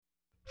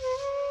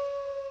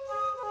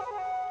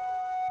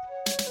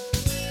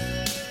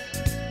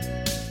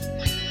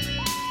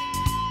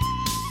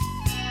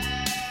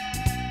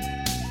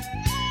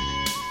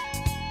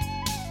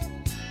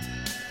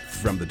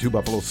from the Two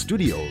Buffalo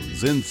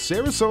Studios in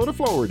Sarasota,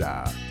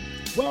 Florida.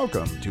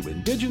 Welcome to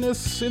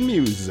Indigenous in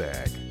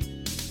Music.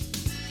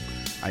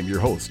 I'm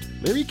your host,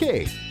 Larry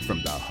K.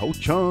 from the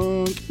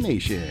Ho-Chunk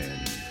Nation.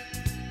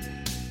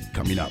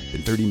 Coming up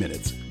in 30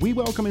 minutes, we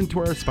welcome into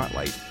our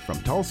spotlight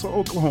from Tulsa,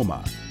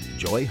 Oklahoma,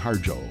 Joy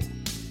Harjo,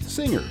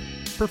 singer,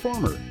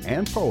 performer,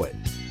 and poet.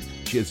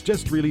 She has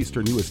just released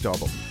her newest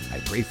album, I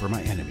Pray for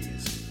My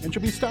Enemies, and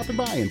she'll be stopping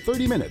by in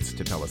 30 minutes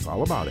to tell us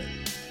all about it.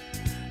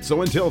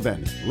 So until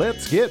then,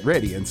 let's get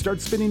ready and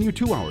start spinning you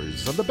 2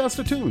 hours of the best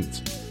of tunes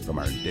from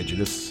our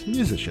Indigenous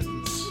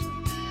musicians.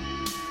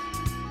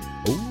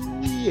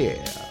 Oh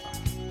yeah.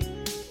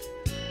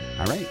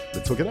 All right,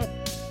 let's hook it up.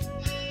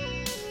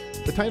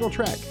 The title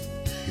track,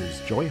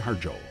 here's Joy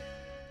Harjo.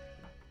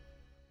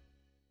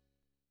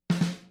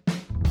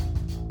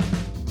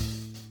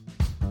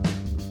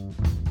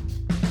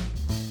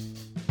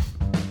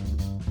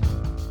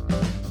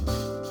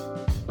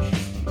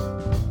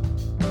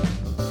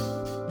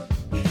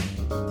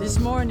 This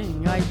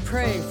morning I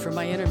pray for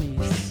my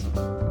enemies.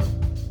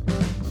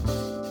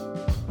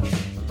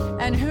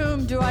 And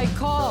whom do I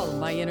call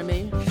my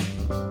enemy?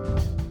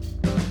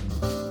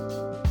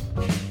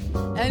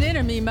 An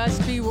enemy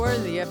must be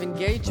worthy of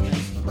engagement.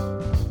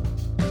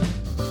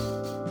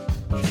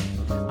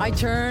 I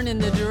turn in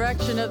the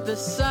direction of the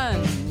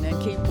sun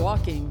and keep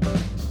walking.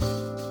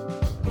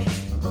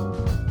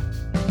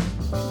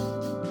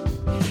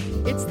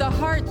 It's the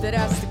heart that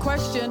asks the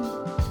question,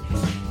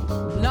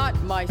 not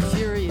my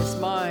furious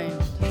mind.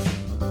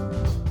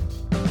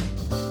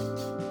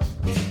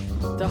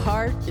 The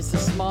heart is the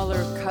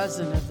smaller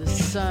cousin of the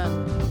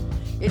sun.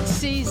 It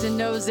sees and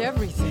knows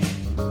everything.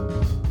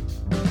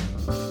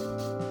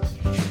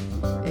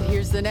 It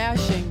hears the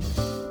gnashing,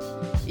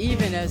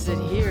 even as it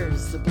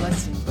hears the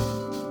blessing.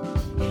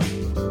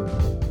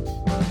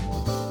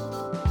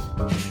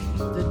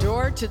 The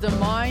door to the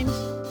mind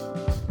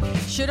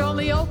should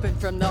only open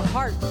from the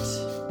heart.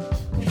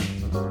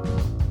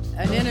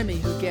 An enemy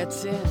who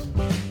gets in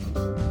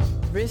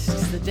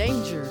risks the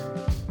danger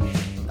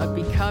of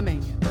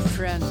becoming a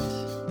friend.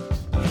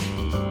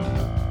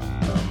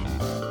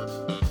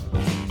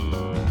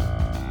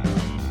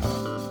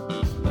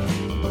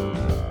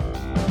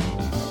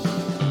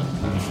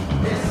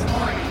 This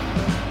morning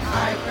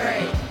I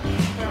pray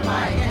for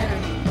my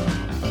enemy.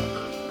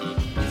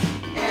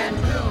 And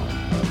whom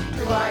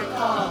do I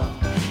call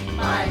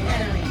my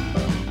enemy?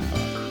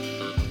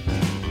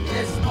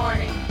 This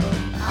morning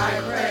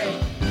I pray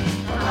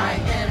for my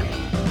enemy.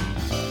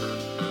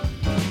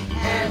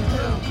 And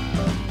whom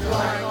do I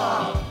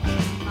call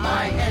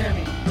my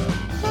enemy?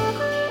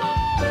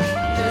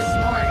 This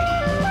morning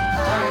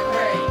I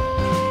pray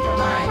for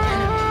my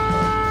enemy.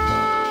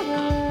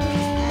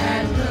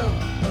 And whom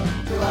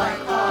do I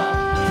call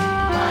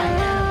my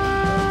enemy?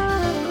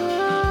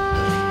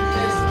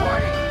 This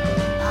morning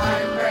I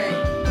pray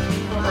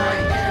for my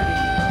enemy.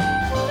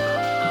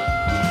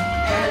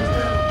 And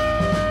whom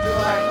do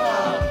I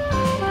call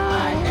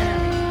my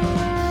enemy?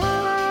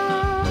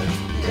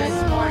 This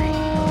morning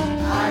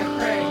I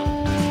pray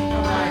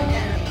for my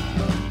enemy.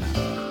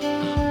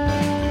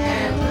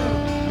 And whom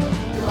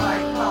do I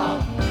call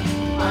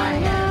my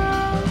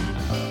enemy?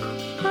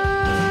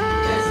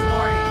 This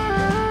morning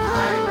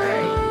I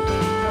pray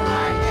for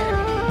my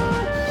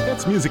enemy.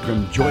 That's music from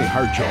Joy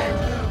Harjo. And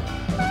whom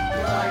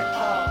do I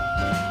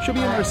call She'll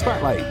be in our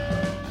spotlight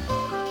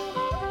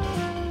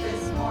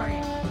this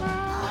morning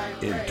I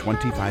in pray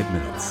 25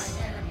 minutes.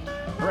 for my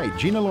enemy. All right,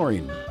 Gina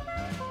Loring,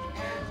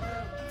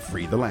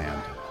 Free the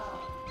Land.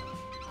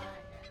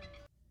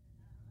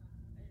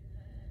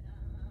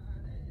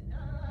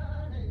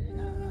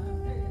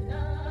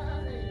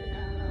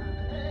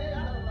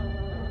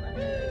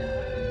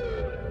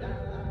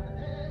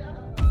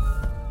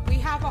 We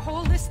have a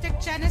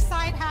holistic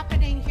genocide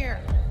happening here.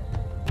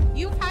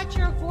 You've had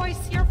your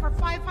voice here for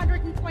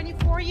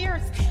 524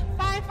 years.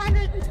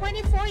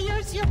 524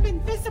 years you've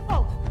been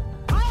visible.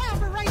 I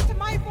have a right to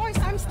my voice.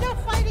 I'm still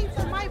fighting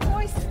for my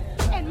voice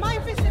and my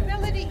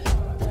visibility.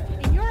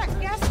 And you're a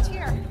guest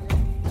here.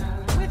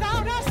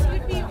 Without us,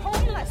 you'd be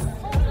homeless.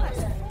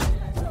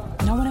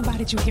 No one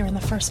invited you here in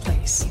the first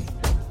place.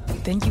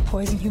 Then you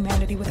poison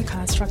humanity with a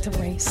construct of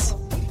race.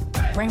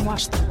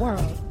 Brainwash the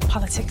world,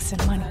 politics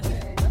and money.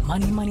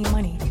 Money, money,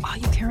 money. All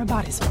you care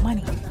about is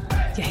money.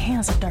 Your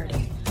hands are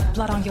dirty.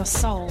 Blood on your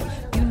soul.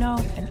 You know,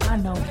 and I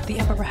know, the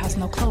emperor has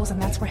no clothes,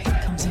 and that's where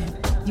hate comes in.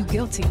 You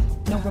guilty,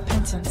 no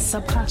repentance,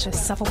 subconscious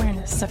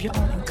self-awareness of your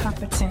own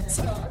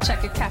incompetence.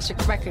 Check your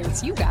Akashic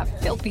records, you got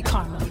filthy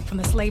karma. From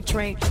the slave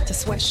trade to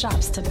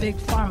sweatshops to big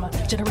pharma,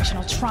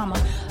 generational trauma,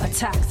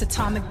 attacks,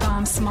 atomic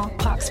bombs,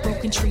 smallpox,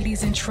 broken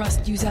treaties, and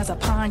trust used as a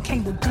pawn,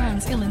 came with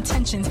guns, ill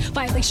intentions,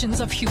 violations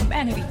of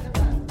humanity.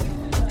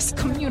 It's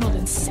communal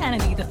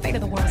insanity, the fate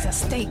of the world is at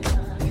stake.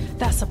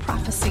 That's a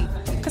prophecy.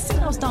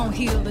 Casinos don't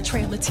heal the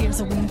trail of tears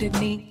of wounded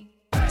knee.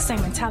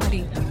 Same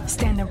mentality,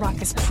 standing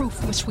rock is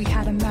proof. Wish we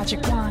had a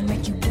magic wand,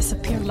 make you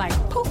disappear like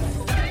poof.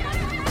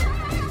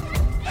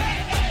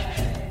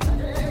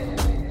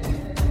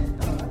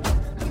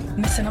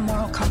 Missing a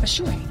moral compass,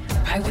 you ain't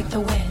right with the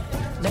wind.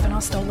 Living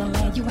on stolen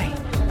land, you ain't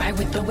right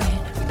with the wind.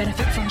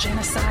 Benefit from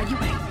genocide, you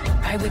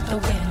ain't right with the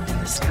wind. And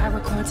the sky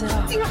records it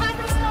all. You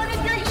haven't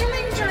started your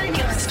healing journey.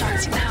 Healing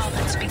starts now,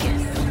 let's begin.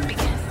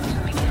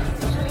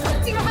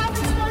 You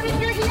haven't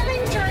started your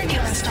healing journey.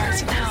 Healing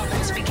starts now,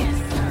 let's begin.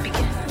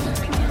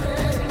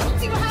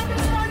 You haven't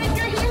started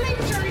your healing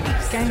journey.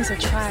 Gangs are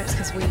tribes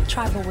because we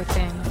tribal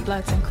within.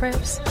 Bloods and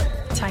Crips,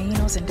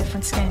 Tainos in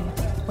different skin.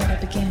 Where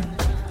to begin?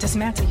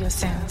 Dismantle your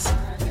sins.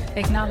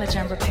 Acknowledge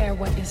and repair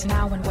what is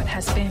now and what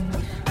has been.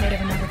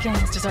 Native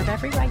Americans deserve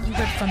every right you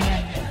ripped from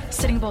them.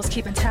 Sitting Bulls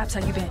keeping tabs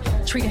how you been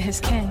treating his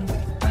kin.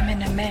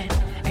 Women and men,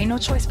 ain't no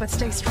choice but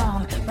stay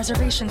strong.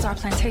 Reservations are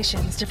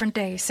plantations, different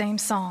day, same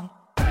song.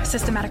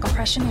 Systematic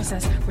oppression is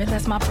as real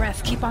as my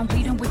breath. Keep on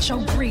beating with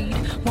your greed,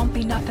 won't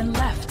be nothing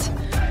left.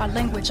 Our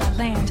language, our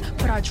land,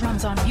 put our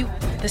drums on mute.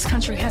 This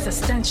country has a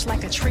stench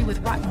like a tree with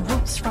rotten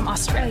roots. From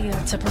Australia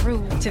to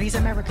Peru to these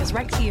Americas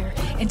right here.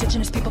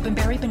 Indigenous people been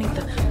buried beneath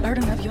the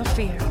burden of your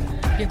fear.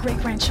 Your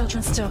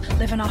great-grandchildren still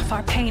living off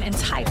our pain,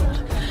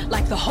 entitled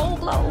like the whole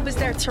globe is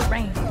their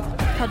terrain.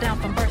 Held down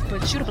from birth,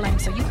 but you to blame,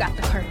 so you got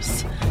the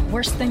curse.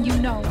 Worse than you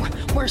know,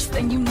 worse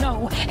than you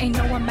know. Ain't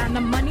no amount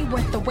of money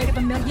worth the weight of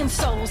 1,000,000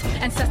 souls.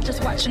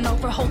 Ancestors watching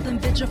over, holding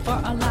vigil for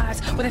our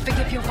lives. Will they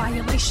forgive your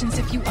violations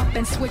if you up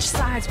and switch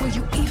sides? Will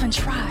you even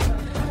try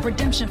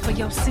redemption for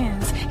your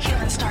sins?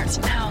 Healing starts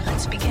now,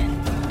 let's begin.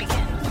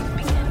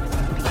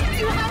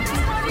 You haven't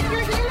started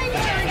your healing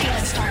journey.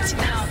 Healing starts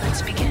now,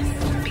 let's begin.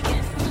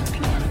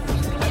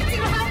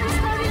 You haven't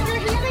started your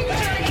healing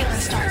journey. Healing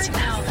starts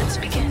now, let's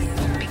begin.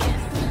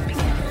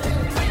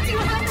 You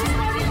haven't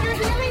started your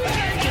healing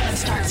journey. Healing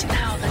starts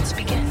now, let's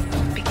begin.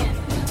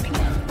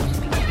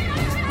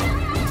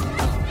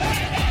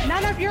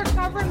 None of your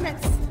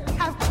governments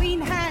have clean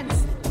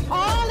hands.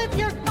 All of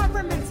your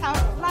governments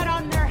have blood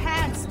on their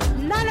hands.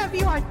 None of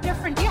you are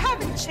different. You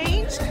haven't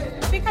changed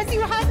because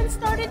you haven't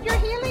started your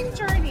healing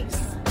journeys.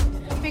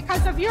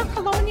 Because of your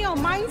colonial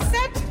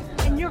mindset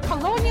and your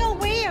colonial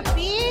way of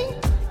being,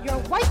 your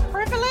white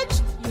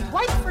privilege, your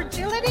white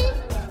fragility,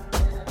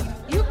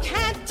 you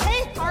can't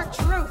take our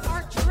truth.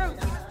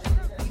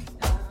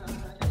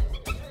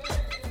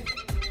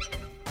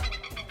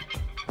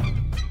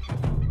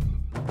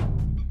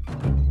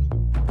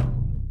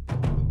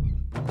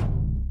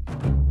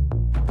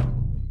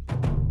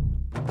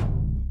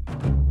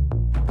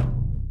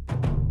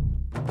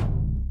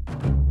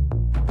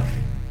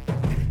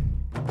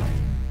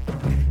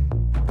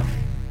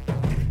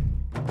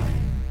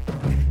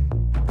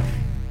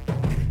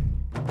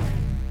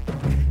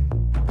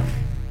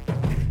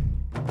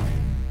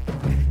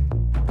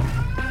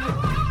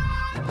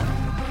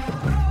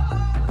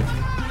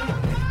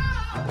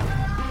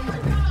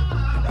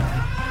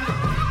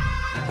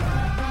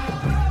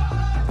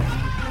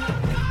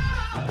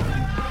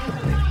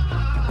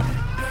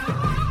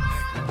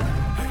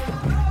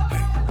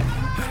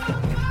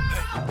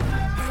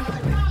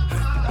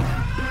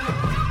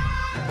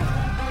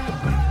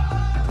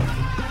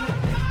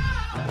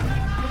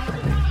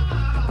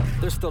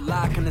 Still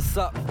locking us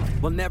up,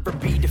 we'll never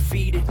be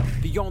defeated.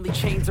 The only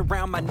chains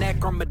around my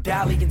neck are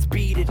medallions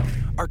beaded.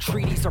 Our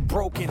treaties are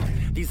broken,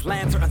 these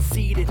lands are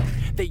unceded.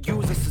 They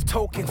use us as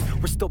tokens,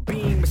 we're still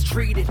being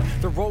mistreated.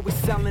 They're always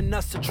selling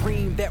us a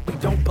dream that we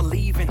don't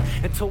believe in.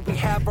 Until we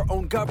have our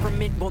own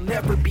government, we'll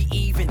never be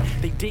even.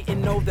 They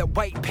didn't know that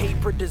white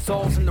paper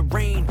dissolves in the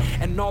rain,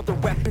 and all the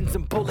weapons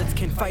and bullets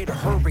can fight a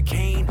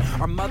hurricane.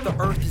 Our Mother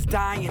Earth is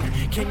dying,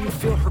 can you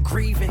feel her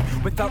grieving?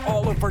 Without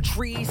all of our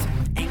trees,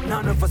 ain't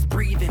none of us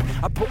breathing.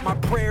 I put my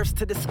prayers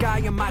to the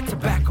sky and my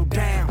tobacco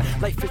down.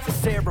 Life is a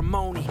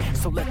ceremony,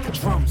 so let the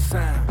drums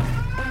sound.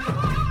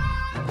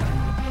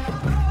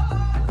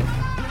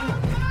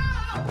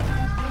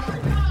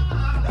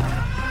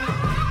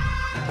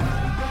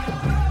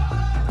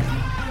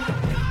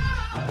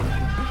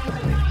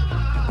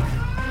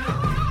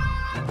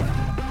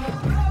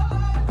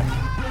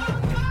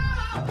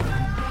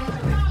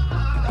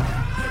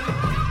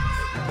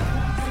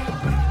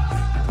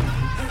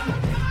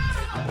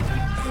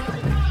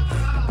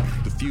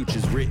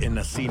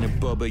 I seen it,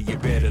 Bubba, you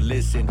better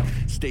listen.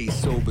 Stay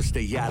sober,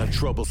 stay out of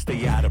trouble,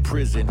 stay out of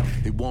prison.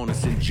 They want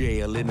us in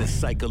jail in a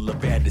cycle of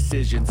bad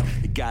decisions.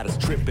 They got us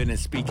tripping and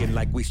speaking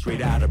like we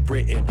straight out of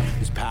Britain.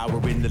 There's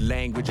power in the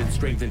language and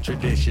strength and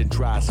tradition.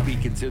 Try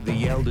speaking to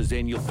the elders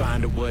and you'll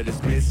find out what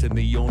is missing.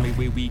 The only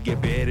way we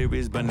get better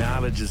is by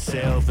knowledge of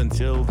self.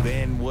 Until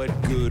then, what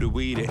good are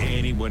we to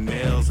anyone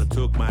else? I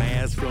took my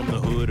ass from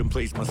the hood and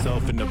placed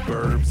myself in the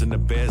burbs. And the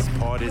best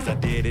part is I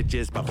did it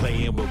just by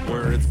playing with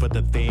words. But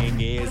the thing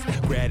is,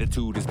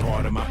 gratitude is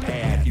part of my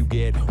path. You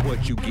get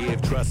what you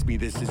give, trust me,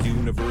 this is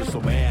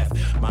universal math.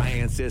 My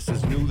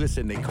ancestors knew this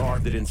and they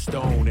carved it in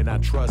stone. And I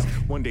trust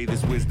one day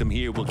this wisdom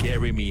here will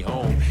carry me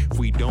home. If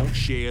we don't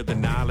share the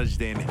knowledge,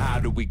 then how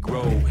do we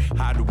grow?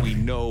 How do we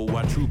know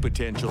our true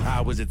potential?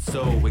 How is it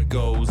so? It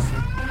goes.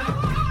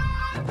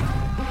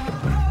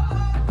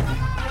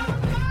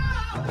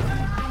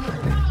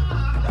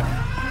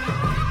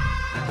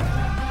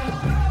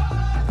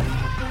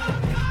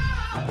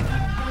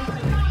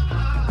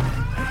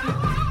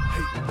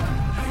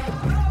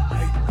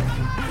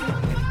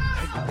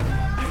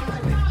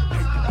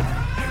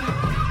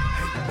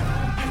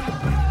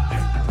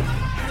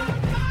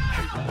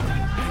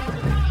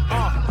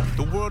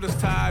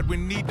 we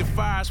need the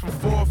fires from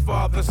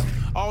forefathers.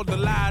 All the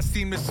lies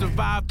seem to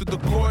survive through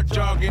the court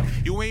jargon.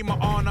 You ain't my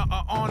honor,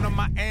 I honor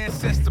my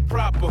ancestor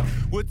proper.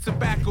 With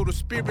tobacco, the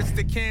spirits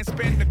that can't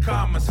spend the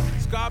commas.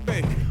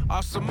 Scarbe,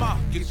 Asama,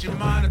 get your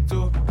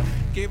monitor.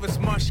 Gave us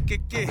much,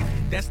 get,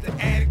 that's the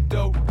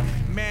anecdote.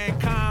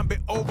 Mankind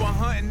been over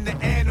hunting the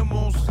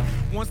animals.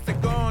 Once they're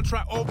gone,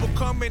 try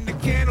overcoming the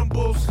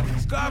cannibals.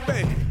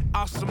 Scarbe,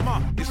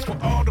 Asama, it's for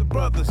all the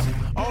brothers,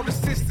 all the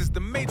sisters, the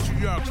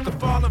matriarchs, the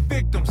fallen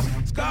victims.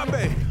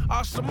 Scarbe,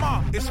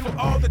 Asama, it's for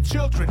all the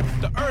children,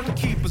 the earth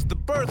keepers, the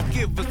birth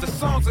givers, the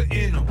songs are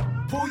in them.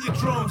 Pull your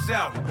drums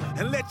out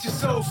and let your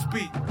soul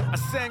speak. I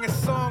sang a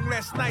song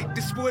last night,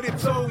 this what it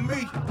told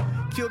me.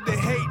 Kill the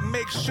hate and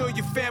make sure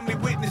your family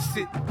witness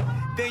it.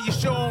 Then you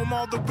show them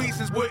all the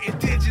reasons we're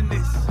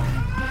indigenous.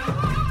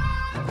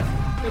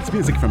 That's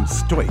music from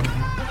Stoik.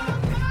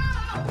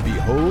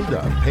 Behold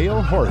a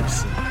Pale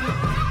Horse.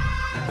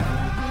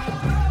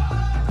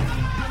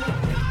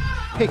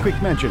 Hey,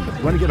 quick mention, if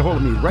you want to get a hold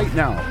of me right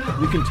now,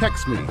 you can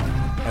text me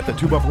at the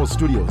Two Buffalo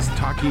Studios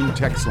talking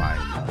text line,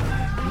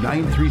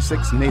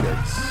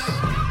 936-NATIVES.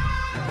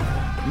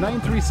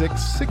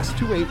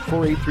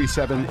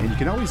 936-628-4837, and you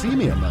can always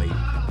email me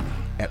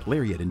at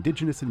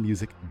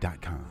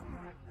larry@indigenousinmusic.com.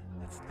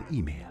 That's the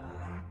email.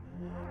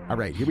 All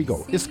right, here we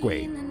go.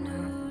 Iskway.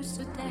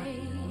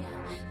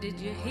 Did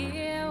you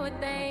hear what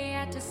they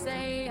had to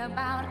say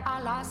about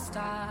our lost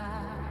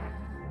star?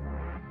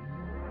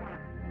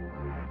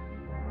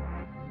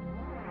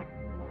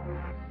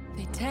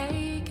 They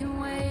take in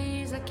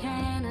ways I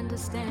can't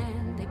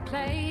understand. They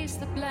place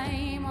the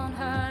blame on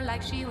her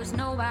like she was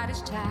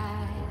nobody's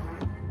child.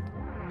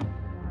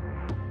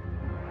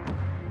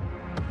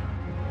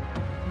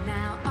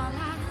 Now all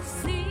I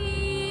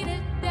see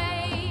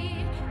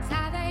today is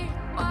how they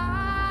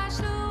wash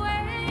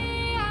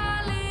away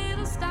our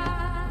little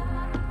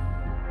star.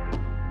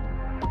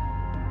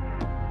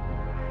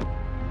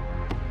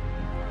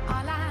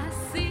 All I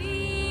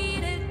see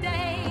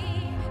today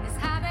is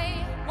how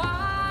they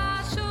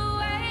wash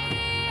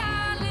away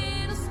our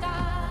little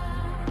star.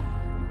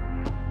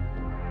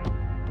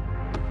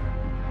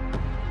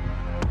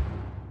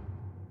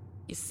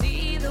 You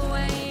see the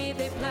way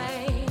they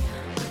play.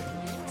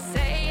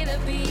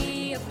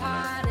 Be a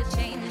part of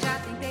change, I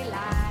think they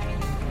lie.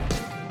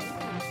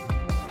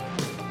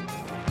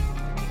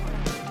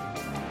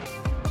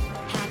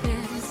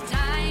 Happens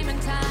time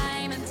and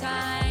time and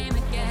time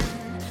again.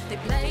 They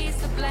place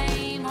the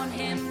blame on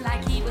him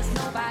like he was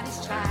nobody's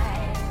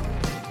child.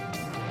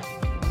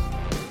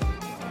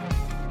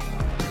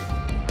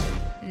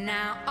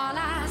 Now all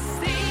I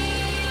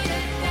see away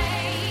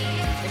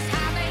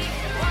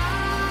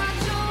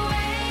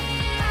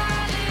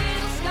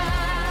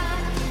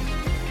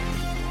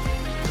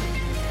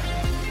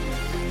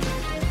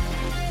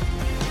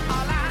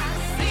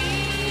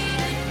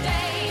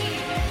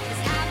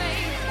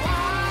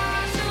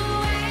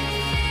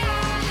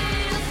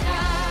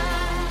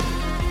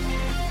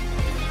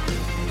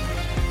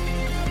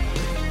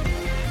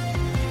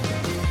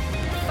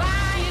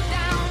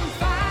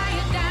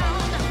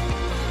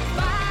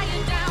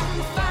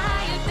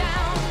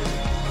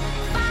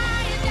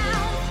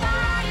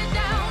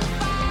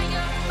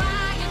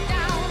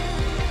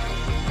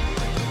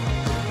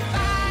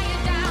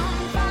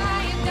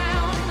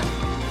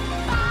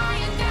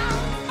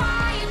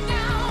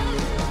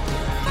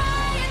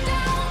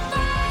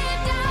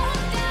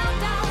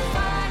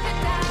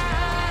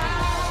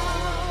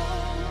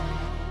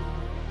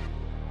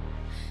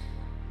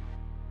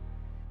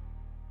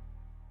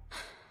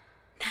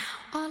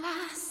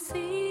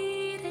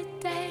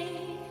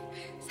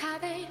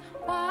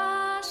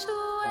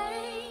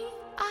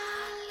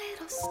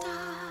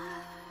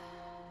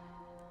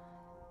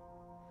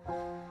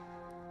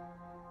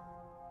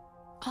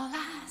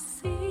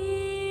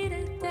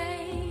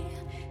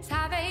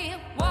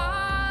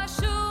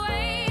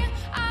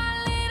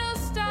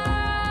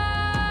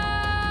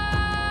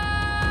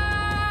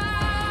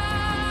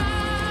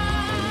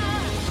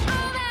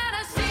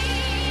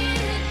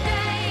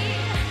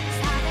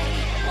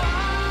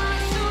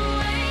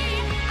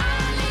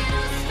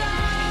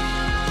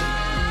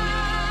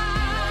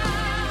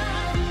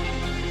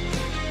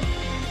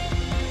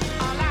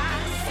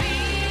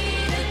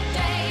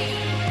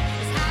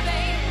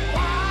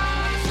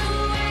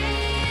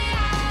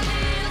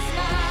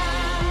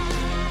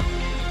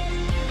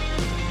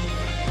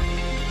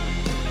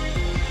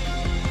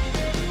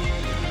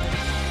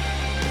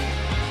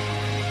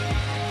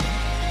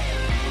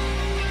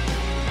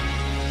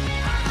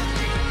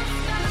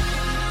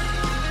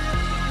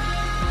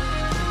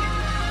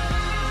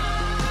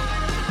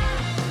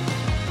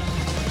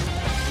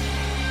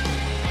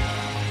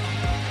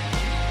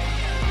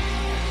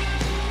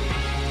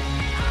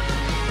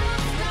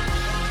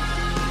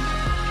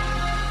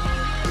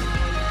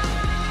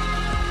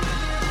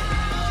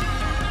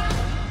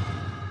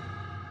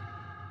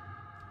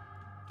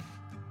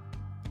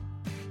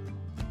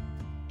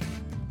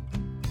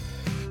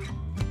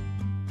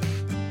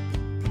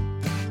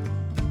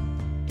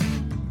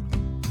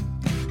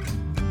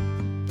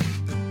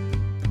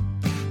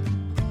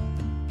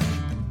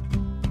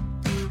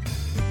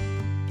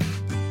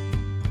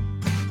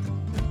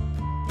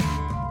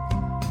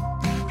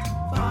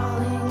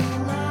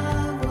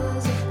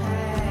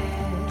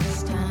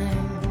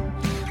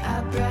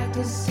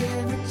 'cause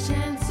every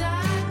chance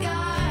I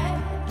got,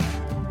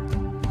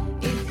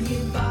 if you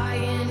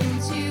buying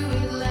into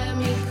it, let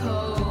me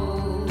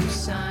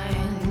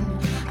co-sign.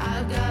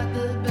 I've got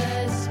the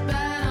best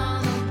bet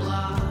on the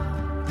block.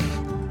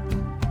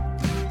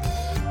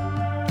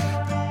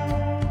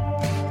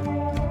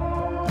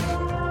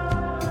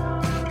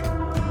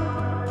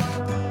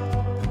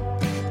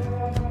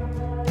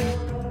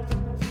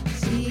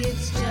 See,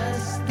 it's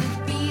just the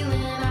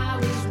feeling I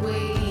was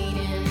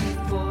waiting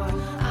for.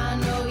 I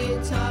know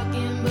you're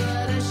talking,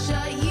 but I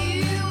shut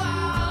you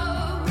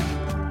out.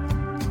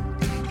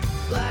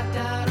 Blacked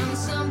out on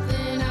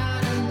something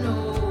out of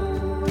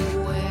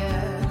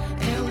nowhere,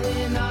 and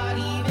we're not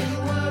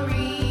even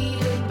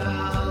worried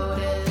about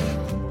it.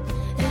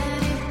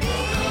 And it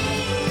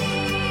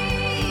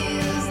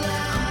feels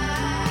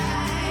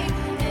like,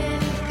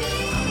 and it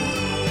feels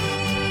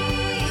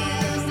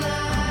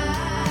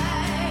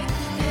like,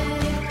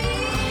 and it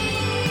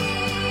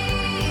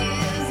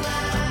feels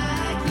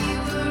like you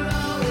were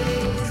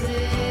always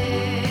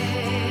there.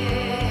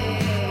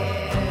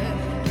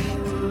 You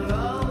were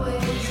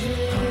always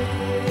there.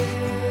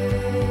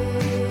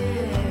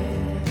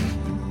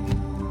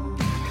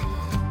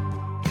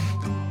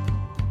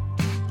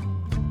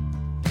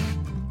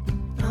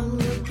 I'm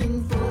looking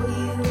for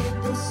you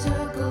at the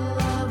circle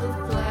of a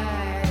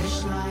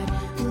flashlight.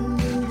 Who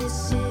knew the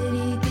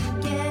city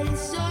could get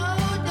so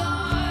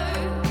dark?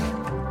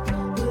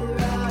 We're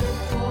out at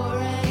 4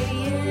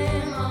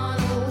 a.m. on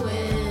a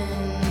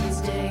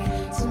Wednesday.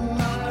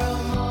 Tomorrow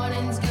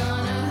morning's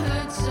gonna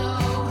hurt so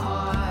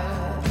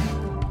hard.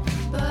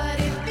 But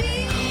it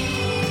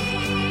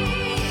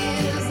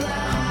feels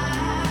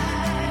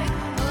like,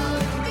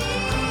 oh, it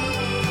feels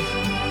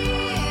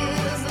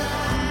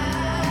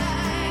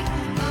like,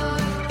 oh,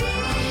 it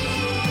feels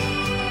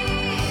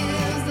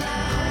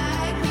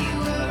like you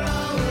were always there. You were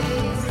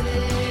always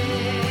there.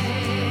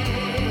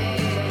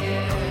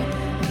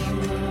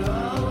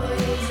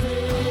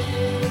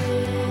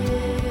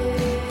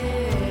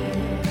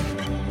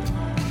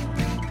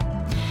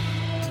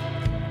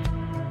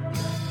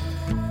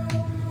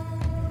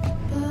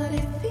 But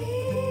it feels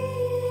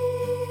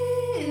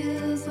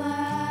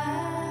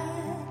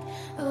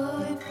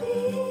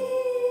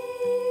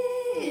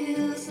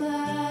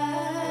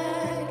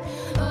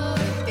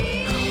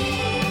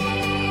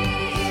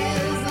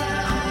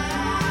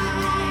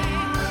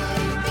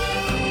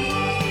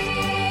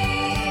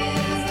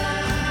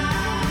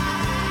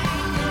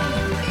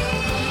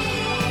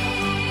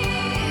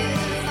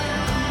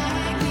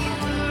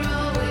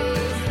oh, it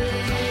feels like,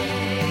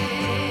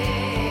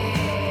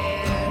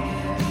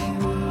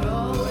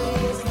 oh,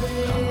 it feels like,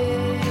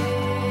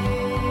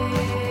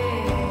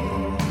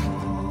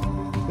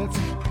 That's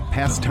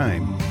Past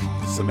Time,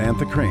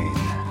 Samantha Crane.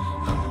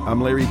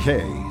 I'm Larry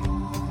K.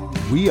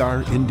 We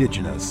are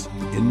Indigenous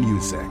in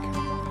Music.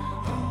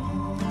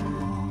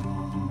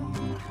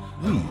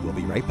 We will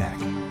be right back.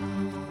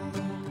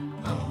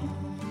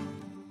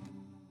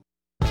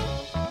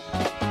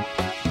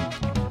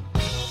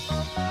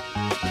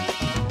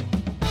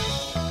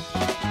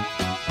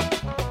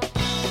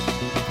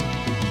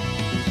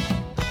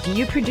 Do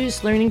you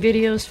produce learning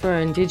videos for our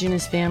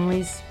Indigenous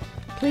families?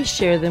 Please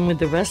share them with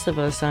the rest of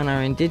us on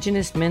our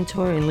Indigenous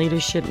Mentor and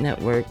Leadership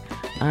Network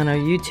on our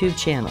YouTube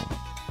channel.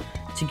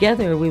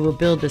 Together, we will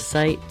build a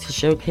site to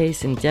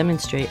showcase and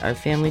demonstrate our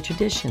family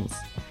traditions.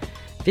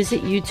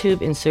 Visit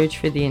YouTube and search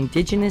for the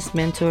Indigenous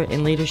Mentor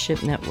and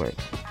Leadership Network.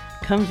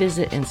 Come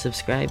visit and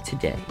subscribe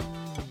today.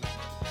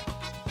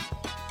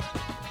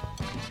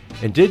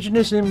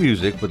 Indigenous in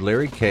Music with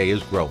Larry K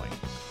is growing.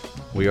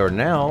 We are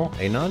now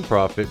a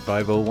nonprofit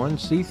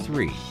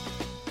 501c3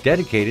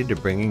 dedicated to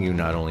bringing you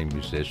not only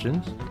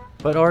musicians,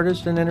 but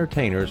artists and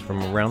entertainers from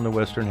around the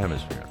Western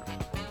Hemisphere.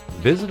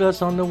 Visit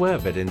us on the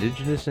web at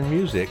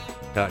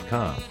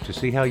indigenousinmusic.com to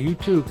see how you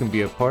too can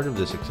be a part of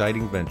this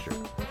exciting venture.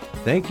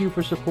 Thank you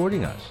for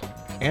supporting us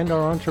and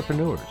our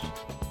entrepreneurs.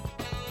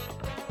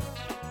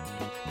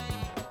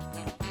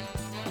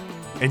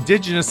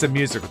 Indigenous in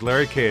Music with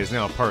Larry K is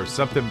now a part of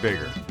something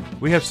bigger.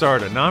 We have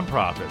started a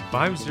nonprofit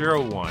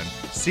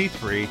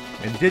 501c3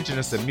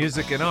 Indigenous in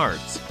Music and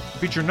Arts,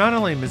 feature not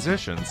only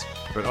musicians,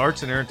 but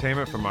arts and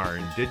entertainment from our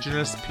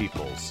Indigenous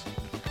peoples.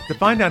 To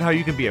find out how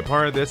you can be a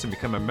part of this and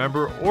become a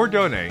member or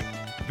donate,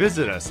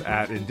 visit us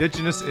at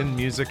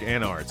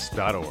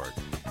indigenousinmusicandarts.org.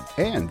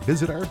 And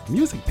visit our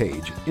music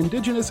page,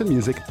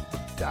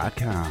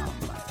 indigenousinmusic.com.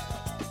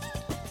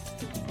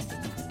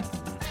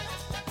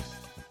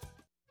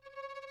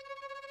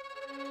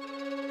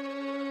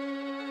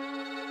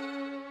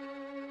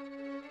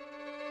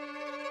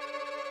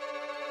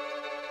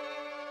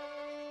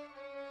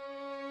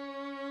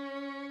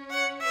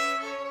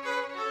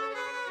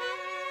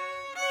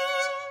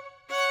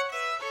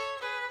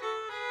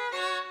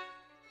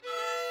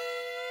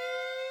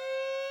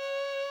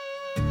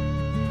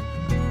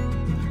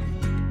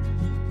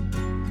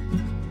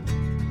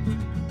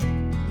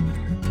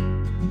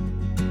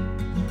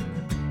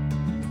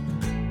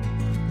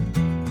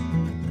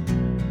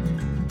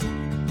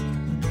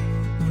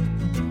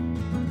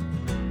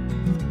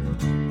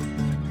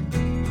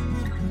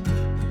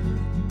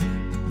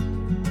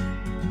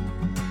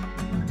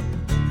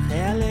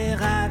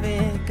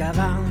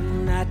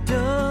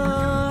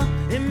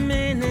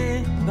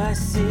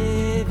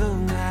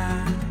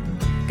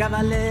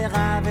 Ale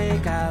rave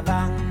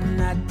kavang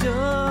na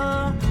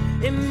to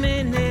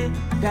imene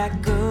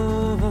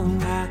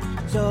gakovunga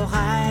so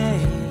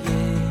high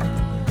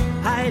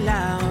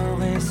la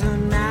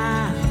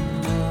resona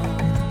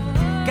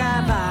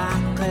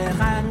kavakre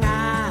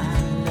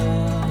rangalo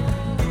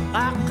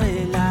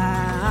akela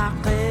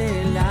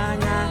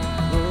nga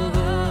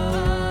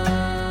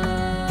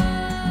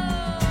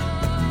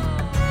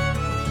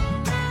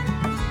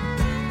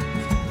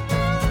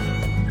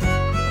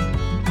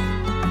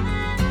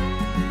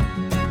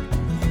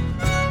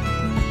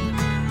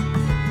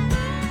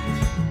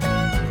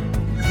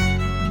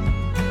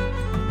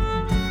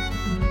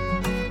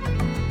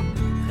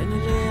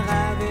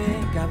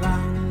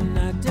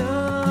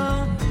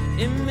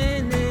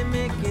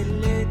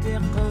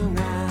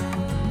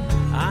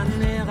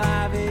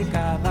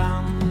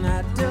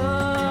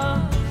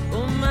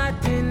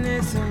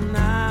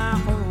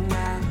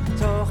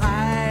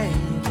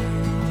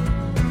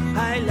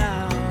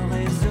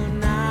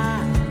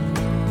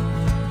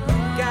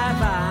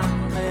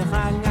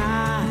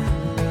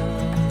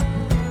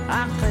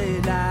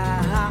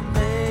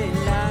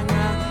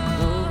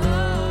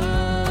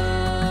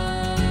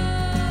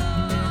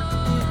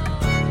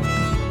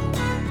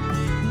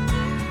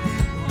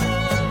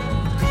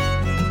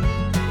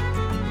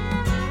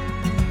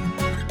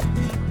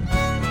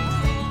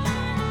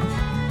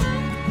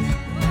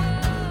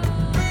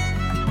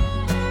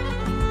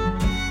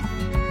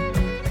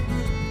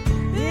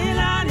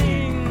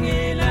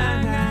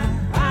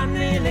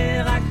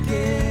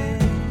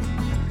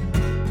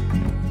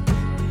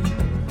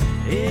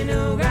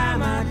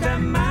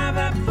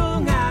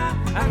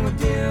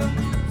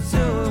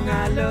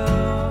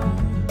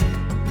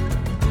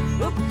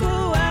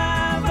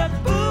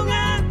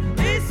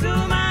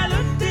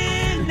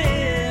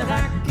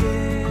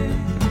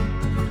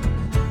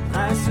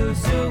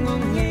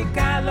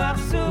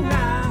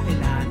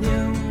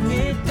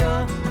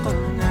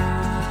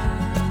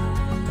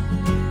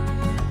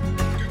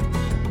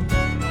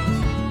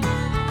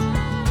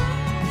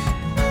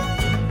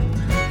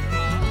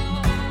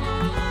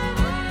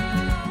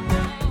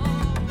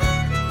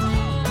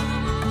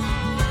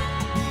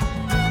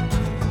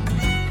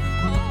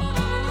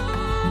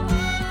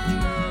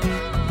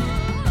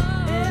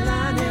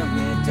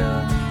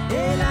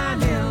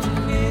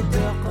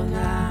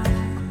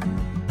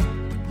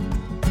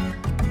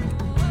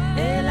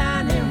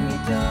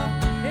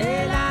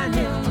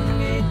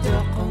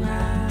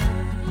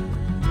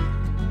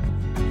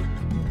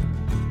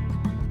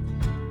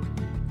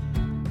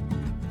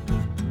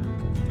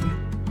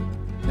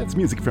That's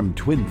music from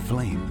Twin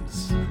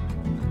Flames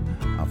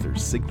off their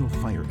Signal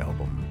Fire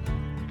album.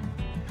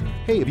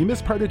 Hey, if you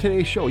missed part of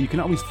today's show, you can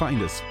always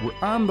find us. We're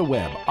on the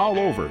web, all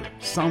over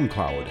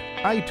SoundCloud,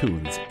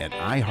 iTunes, and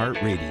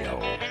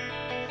iHeartRadio.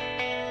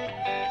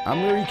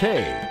 I'm Larry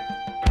K.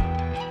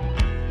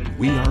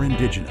 We are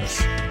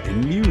indigenous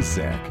in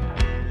music.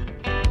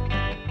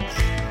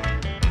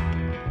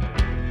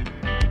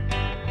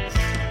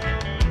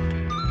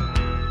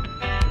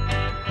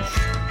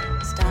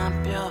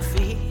 Stomp your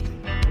feet.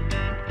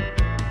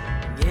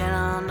 Get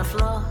on the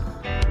floor,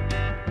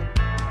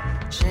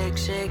 shake,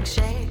 shake,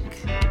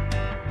 shake.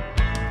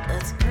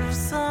 Let's groove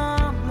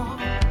some more.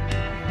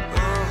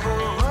 Oh,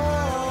 oh, oh.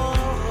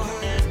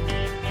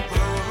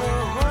 Oh,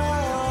 oh, oh.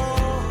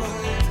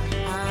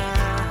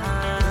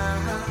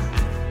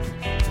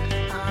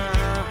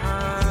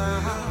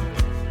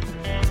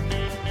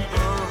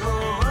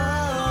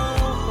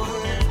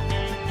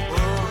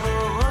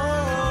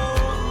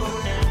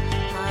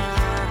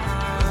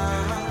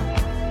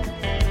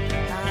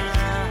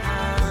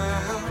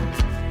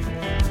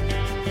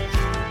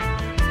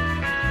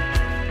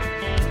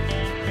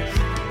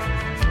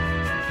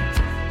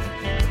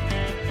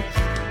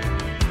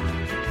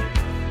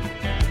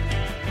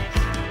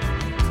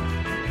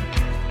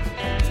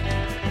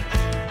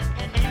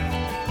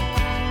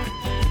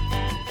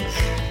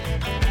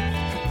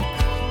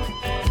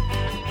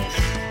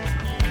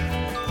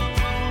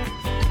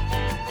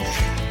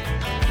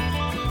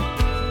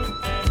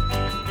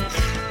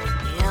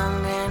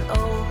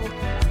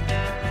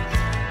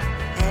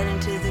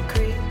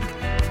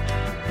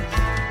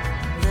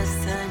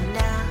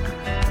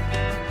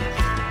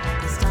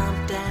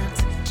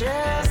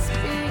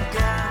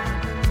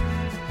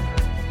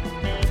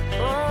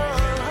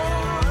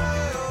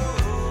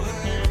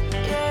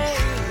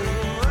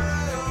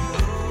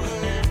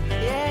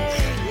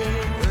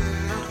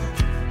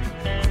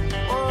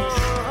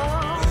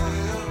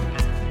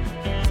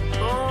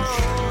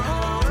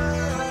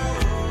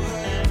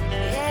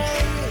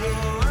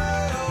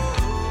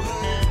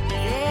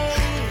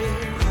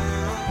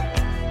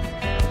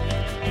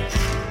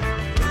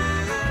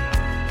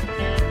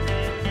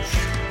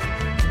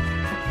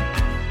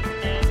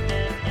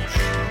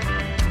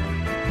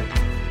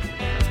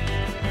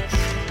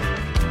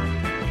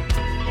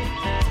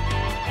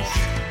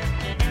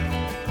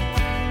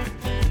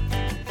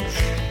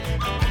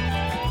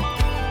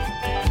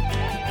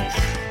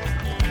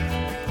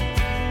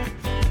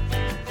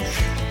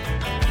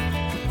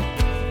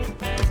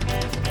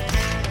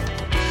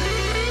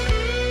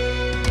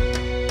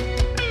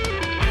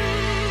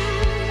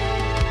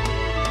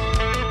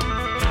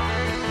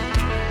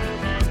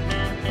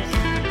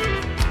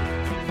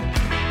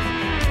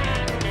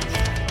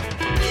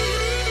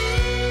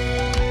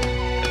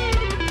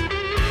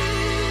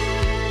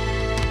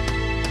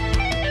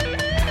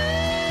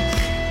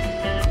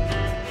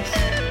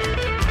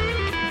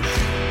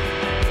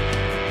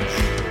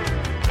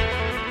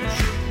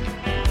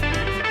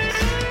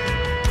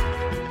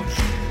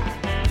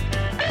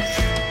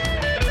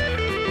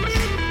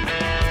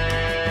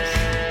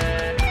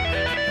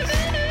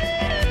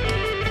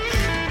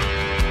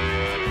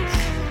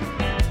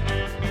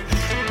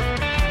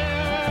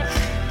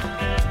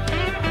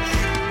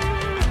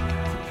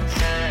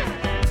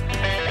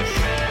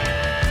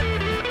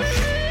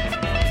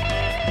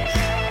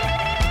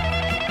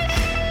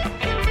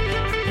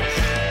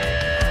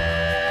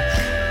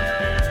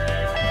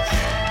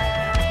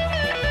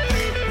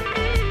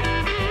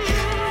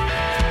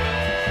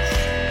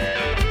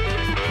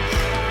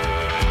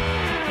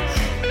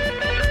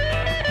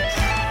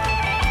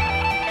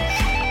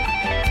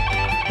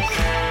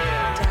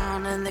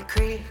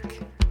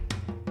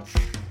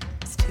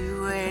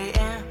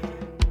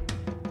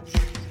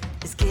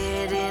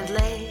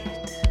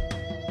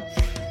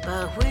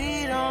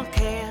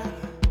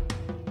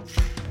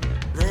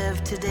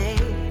 today.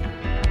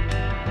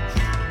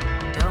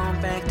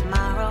 Don't beg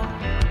tomorrow.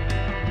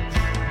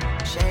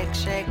 Shake,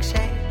 shake,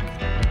 shake.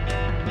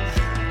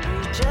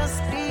 We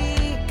just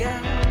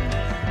begun.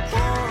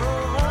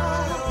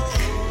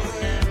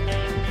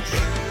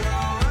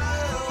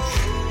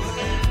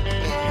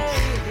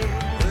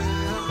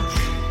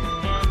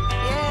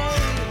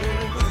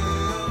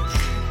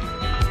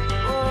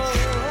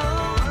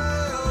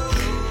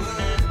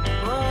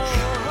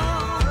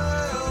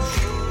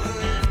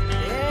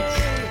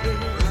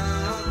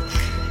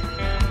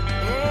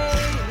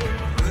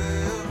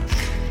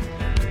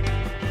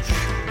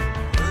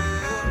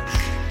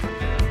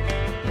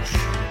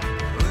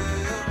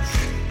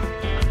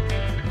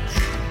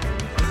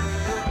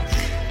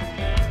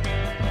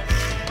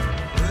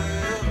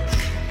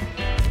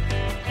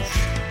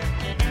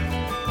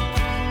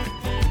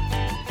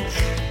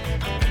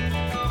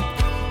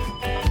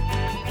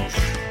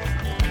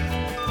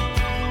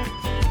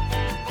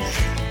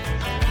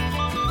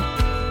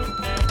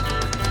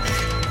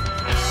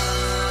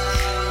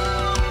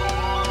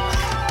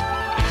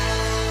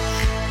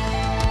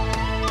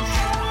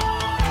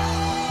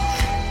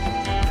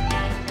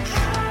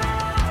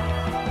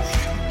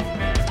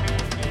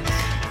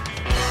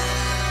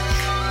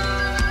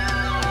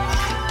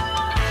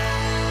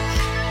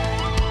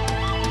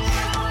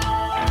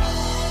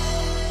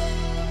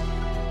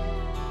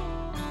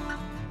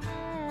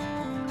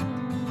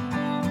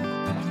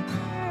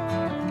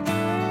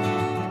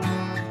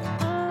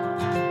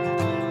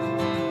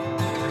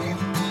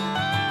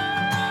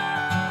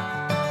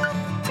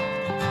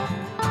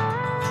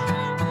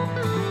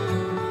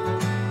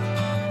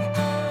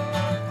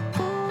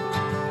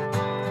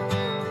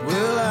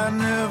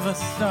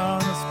 Saw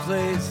this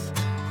place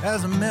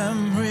as a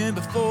memory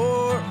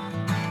before,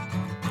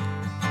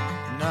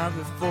 not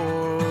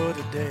before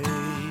today.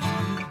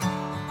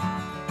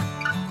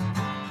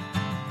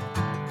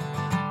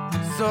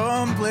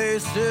 Some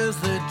places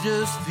that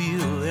just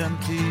feel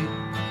empty.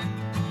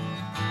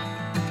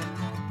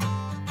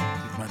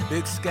 My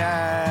big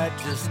sky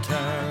just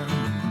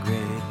turned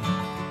gray.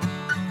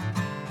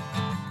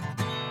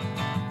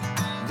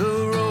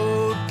 The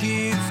road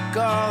keeps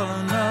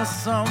calling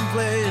us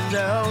someplace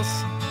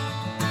else.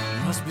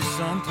 Must be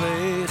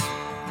someplace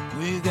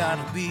we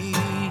gotta be.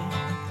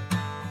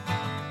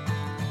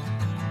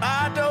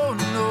 I don't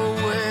know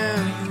where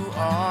you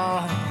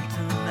are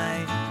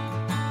tonight.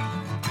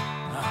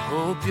 I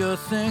hope you're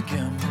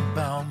thinking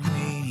about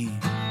me.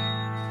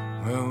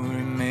 Well,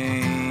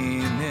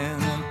 remain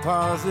in a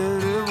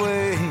positive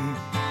way,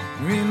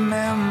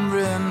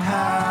 remembering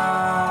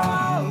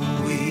how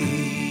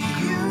we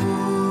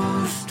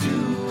used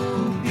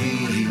to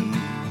be.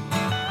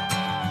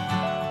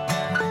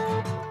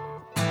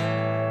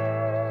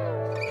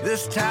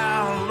 This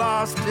town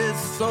lost its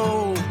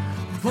soul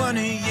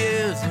 20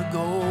 years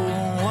ago.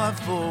 What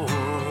for,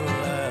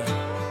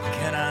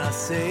 can I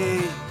say?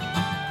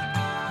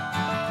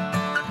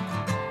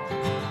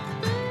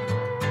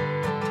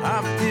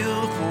 I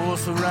feel the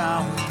force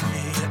around me.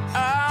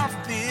 I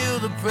feel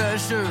the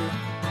pressure.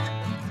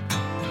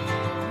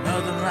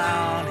 Nothing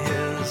around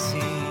here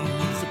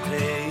seems to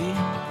pay.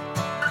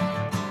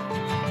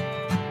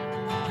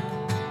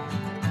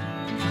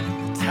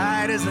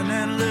 Tide is an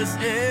endless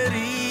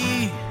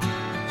eddy.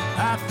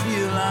 I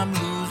feel I'm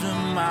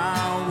losing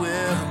my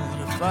will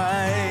to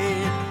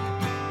fight.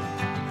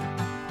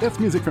 That's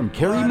music from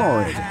Carrie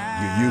Morin,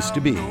 You Used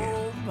to Be,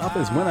 off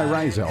his When I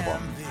Rise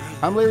album.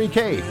 I'm Larry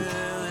K.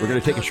 We're going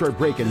to take a short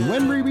break, and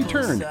when we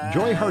return,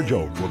 Joy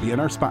Harjo will be in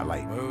our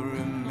spotlight.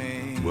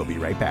 We'll be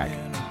right back.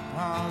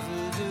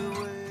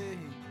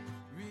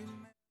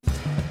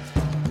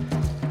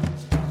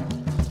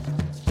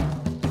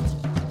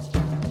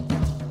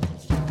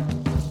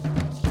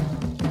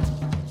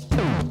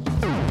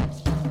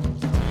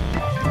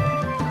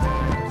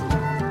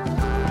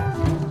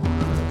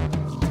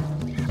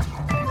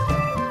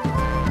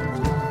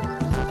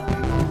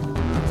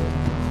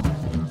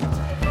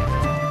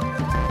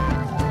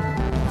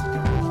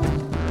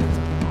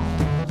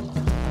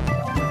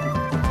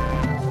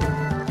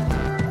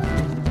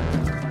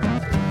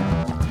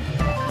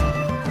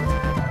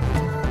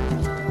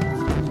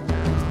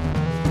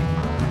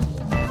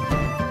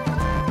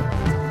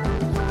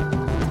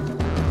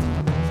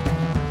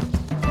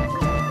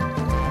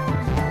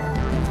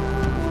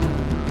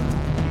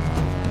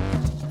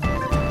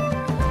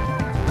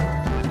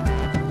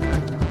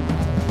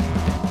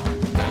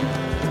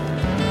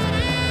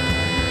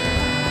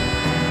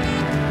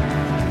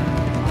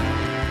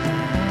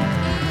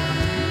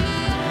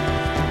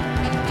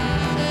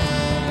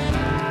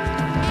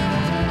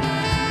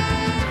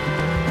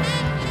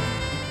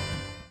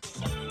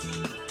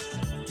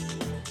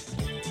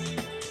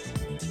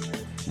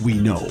 We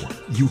know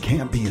you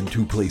can't be in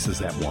two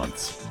places at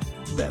once.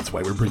 That's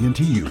why we're bringing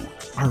to you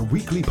our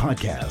weekly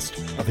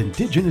podcast of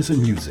Indigenous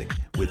in Music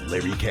with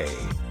Larry K.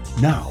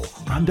 Now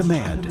on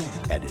demand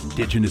at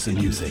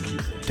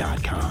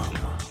indigenousinmusic.com.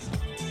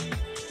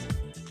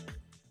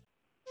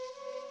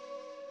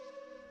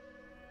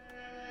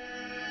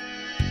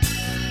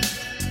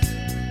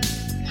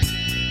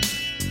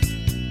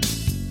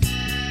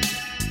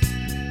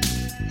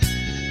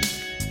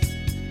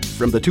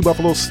 from the Two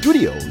Buffalo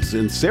Studios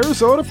in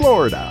Sarasota,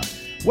 Florida.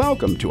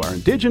 Welcome to our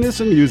Indigenous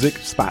in Music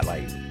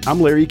Spotlight.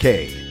 I'm Larry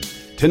Kay.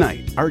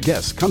 Tonight, our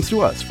guest comes to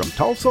us from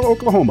Tulsa,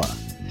 Oklahoma.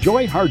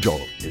 Joy Harjo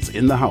is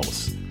in the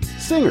house.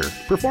 Singer,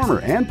 performer,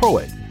 and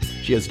poet.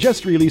 She has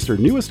just released her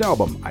newest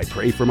album, I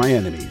Pray for My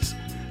Enemies.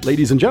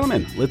 Ladies and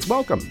gentlemen, let's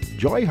welcome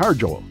Joy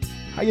Harjo.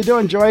 How you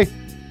doing, Joy?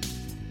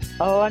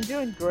 Oh, I'm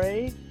doing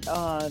great.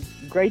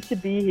 Great to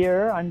be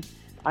here.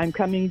 I'm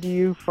coming to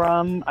you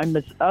from I'm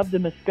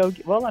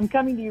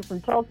coming to you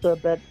from Tulsa,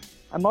 but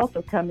I'm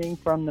also coming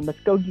from the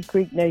Muskogee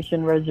Creek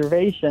Nation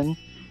Reservation,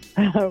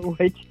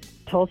 which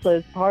Tulsa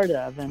is part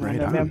of, and Right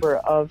I'm a on. member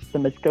of the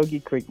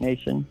Muskogee Creek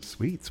Nation.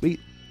 Sweet,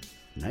 sweet.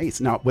 Nice.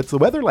 Now, what's the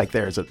weather like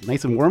there? Is it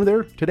nice and warm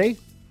there today?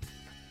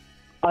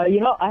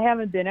 I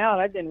haven't been out.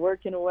 I've been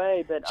working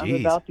away, but I'm Jeez.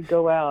 about to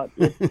go out.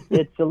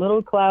 It's a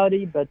little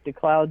cloudy, but the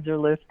clouds are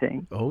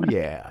lifting. Oh,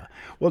 yeah.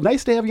 Well,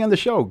 nice to have you on the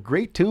show.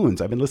 Great tunes.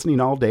 I've been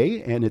listening all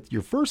day, and it's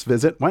your first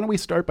visit. Why don't we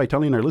start by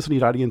telling our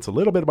listening audience a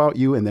little bit about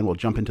you, and then we'll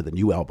jump into the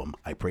new album,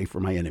 I Pray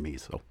for My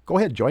Enemies. So go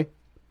ahead, Joy.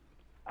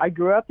 I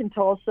grew up in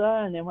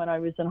Tulsa, and then when I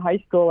was in high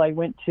school, I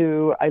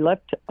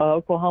left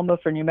Oklahoma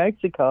for New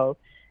Mexico,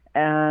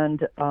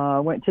 and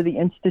went to the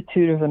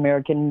Institute of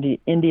American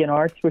Indian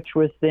Arts, which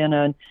was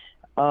then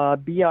a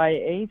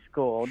BIA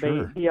school,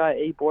 Sure.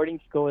 BIA boarding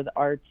school with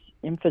arts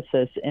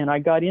emphasis. And I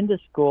got into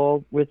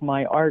school with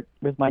my art,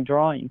 with my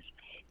drawings.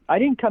 I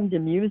didn't come to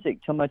music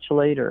till much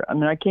later. I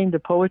mean, I came to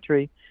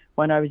poetry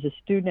when I was a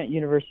student at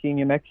University of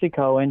New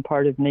Mexico and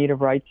part of Native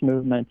rights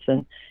movements.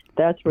 And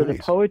that's where the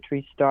Nice.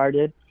 poetry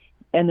started.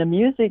 And the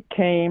music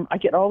came, I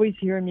could always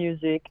hear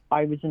music.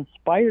 I was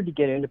inspired to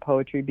get into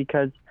poetry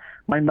because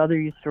my mother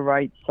used to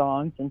write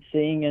songs and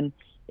sing, and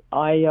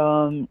I'd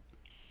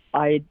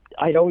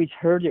always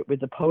heard it with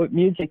the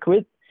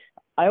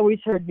I always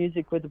heard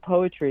music with the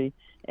poetry,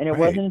 and it Right.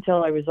 wasn't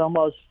until I was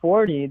almost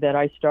 40 that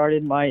I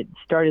started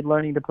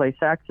learning to play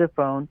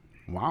saxophone.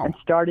 Wow. And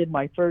started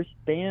my first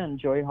band,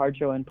 Joy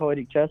Harjo and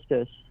Poetic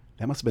Justice.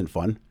 That must have been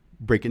fun,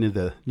 breaking into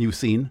the new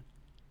scene.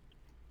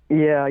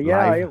 Yeah,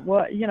 Live. it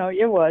was.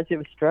 It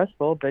was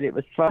stressful, but it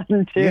was fun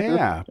too.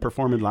 Yeah,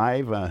 performing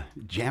live,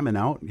 jamming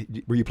out.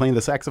 Were you playing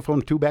the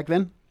saxophone too back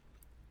then?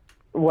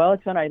 Well,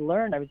 it's when I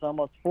learned. I was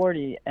almost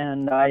 40,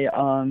 and I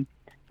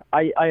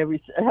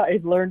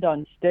learned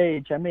on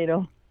stage.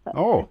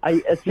 Oh.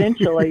 I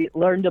essentially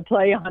learned to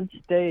play on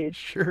stage.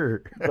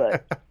 Sure.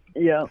 But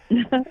yeah,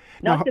 Now-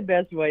 not the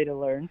best way to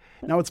learn.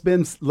 Now, it's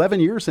been 11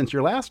 years since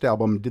your last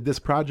album. Did this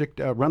project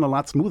run a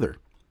lot smoother?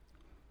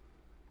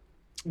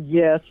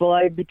 Yes,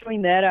 well,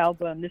 between that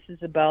album, this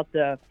is about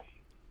the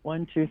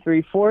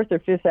 4th or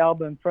 5th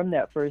album from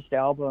that first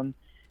album,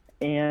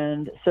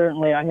 and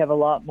certainly I have a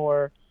lot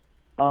more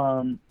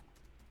under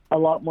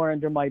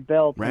my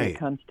belt when Right. it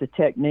comes to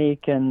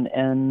technique and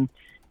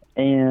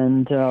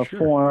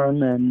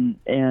form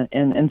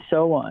and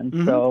so on.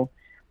 Mhm. So,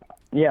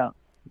 yeah.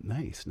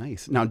 Nice,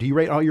 nice. Now, do you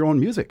write all your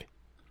own music?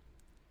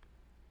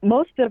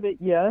 Most of it,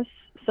 yes.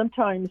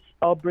 Sometimes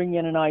I'll bring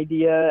in an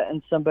idea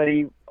and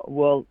somebody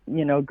will,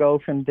 go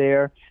from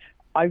there.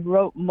 I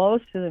wrote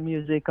most of the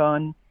music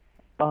on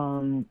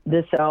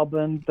this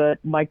album, but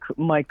my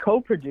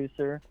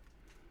co-producer,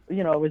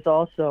 was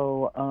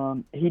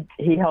also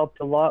he helped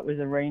a lot with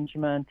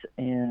arrangement,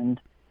 and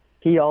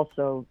he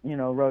also,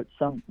 wrote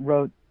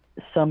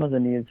some of the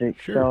music.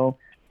 Sure. So,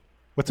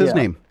 What's his yeah.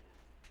 name?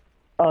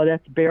 Oh,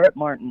 that's Barrett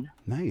Martin.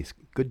 Nice,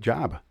 good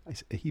job.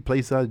 He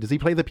plays. Does he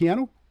play the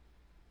piano?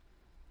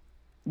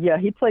 Yeah,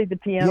 he played the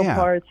piano Yeah.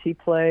 parts. He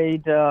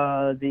played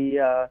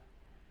the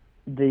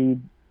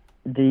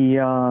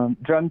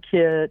drum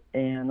kit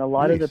and a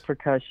lot of the Nice.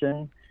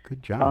 percussion.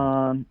 Good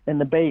job.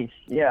 And the bass.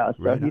 Yeah, so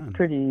Right he's on.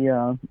 pretty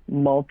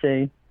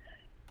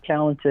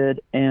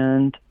multi-talented.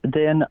 And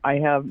then I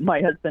have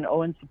my husband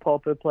Owen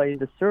Sepulpa plays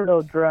the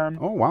surdo drum.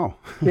 Oh, wow.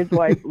 His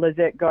wife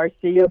Lizette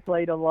Garcia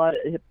played a lot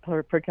of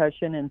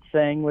percussion and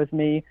sang with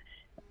me.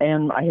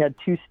 And I had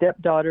two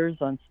stepdaughters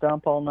on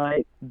Stomp All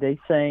Night. They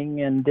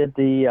sang and did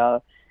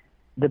the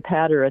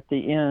patter at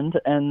the end,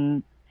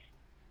 and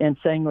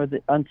sang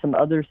on some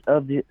of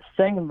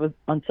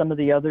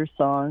the other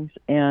songs.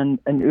 And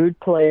an oud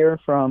player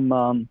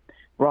from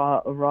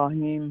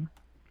Rahim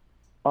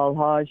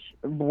Al-Haj,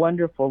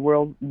 wonderful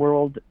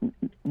world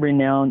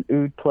renowned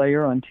oud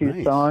player on two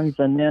Nice. songs,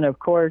 and then of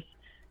course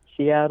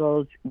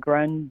Seattle's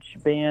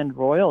grunge band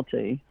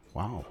Royalty.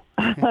 Wow.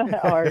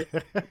 Are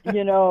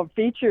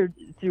featured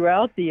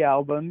throughout the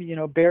album.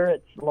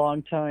 Barrett's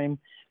longtime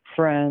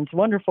friends,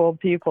 wonderful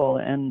people,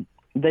 and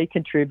they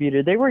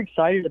contributed. They were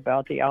excited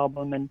about the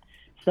album, and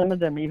some of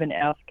them even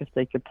asked if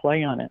they could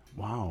play on it.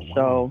 Wow.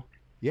 So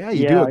Yeah,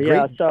 you do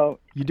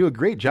a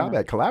great job Yeah.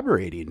 at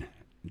collaborating.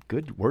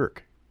 Good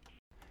work.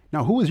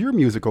 Now, who was your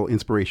musical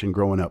inspiration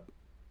growing up?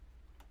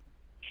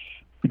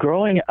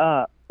 Growing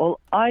up, well,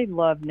 I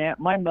love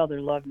my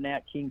mother loved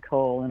Nat King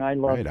Cole, and I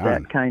love Right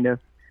on.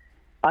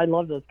 I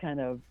love those kind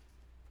of,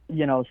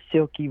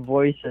 silky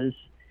voices.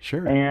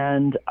 Sure.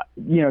 And,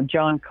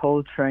 John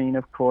Coltrane,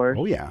 of course.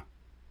 Oh, yeah.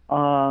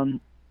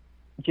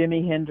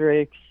 Jimi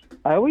Hendrix.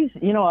 I always,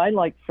 I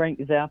like Frank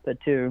Zappa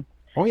too.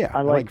 Oh, yeah.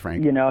 I like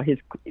Frank. You know, he's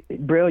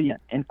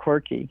brilliant and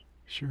quirky.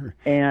 Sure.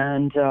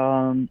 And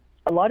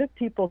a lot of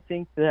people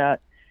think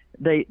that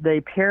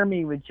they pair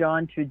me with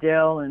John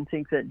Trudell and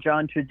think that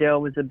John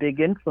Trudell was a big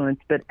influence,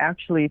 but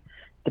actually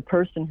the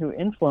person who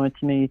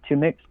influenced me to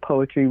mix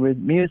poetry with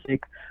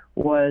music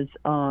was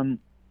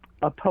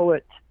a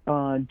poet,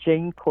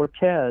 Jane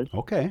Cortez,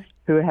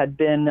 who had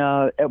been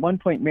at one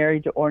point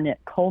married to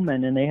Ornette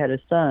Coleman, and they had a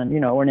son, you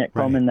know, Ornette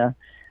Coleman, the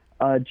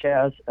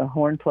jazz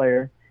horn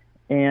player,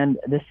 and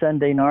the son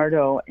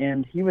Denardo,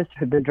 and he was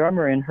the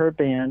drummer in her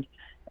band,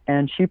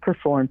 and she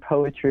performed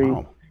poetry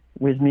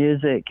with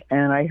music,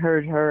 and I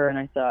heard her, and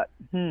I thought,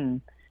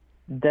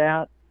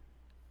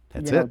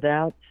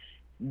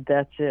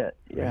 that's it.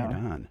 Yeah. Right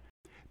on.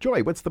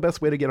 Joy, what's the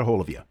best way to get a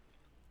hold of you?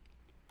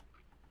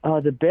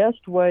 The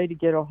best way to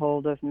get a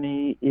hold of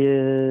me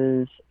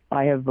is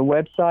I have a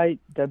website,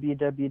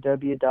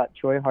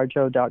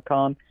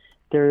 www.joyharjo.com.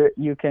 There,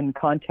 you can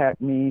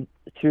contact me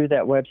through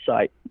that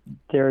website.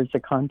 There's a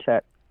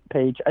contact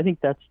page. I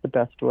think that's the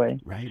best way.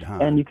 Right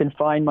on. And you can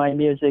find my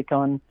music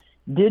on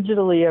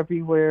digitally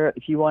everywhere.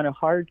 If you want a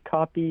hard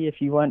copy,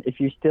 if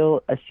you're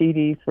still a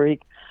CD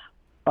freak,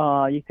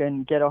 you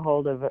can get a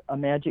hold of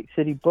Magic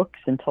City Books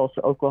in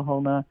Tulsa,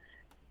 Oklahoma.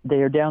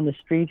 They are down the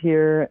street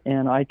here,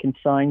 and I can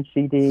sign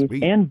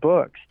CDs and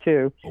books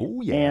too.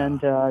 Oh yeah.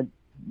 And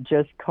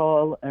just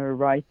call or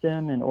write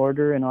them and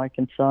order, and I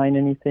can sign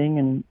anything,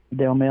 and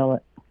they'll mail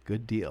it.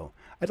 Good deal.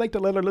 I'd like to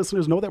let our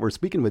listeners know that we're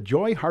speaking with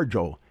Joy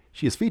Harjo.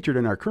 She is featured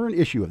in our current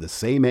issue of the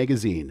Say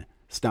magazine.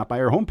 Stop by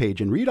our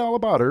homepage and read all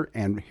about her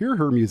and hear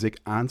her music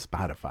on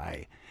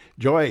Spotify.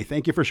 Joy,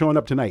 thank you for showing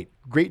up tonight.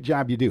 Great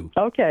job you do.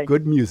 Okay.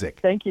 Good music.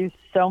 Thank you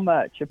so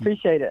much.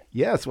 Appreciate it.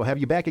 Yes, we'll have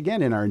you back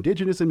again in our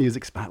Indigenous and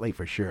Music Spotlight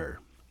for sure.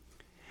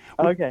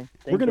 Okay.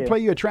 We're going to play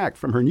you a track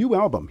from her new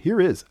album. Here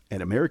is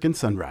An American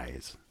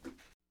Sunrise.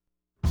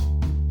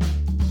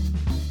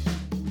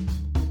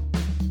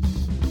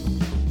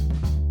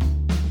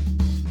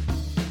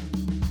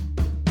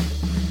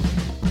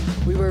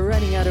 We were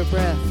running out of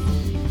breath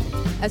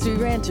as we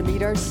ran to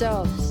meet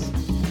ourselves.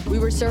 We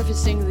were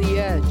surfacing the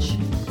edge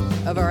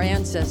of our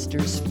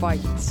ancestors'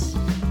 fights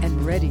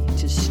and ready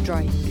to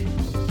strike.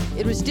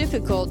 It was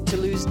difficult to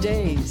lose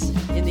days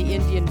in the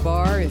Indian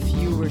bar if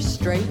you were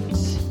straight.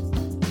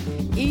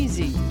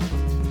 Easy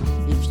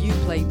if you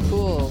played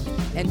pool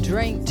and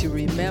drank to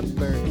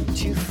remember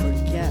to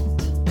forget.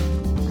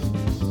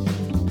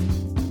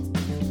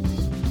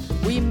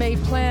 We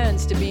made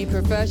plans to be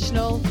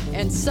professional,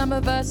 and some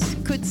of us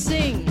could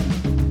sing.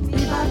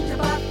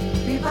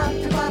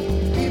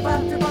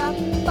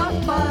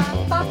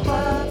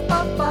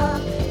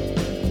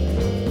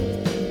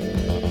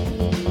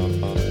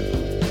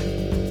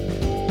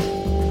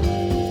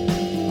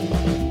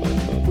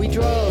 We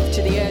drove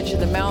to the edge of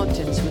the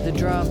mountains with a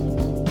drum.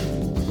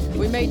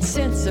 We made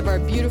sense of our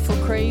beautiful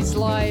crazed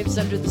lives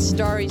under the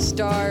starry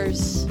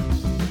stars.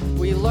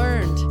 We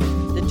learned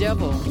the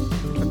devil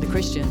from the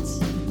Christians.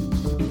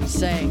 We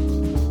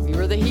sang. We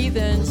were the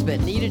heathens,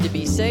 but needed to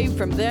be saved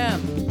from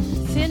them.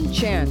 Thin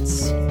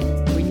chance.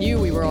 We knew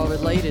we were all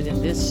related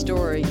in this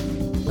story.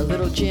 A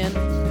little gin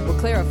will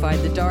clarify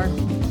the dark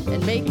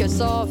and make us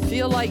all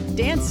feel like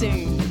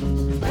dancing.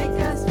 Make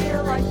us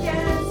feel like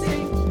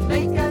dancing.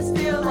 Make us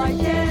feel like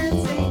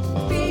dancing.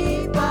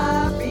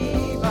 Bee-ba,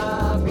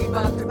 bee-ba,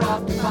 bee-ba, bee-ba,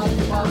 bee-ba, bee-ba.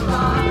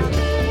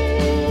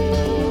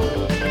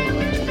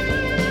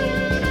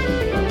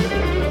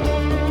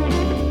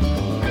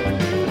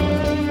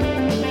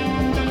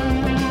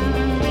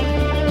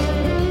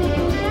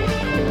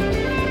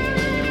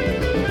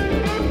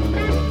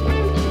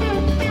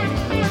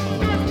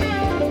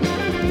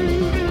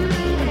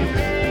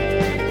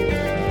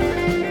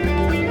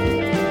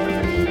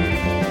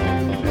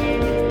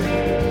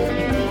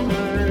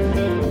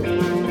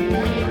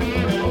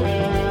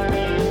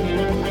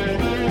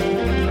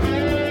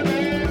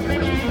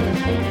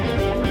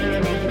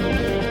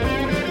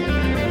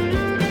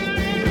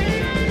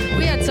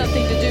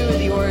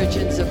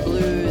 Of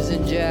blues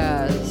and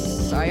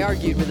jazz. I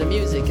argued with the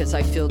music as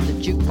I filled the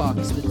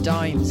jukebox with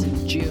dimes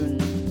in June.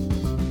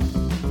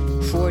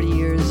 40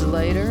 years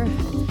later,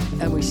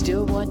 and we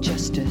still want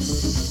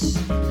justice.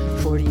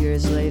 40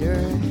 years later,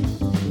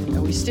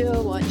 and we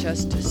still want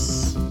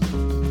justice.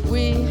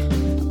 We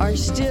are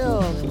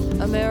still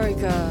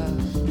America.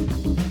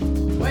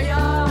 We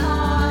are.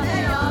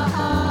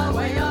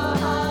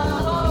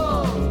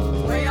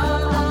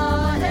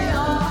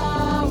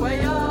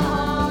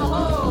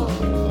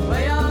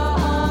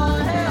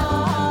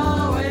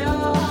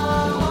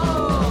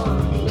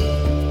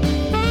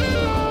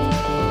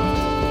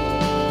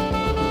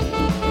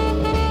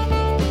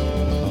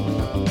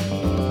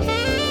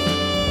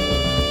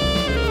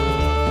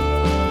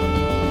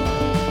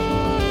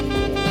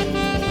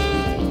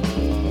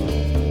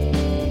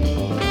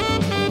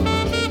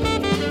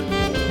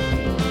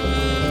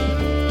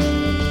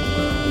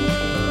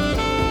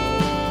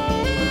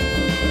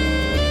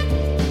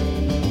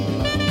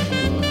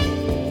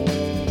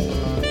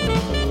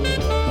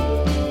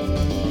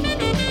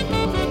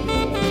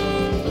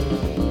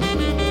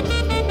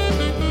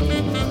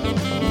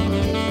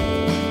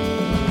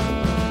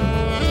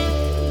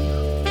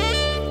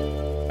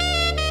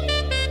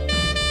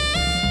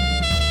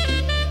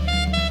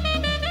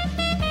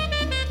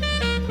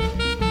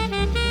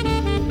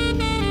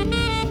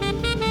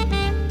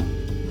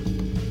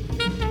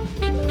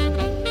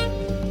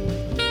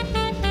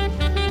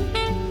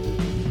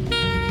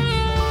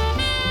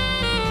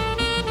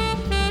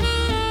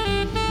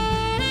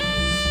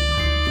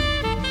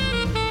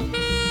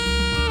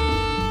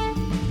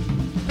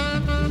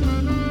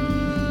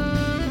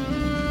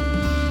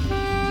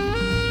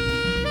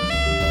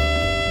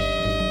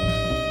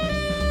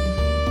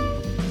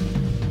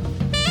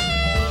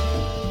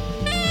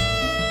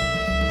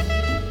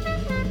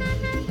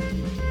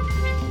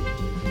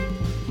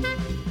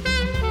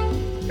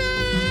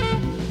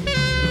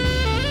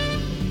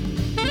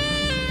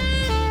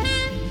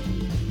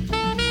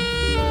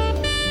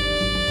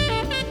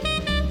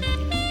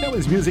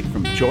 music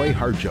from Joy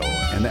Harjo,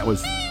 and that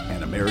was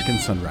An American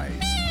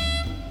Sunrise.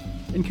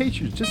 In case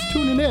you're just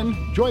tuning in,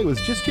 Joy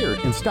was just here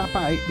and stopped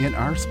by in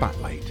our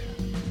spotlight.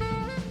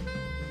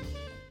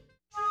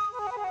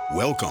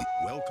 Welcome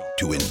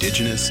to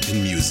Indigenous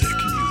in Music.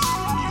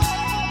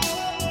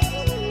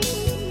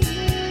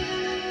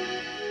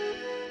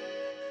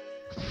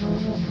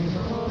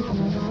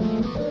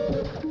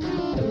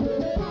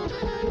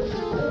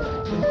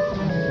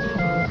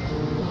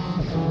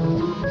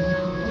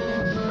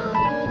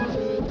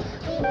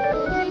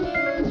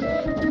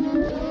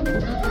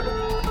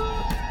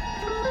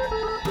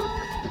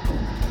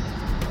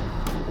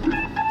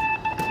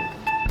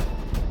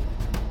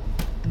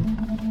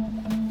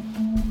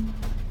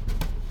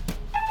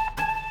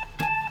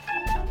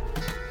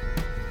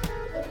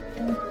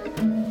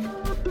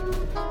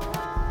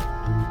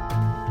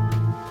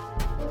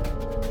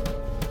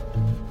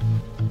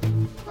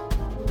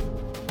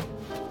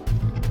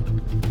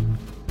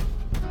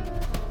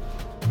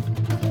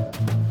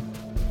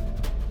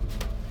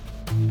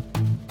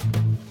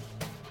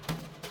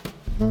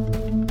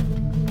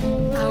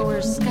 Our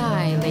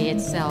sky lay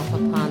itself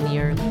upon the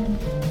earth,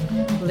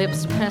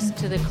 lips pressed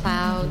to the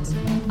clouds,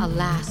 a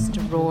last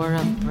roar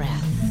of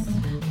breath.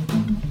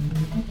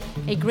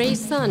 A gray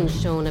sun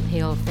shone a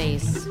pale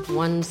face,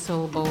 one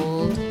so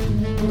bold,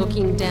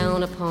 looking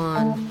down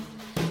upon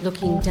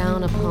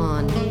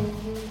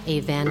a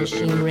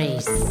vanishing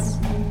race.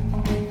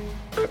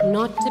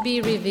 Not to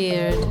be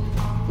revered,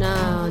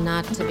 no,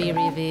 not to be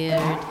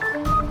revered.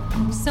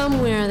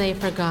 Somewhere they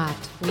forgot,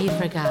 we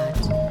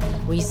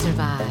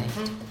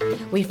survived.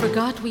 We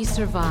forgot we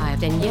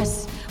survived, and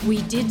yes,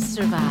 we did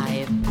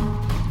survive.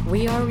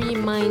 We are a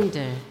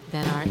reminder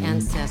that our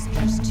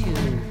ancestors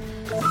too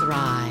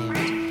thrived.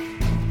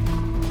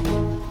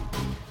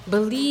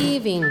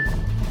 Believing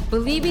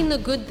the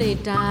good they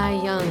die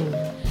young,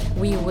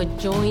 we would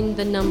join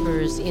the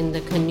numbers in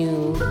the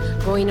canoe,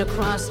 going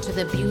across to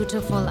the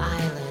beautiful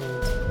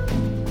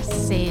island,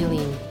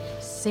 sailing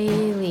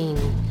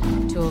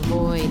to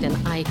avoid an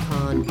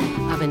icon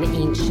of an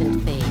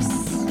ancient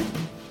face.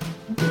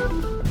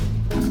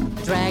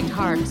 Dragged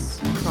hearts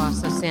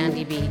across a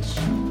sandy beach.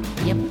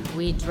 Yep,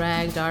 we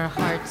dragged our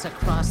hearts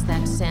across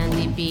that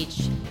sandy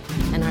beach,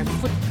 and our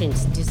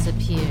footprints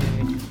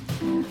disappeared.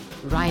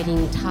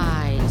 Riding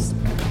tides,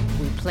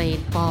 we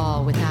played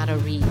ball without a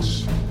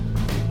reach.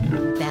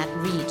 That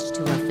reach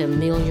to a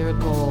familiar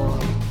goal.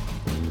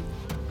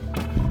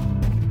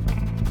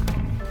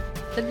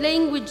 The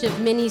language of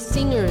many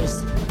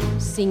singers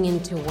sing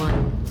into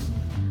one.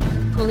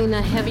 Pulling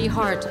a heavy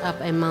heart up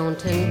a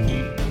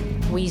mountain,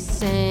 we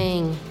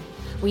sang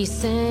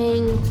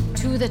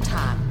to the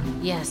top,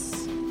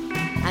 yes.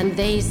 And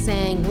they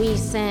sang, we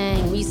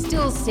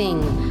still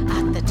sing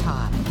at the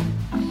top.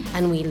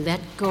 And we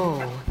let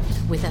go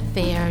with a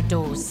fair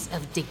dose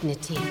of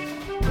dignity.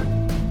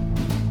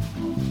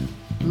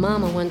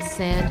 Mama once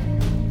said,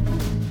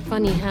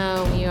 funny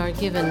how we are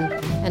given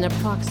an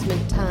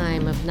approximate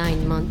time of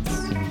 9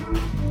 months,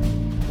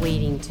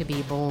 waiting to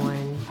be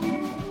born.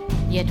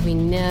 Yet we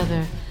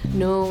never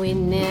know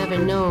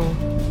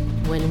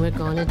when we're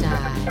gonna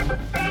die.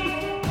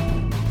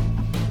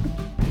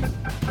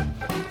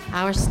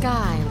 Our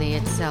sky lay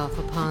itself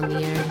upon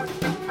the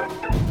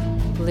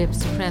earth,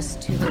 lips pressed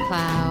to the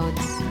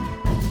clouds,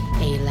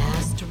 a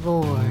last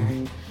roar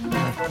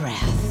of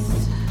breath.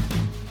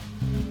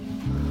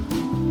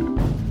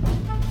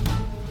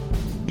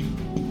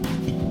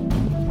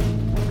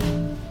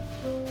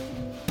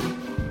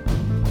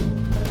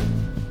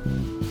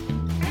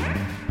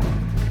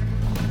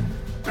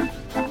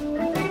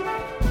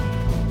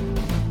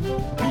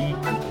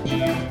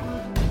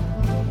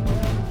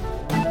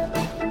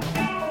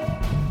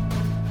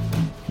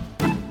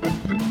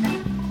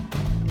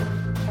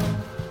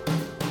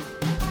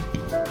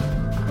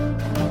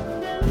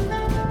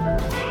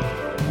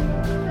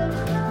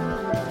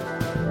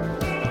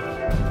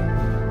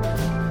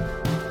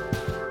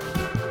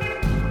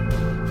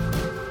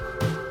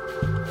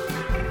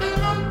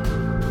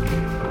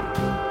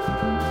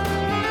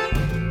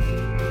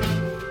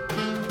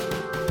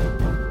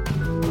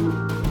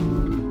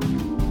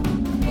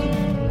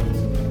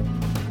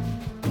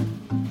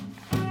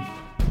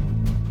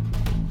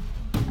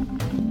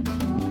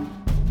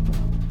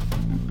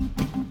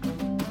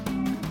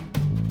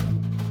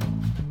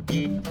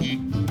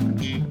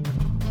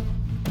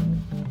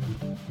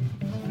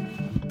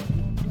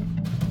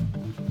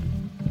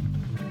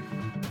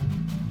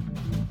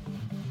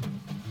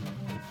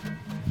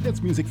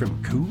 That's music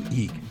from Koo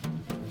Eek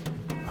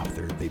off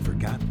their They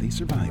Forgot They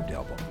Survived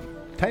album.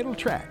 Title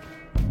track.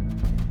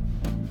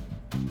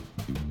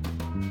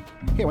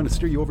 Hey, I want to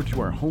steer you over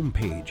to our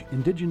homepage,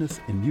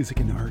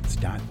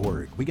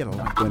 indigenousinmusicandarts.org. We got a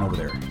lot going over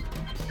there.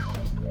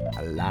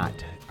 A lot.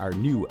 Our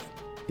new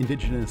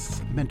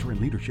Indigenous Mentor and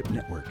Leadership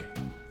Network.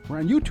 We're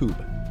on YouTube.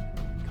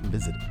 Come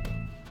visit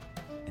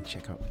and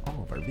check out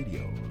all of our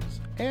videos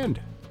and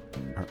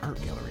our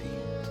art gallery,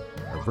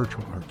 our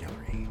virtual art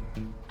gallery.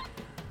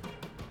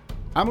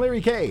 I'm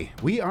Larry K.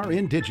 We are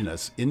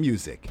Indigenous in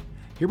Music.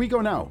 Here we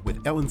go now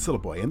with Ellen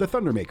Sillaboy and the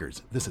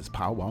Thundermakers. This is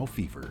Pow Wow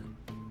Fever.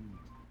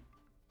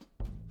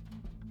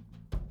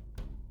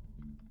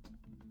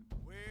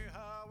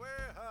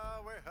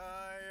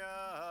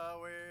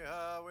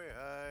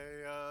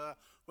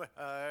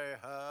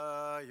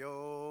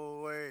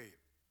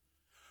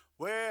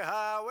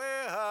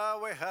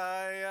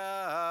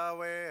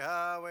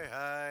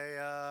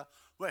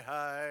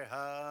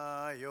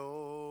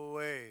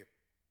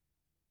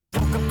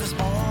 Woke up this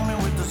morning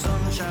with the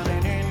sun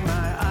shining in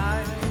my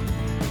eyes,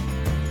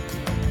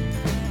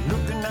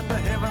 looking at the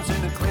heavens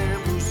in a clear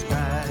blue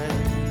sky.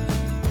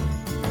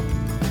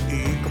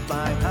 Eagle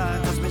flying high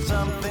tells me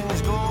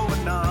something's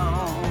going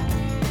on.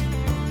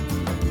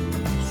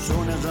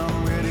 Soon as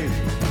I'm ready,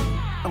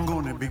 I'm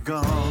gonna be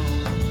gone.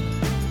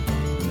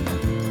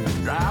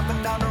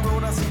 Driving down the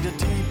road, I see the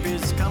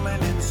teepees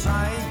coming in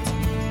sight.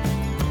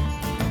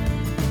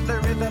 The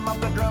rhythm of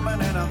the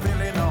drumming and I'm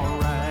feeling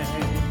alright.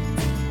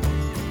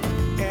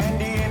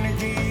 And the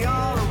energy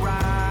all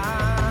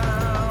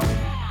around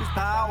is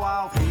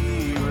powwow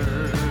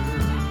fever.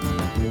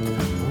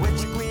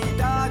 Which we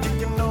dodge, you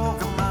can know,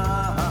 come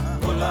on.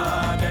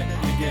 Hola, that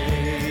you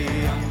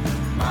gay.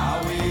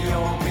 Maui,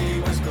 oh, me,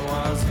 what's going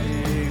on?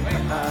 Sing,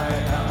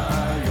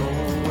 hi,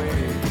 your way.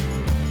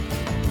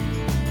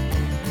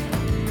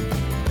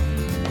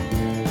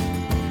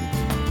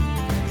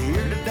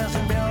 Hear the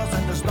dancing bells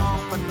and the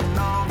stomping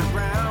on the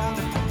ground.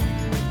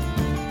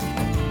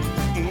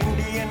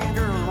 Indian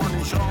girls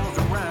running shows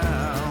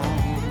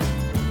around.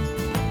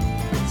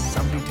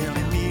 Something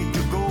telling me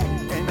to go,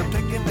 and I'm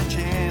taking the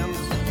chance.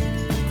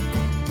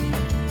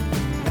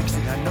 Next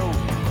thing I know,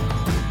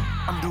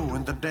 I'm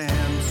doing the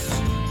dance.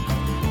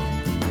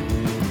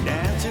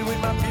 Dancing with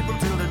my people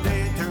till the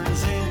day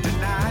turns into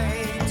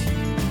night.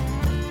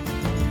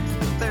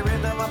 The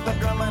rhythm of the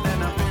drumming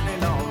and I'm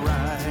feeling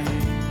alright.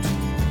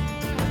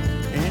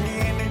 And the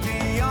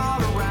energy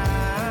all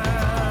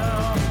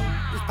around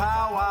is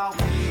powwow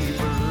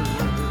fever.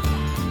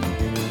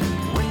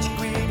 Which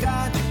we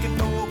got, you can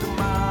know, come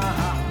on.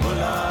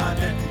 Hola,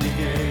 that you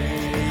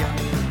gay.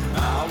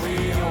 Maui,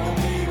 oh,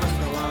 me, what's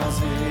the one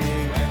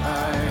sing?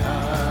 Hi,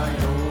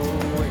 your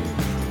way.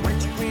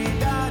 Which we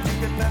got, you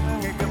can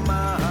know, come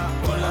on.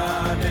 Hola,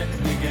 that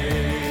you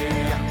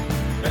gay.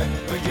 That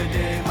was your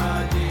day, my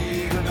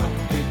dear, don't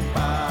get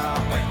by.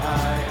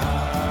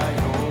 Hi,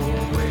 your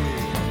way.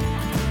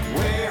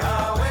 Way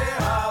high, way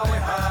high,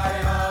 way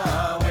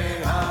high, way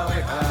high,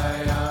 way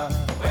high,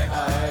 way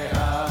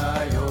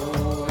high, your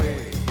way.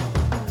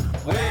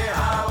 Way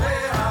high,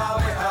 way high,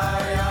 way high,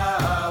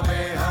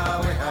 way high,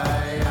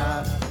 way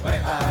high, way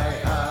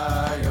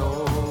high, your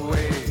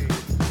way.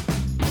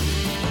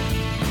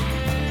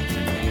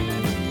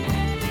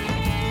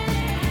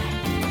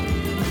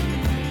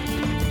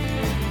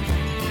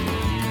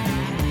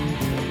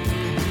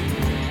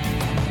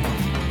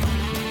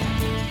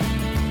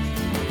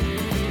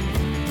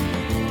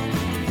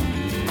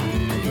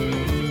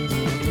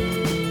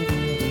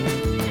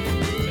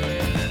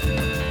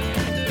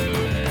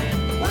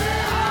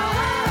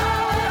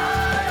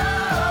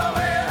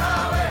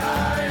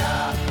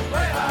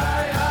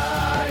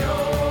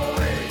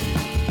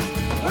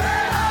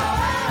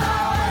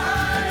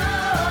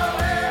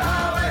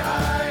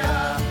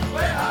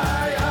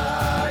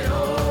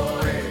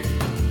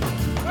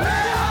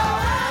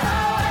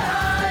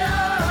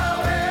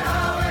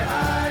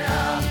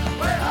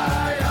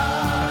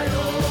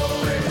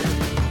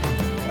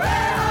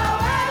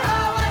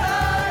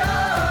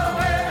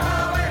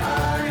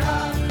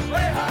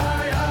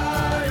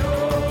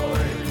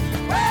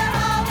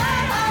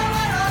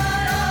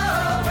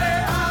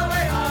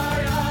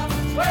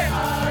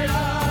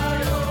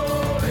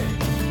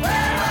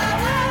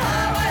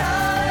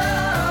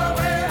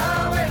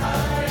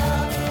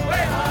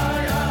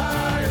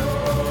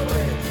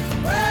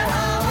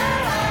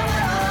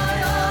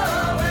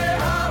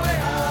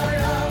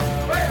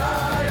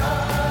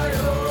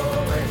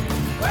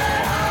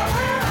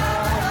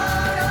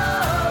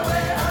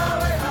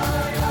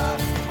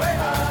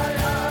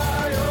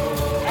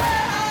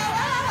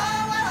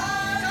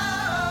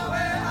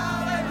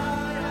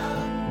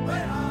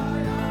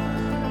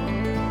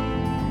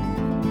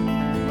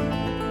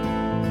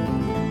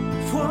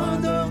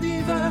 Froideur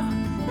d'hiver,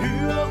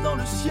 lueur dans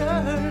le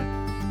ciel,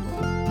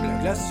 la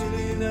glace et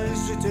les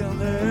neiges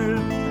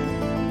éternelles.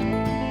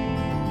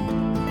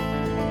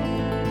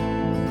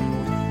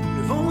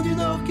 Le vent du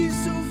nord qui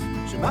souffle,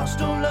 je marche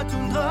dans la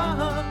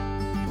toundra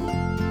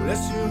pour la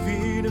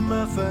survie de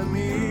ma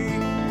famille.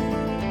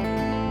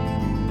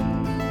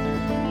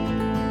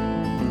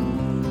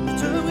 Nous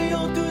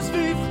devrions tous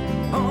vivre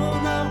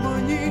en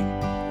harmonie,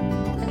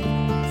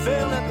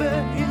 faire la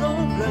paix et non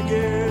la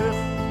guerre.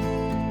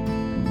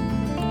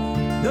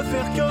 Ne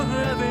faire qu'un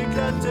avec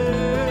la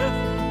terre,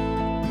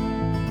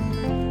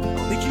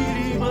 en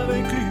équilibre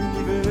avec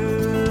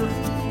l'univers.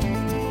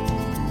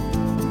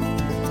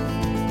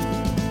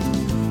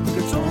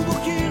 Le tambour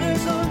qui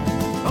résonne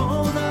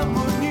en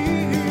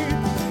harmonie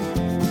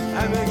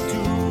avec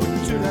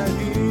toute la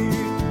vie.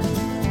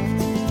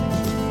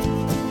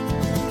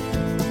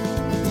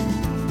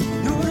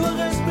 Nous devons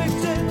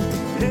respecter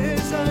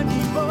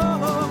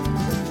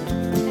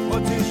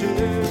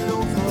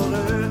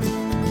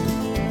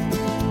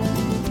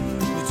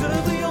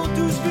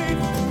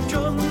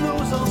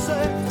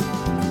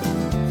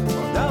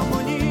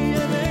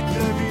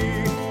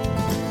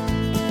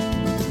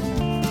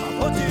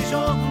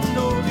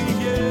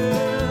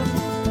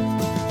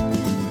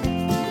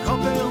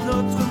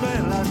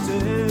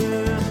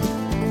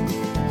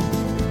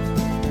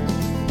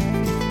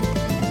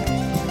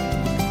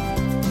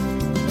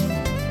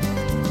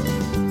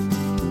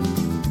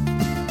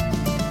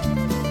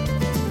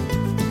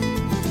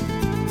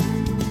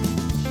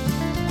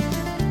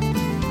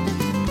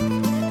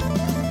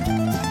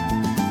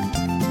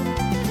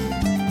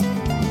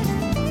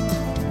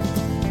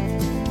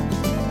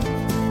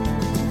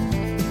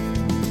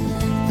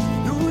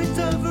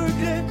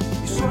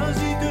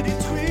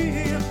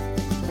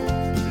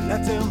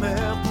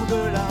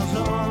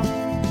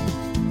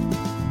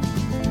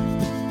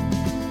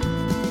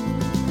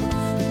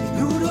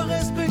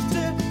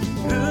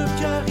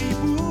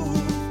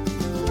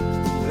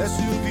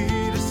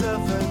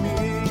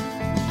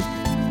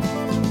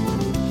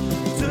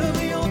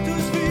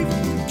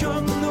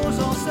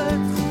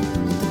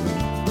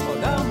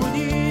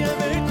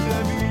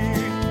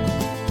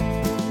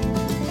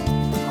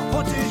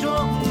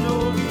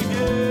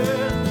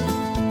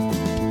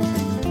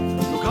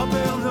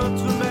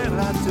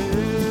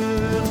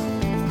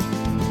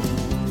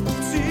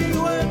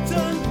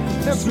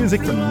That's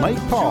music from Mike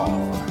Paul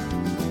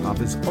off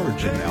his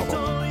Origin album.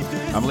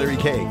 I'm Larry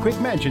K. Quick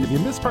mention, if you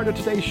missed part of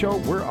today's show,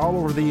 we're all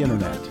over the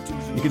internet.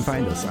 You can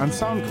find us on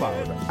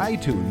SoundCloud,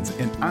 iTunes,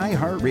 and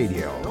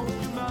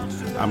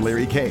iHeartRadio. I'm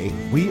Larry K.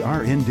 We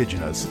are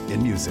Indigenous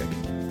in Music.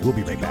 We'll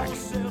be right back.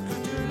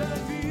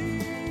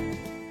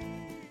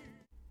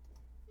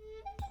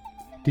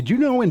 Did you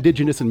know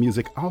Indigenous in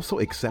Music also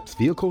accepts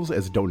vehicles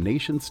as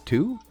donations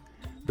too?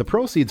 The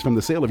proceeds from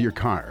the sale of your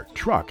car,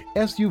 truck,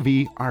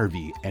 SUV,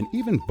 RV, and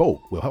even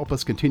boat will help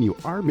us continue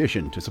our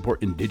mission to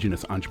support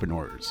Indigenous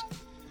entrepreneurs.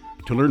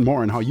 To learn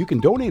more on how you can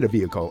donate a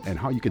vehicle and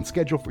how you can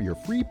schedule for your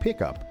free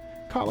pickup,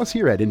 call us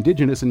here at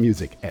Indigenous in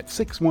Music at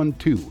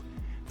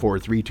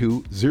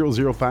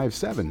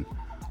 612-432-0057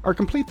 or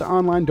complete the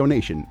online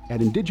donation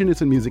at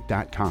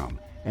indigenousinmusic.com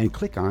and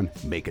click on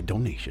Make a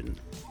Donation.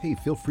 Hey,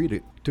 feel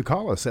free to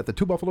call us at the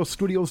Two Buffalo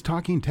Studios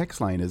talking text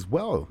line as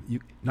well.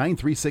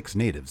 936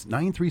 Natives,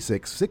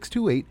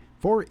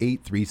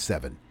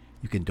 936-628-4837.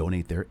 You can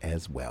donate there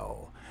as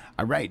well.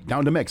 All right,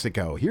 down to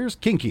Mexico. Here's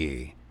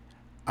Kinky.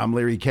 I'm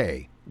Larry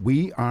K.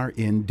 We are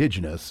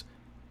Indigenous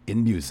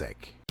in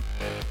Music.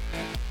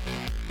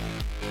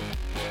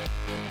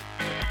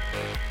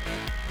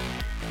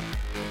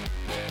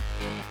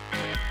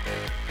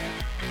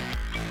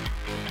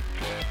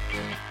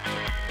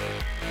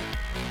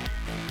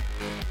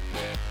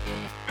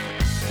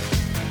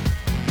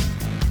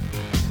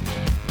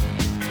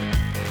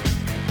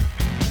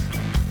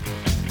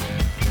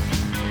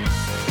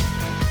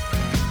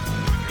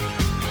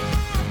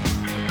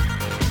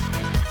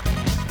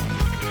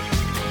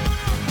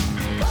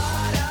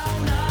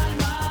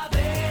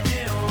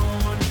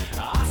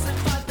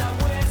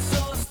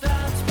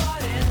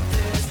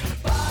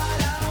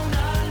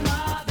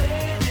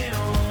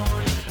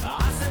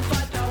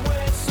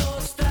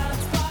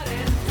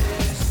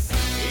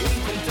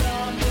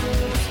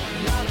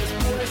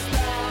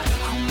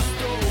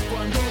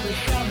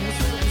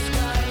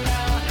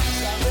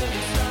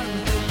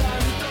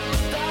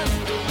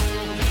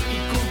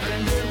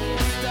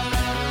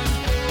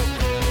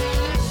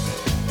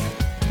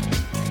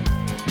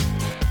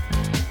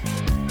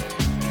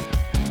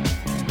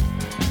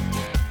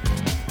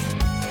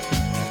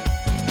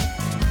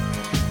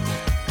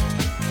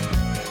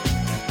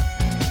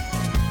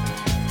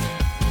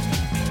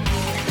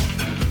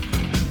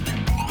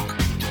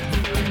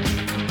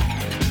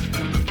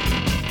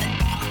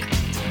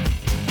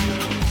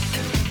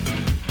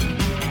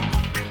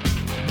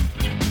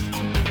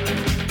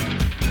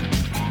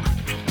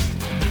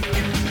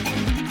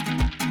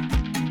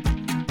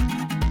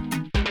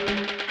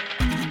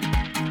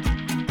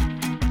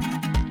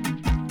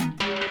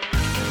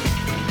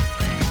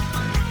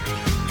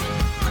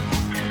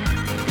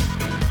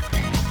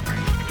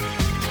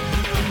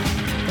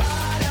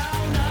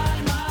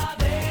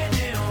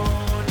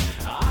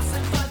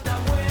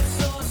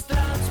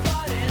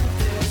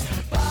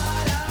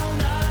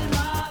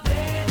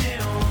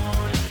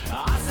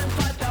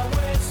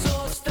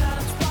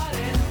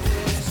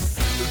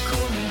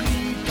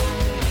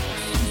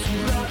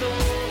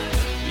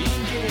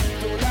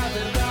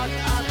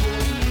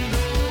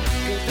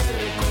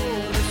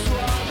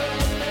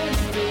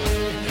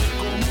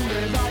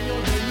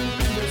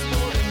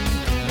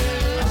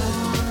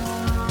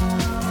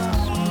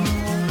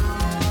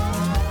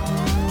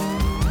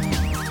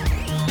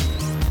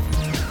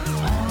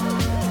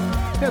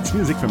 That's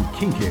music from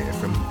Kinky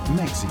from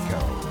Mexico.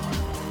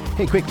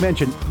 Hey, quick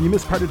mention, you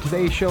missed part of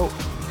today's show?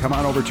 Come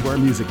on over to our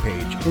music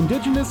page,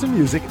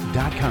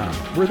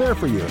 indigenousinmusic.com. We're there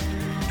for you,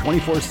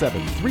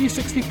 24/7,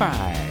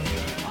 365.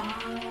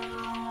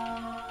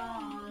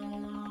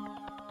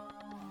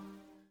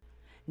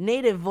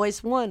 Native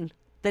Voice One,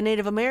 the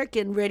Native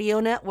American Radio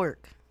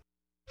Network.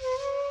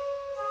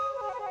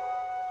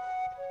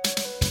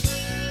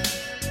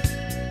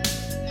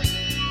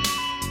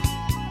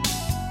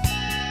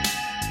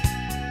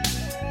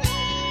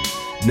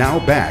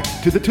 Now back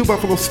to the Two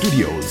Buffalo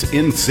Studios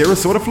in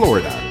Sarasota,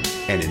 Florida,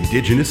 and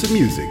Indigenous in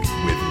Music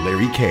with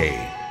Larry K.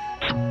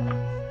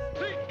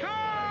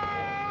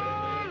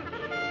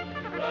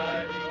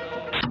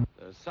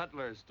 The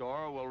Sutler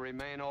store will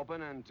remain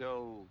open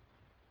until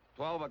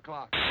 12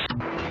 o'clock. Tell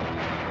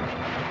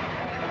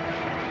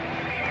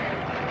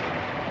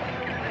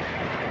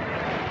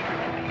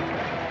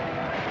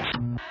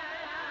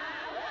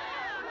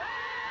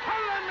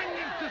them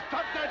to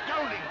stop that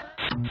yelling!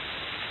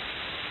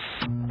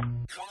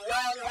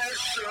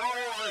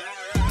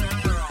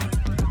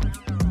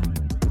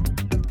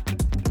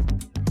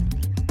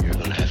 You're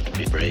gonna have to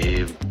be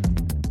brave,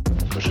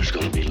 because there's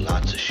gonna be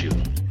lots of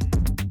shooting.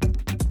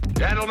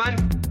 Gentlemen,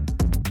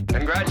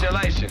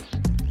 congratulations.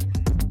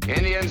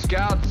 Indian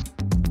Scouts,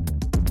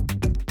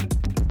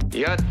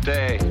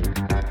 Yate.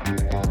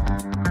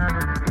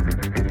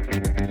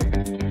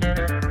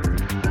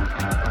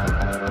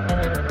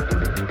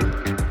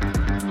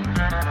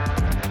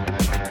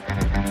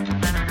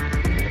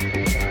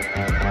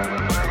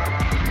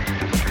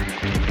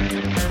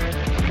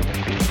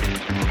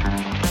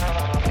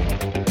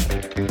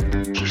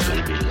 There's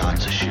gonna be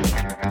lots of shooting.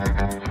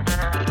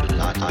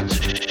 Lots of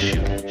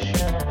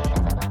shooting.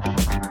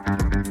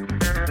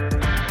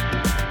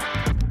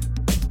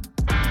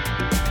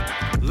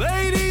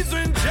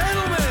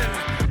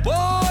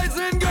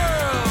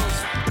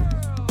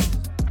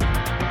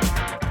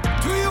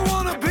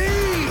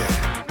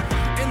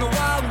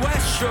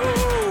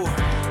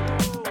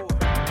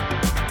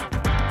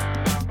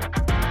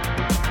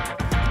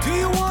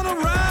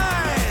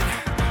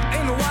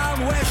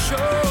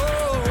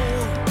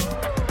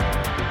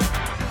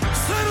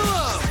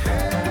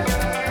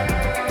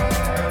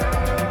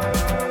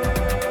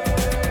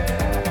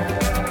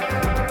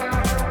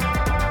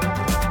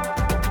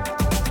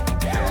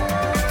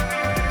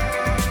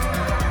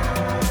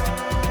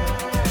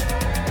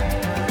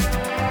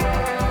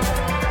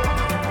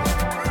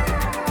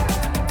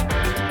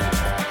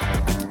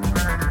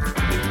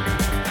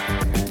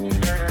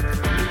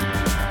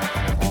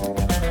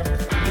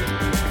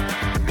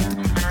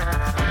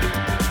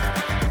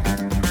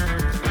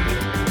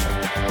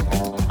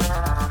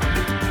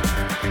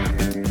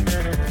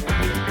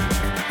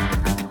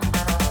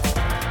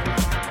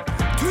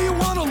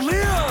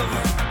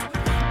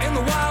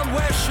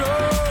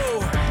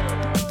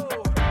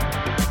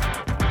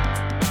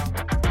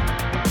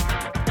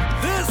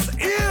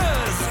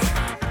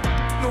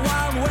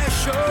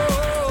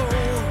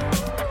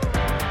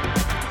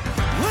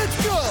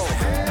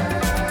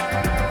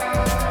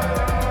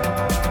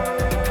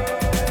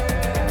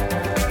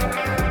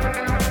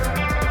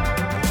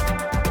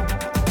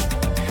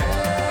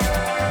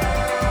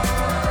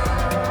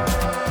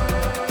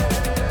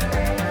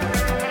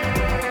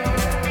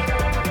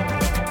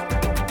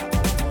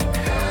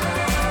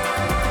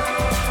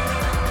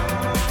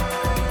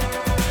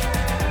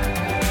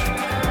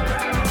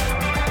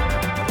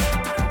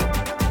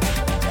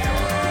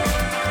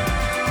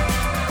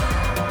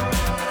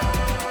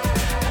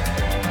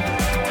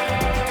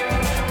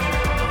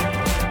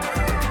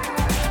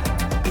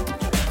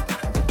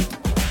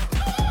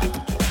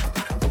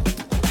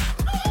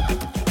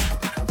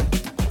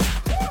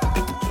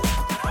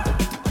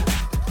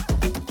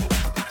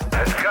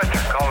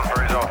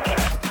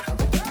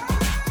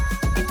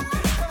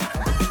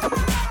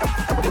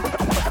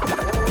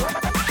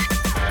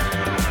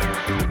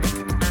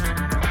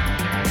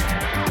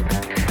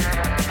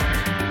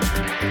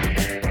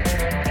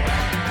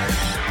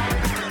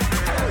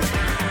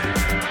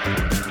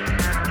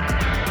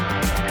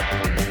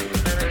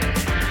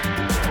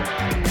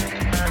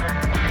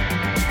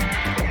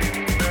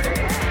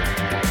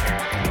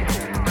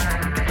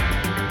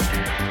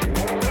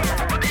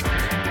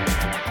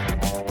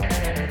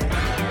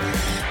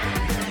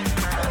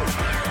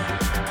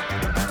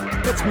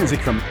 That's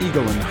music from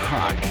Eagle and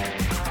Hawk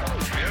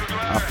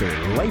off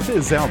their Life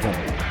Is album.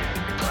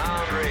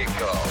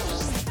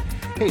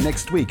 Hey,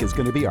 next week is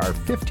going to be our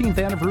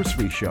 15th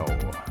anniversary show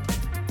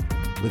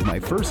with my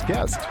first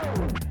guest,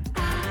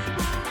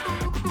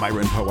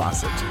 Myron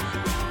Powasset,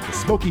 the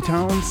Smoky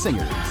Town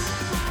Singers,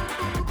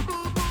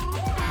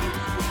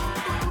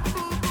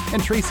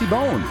 and Tracy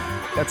Bone.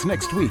 That's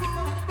next week.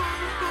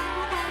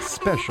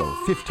 Special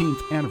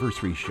 15th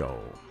anniversary show.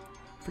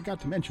 Forgot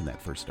to mention that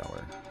first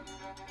hour.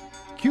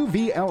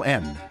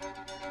 QVLN.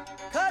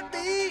 Cut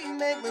me,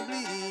 make me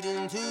bleed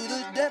into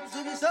the depths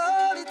of your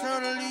soul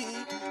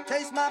eternally.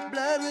 Taste my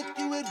blood with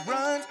you, it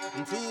runs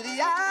into the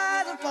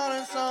eyes of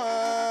falling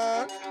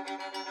sun.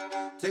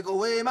 Take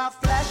away my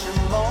flesh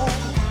and bone,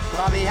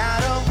 draw me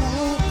out of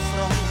wood and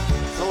stone,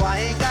 so I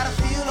ain't gotta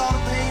feel all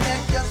the pain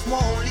that just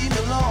won't leave me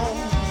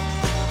alone.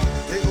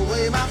 Take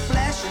away my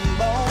flesh and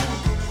bone,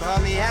 draw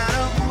me out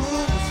of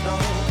wood and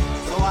stone,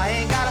 so I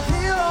ain't gotta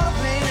feel all the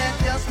pain that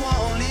just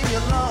won't leave me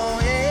alone.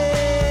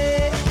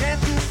 Yeah,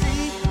 can't you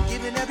see,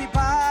 giving every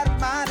part of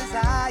my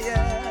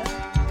desire,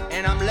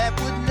 and I'm left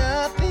with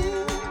nothing.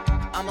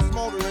 I'm a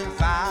smoldering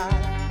fire,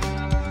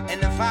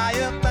 and the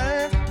fire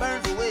burns,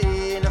 burns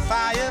away, and the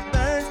fire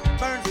burns,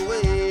 burns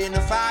away, and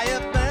the fire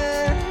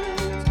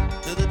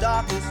burns to the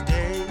darkest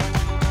day.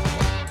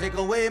 Take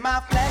away my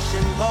flesh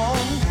and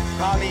bone,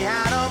 carve me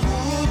out of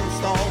wood and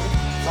stone,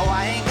 so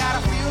I ain't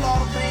gotta feel all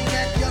the pain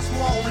that just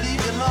won't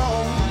leave me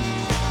alone.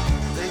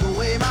 Take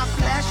away my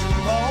flesh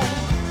and bone,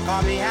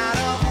 carve me out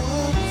of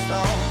wood and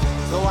stone,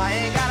 so I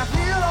ain't gotta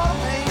feel all the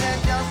pain that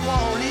just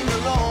won't leave me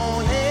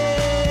alone. Yeah.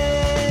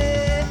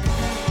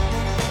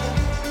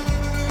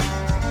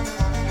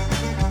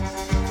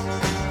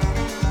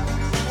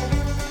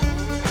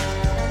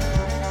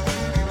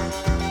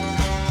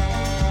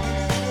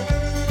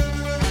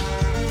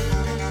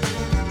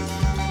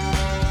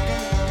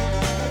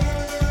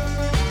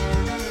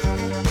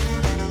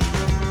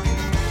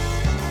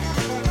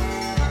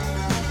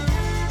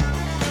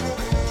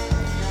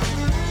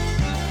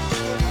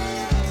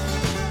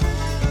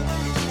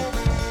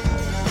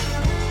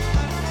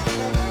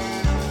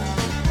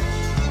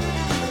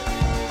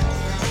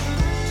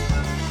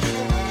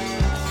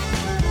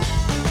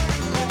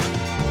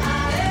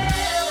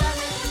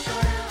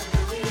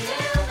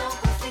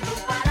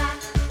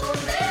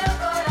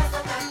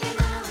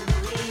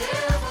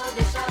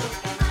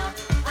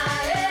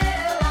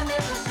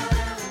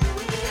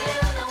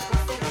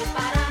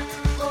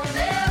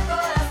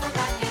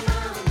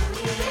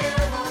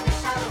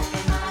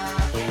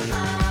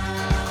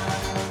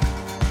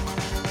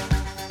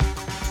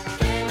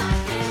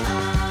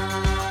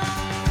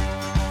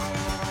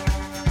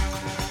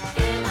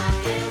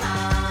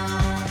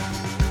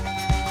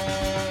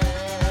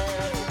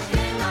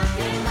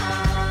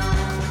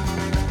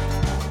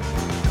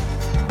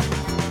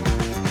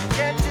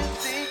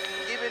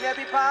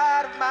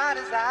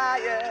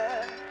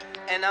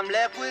 And I'm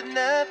left with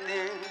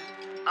nothing.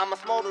 I'm a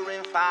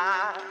smoldering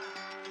fire,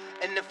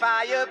 and the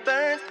fire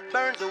burns,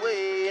 burns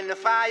away, and the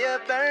fire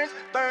burns,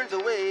 burns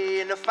away,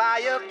 and the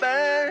fire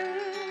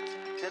burns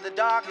to the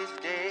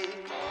darkest day.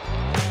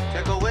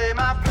 Take away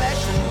my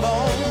flesh and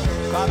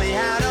bone, carve me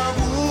out of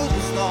wood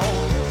and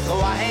stone, so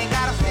I ain't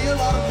gotta feel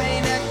all the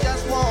pain that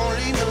just won't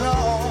leave me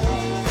alone.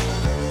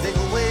 Take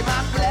away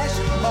my flesh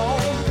and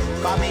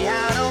bone, carve me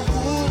out of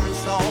wood and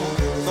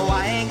stone, so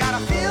I ain't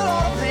gotta feel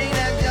all the pain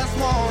that just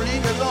won't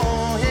leave me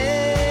alone.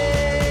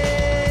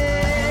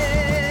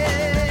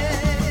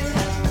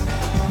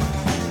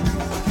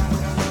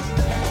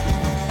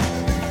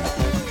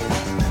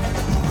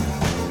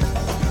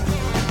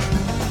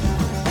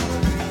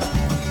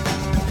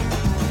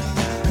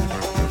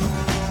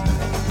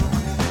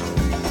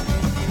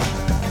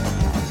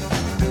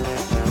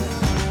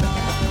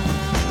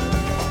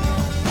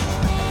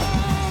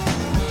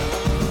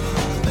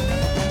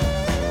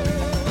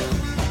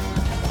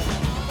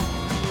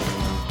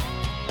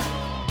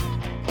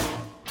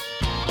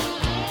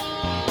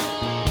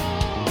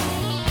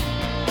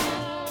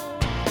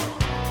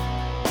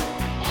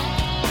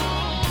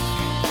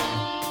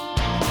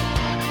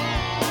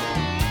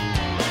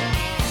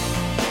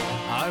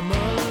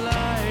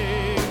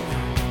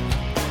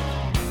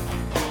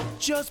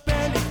 Just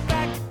barely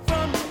back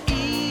from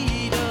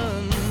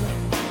Eden,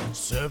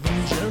 7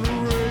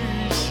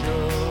 generations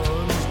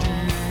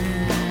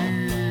deep.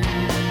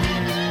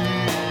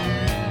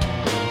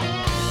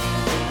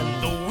 And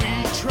though we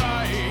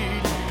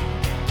tried,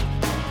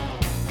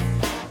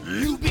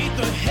 you beat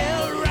the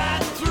hell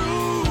right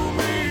through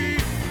me.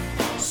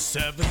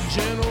 7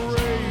 generations.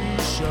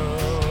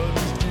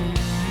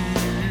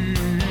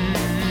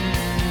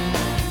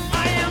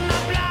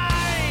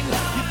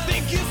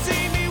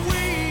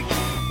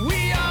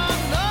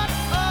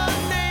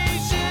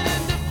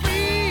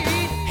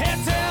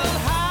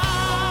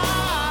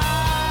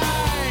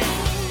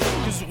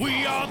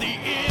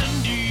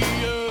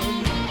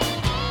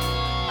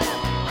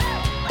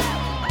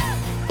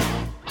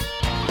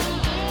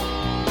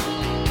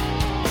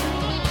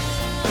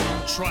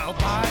 Trial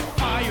by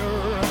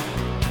fire,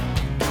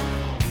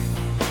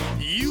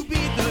 you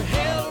beat the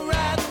hell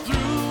right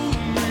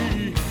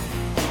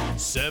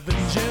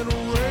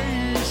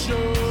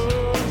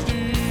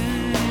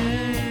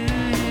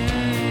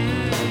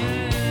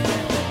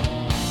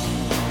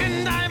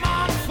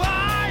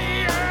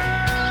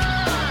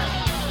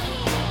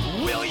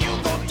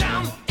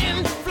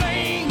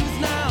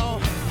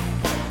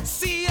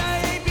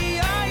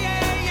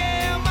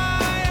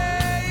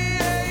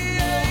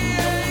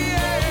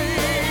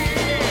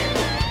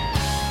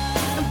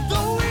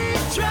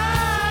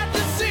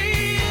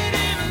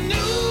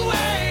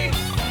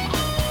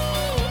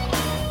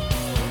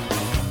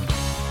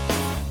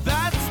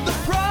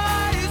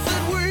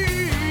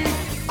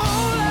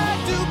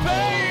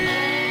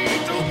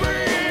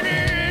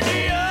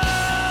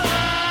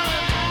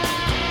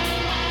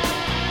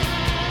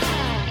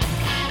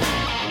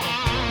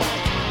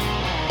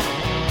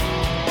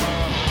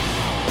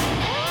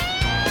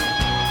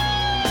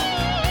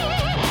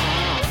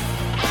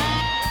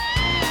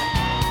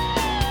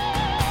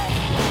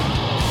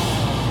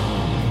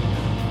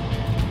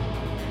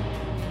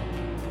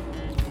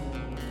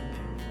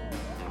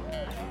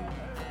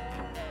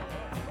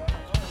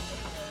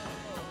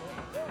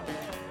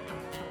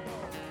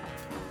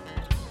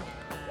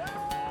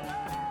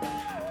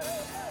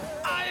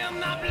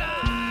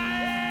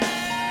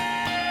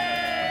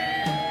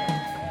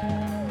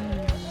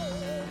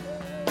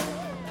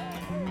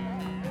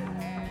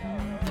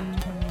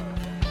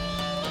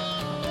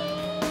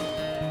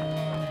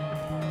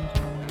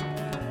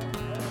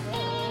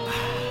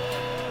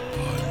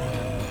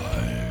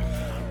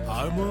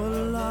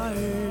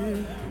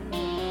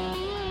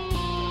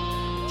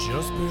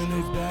Spirit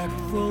is back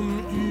from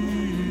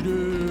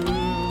Eden.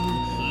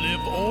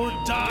 Live or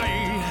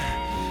die,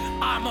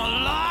 I'm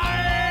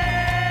alive.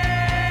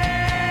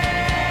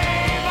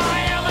 I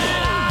am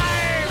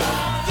alive.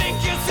 Think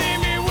you see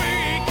me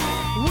weak?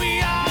 We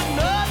are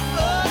not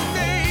a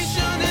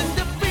nation in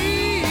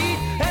defeat.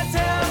 It's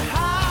held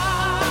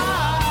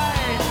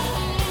high.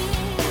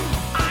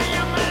 I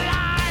am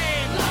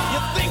alive. You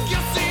think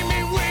you see me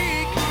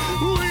weak?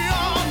 We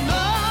are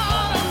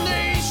not a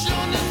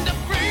nation in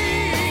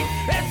defeat.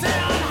 It's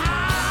held high.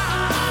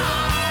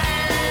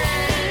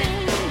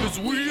 'Cause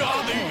we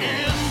are the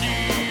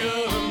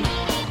Indian.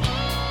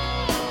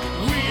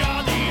 We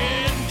are the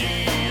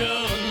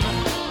Indian.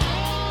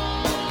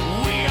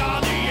 We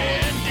are the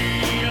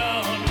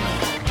Indian.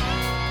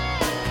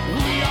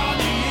 We are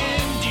the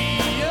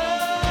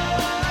Indian.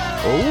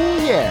 Oh,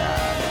 yeah.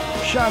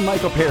 Sean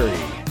Michael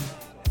Perry,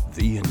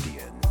 The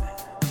Indian.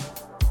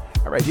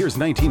 All right, here's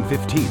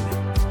 1915.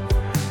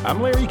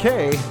 I'm Larry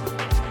K.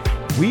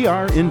 We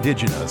are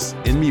indigenous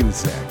in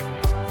music.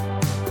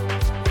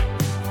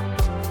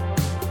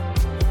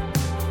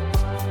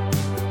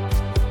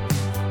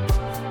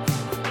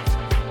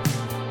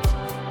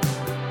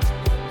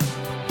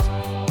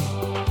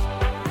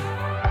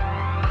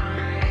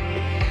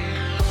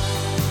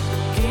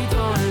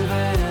 Quito el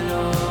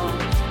velo,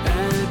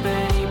 el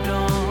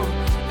periplo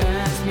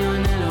es mi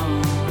anhelo.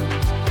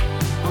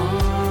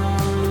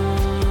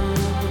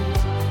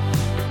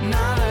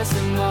 Nada es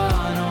en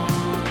vano,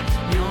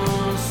 mi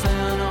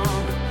océano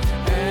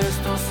es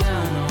tu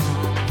océano.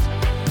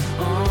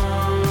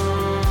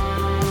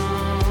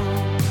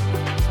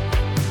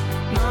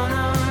 No,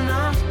 no,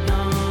 no,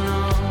 no, no.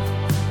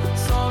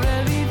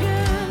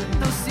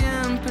 Sobreviviendo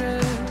siempre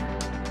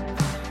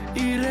y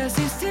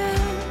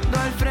resistiendo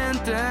al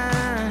frente.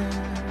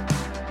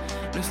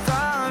 No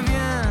está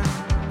bien,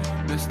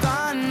 no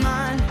están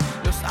mal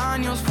los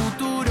años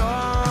futuros.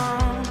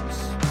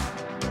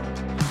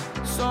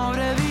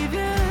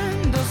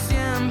 Sobreviviendo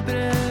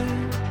siempre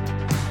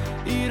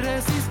y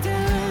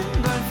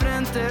resistiendo al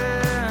frente.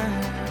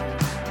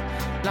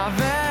 La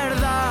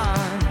verdad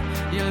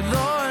y el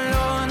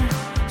dolor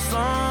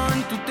son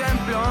tu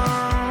templo.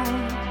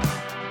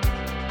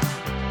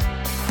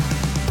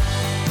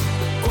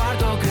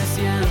 Cuarto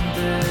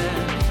creciente,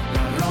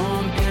 la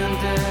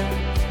rompiente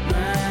no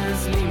es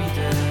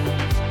límite.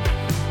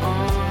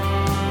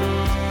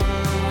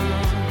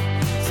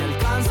 Si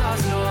alcanzas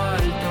lo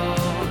alto,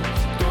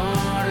 tu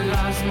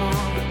orgasmo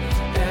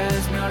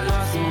es mi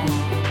orgasmo.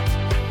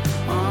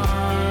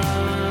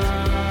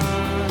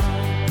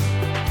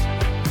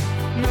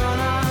 No,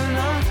 no,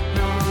 no,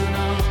 no,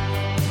 no.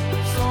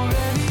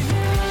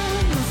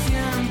 Sobreviviendo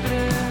siempre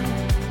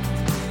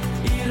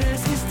y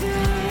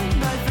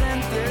resistiendo al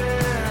frente.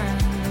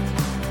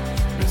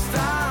 No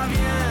está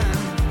bien,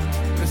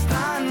 no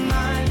están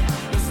mal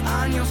los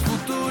años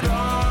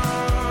futuros.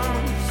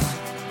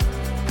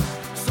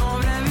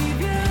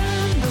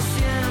 Sobreviviendo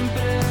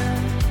siempre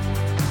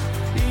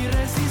y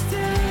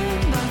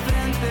resistiendo al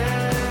frente.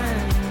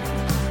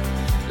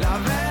 La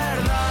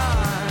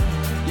verdad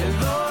y el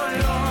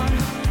dolor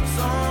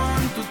son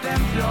tu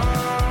templo.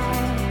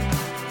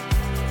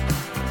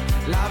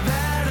 La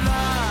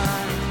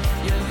verdad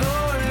y el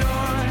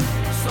dolor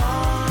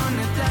son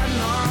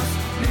eternos.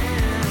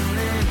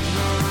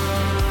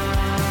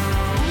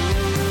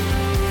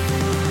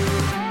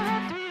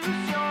 Tu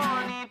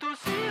ilusión y tus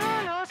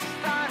ídolos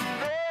están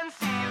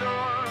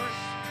vencidos.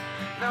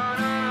 No,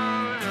 no, no,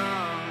 no.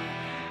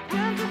 Y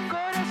en tu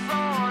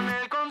corazón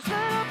el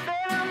consuelo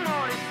del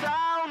amor está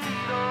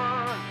unido.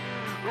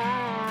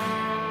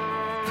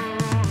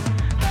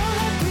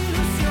 Toda tu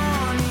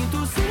ilusión y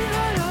tus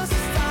ídolos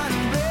están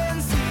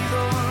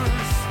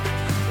vencidos.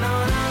 No,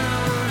 no, no,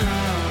 no.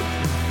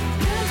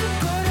 Y en tu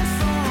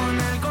corazón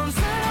el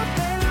consuelo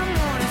del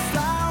amor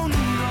está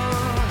unido.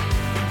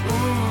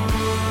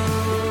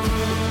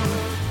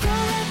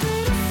 Toda tu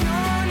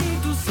ilusión y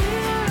tus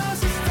ídolos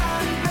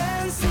están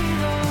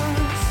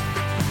vencidos.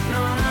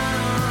 No, no,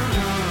 no,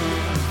 no.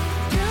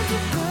 Y en tu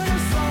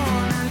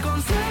corazón el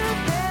consuelo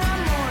del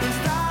amor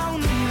está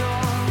unido.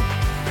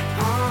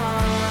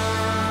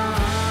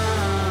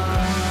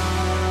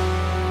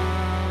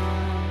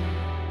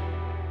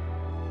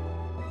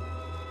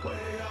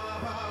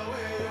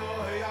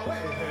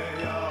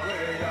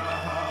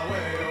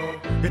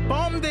 E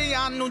pomde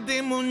hanno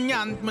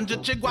demuniant, man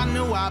jitche guanne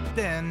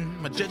wapten,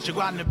 man jitche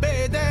guanne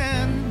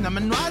beden, na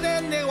man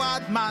wade ne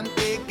wadman,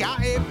 eka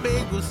e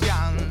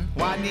begusian,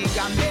 wani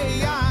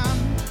ganeyan,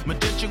 man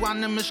jitche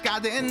guanne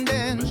miskade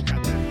enden,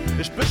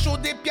 ich bescho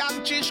de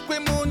pianchi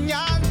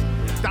squimunian,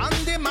 dan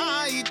de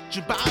mai,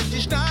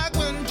 jibadi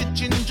stagwen,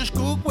 jitchin just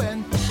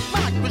kukwen,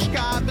 mak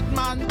miskabet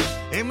man,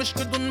 e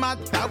miskadun mat,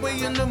 dawe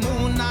in the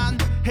moonan,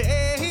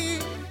 hey.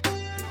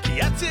 Qui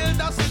a-t-il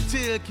dans cette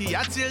île, qui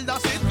a-t-il dans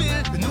cette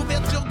ville? Une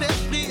ouverture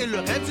d'esprit et le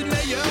rêve d'une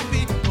meilleure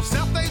vie. Pour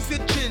certains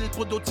c'est chill,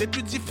 pour d'autres c'est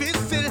plus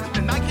difficile.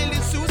 Mais malgré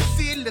les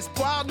soucis,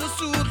 l'espoir nous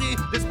sourit.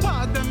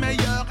 L'espoir d'un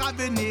meilleur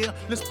avenir,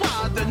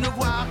 l'espoir de nous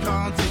voir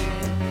grandir.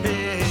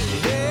 Hey,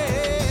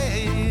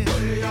 hey, hey.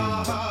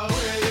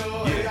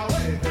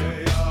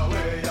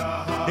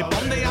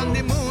 Iponde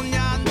andi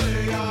munyan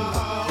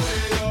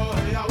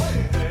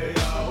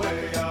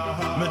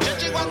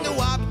Majeche wanu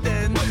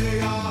wapten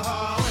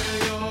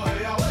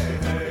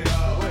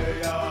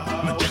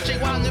Majeche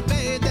wanu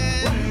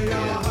beden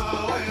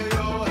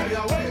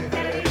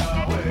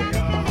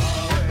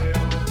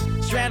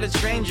Stranded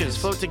strangers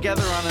float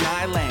together on an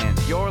island.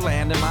 Your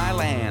land and my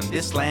land.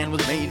 This land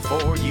was made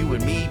for you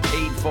and me,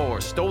 paid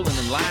for, stolen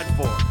and lied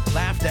for,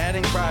 laughed at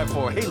and cried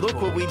for. Hey, look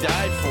what we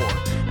died for.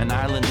 An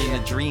island in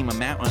a dream, a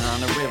mountain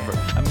on a river,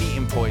 a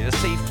meeting point, a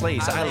safe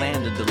place. I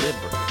land to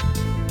deliver.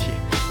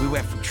 We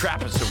went from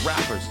trappers to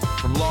rappers,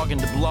 from logging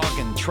to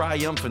blogging,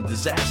 triumphant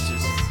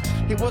disasters.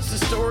 Hey, what's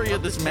the story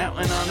of this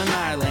mountain on an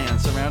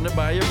island, surrounded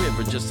by a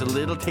river, just a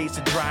little taste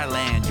of dry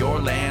land? Your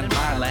land,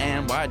 my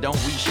land, why don't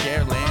we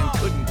share land?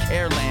 Couldn't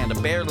care land, a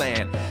bare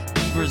land,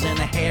 beavers in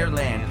a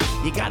hairland.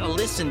 You gotta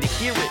listen to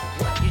hear it,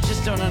 you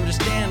just don't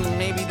understand, and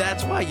maybe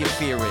that's why you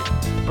fear it.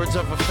 Birds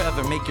of a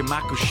feather make your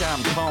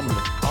Makusham comble.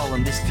 All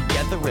in this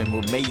together and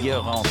we're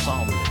meilleurs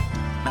ensemble.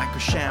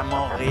 Makusham,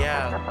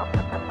 Montréal.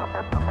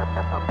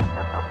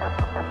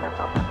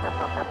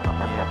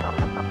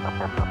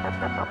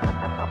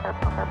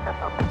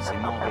 C'est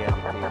mon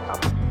réalité.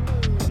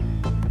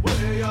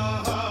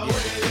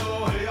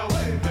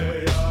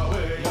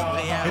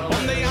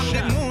 Iponde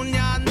andi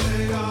munyan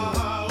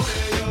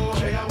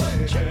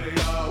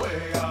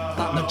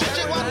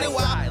Majeche wanu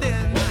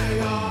wapten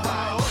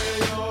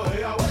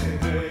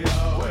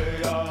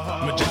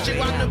Majeche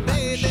wanu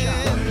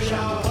beden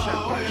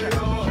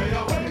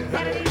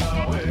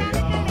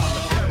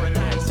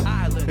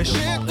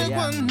Shit the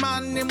one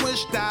man in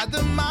wish that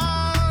the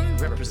man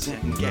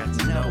Representing get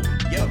to know.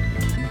 Yo.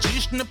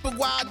 Dziś na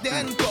pogładę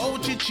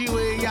kołczy ci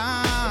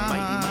łyjan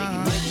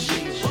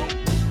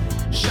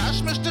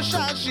Szasz myśl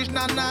szasz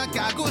na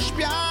nagagu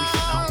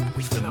śpiam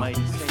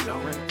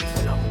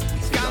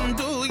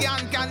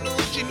Skandujan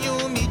kanucin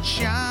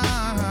umician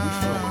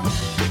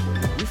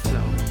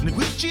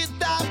Nagwici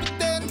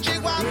tapten ci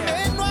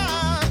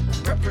łamenwan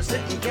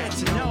Representing get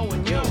to know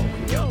and yo.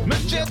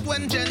 Majet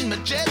wenjen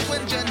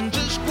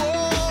just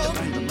go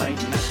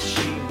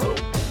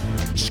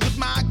Skut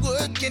ma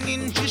gurken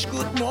in ci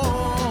skut mo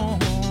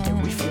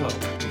We flow.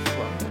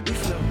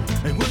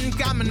 It wouldn't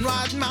come and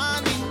ride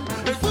mine.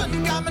 It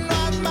wouldn't come and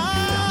ride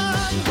mine.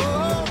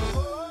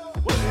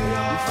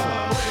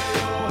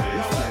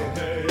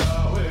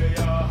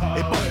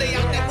 It put the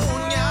young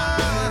munyan.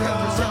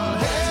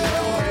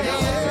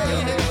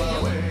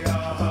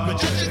 But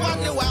just you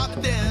want to walk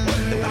then.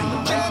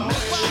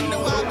 Just want to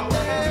walk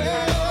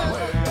then.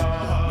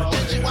 But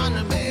just you want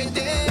to be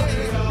there.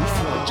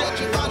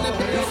 Just you want to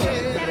be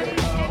there.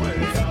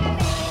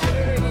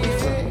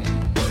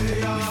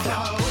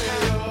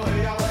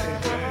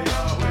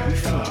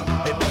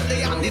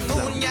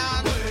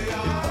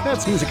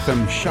 That's music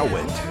from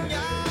Shawit.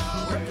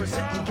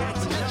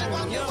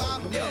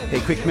 A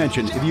quick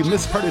mention, if you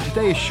missed part of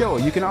today's show,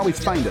 you can always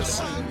find us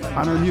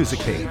on our music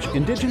page,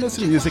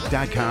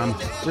 indigenousinmusic.com.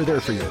 We're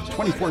there for you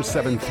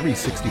 24/7,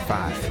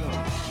 365.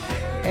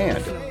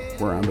 And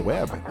we're on the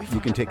web. You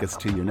can take us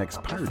to your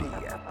next party.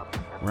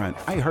 We're on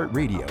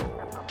iHeartRadio,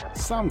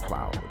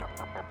 SoundCloud.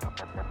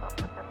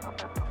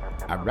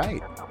 All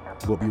right,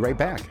 we'll be right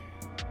back.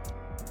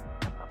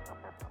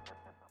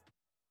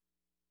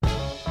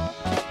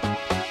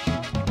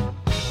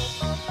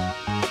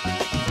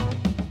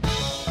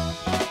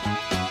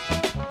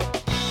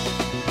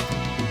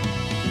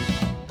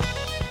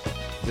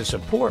 The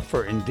support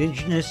for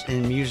Indigenous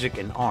in music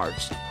and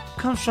arts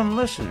comes from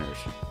listeners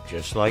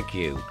just like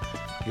you.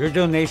 Your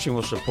donation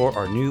will support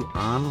our new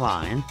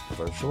online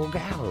virtual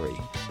gallery.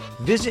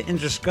 Visit and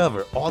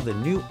discover all the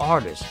new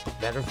artists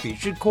that are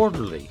featured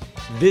quarterly.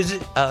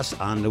 Visit us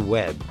on the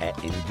web at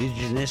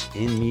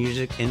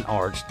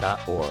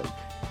indigenousinmusicandarts.org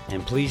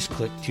and please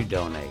click to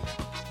donate.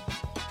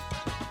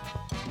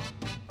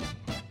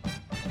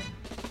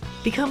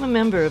 Become a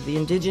member of the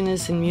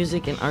Indigenous in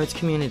Music and Arts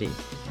community.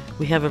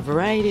 We have a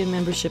variety of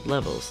membership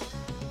levels.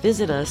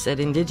 Visit us at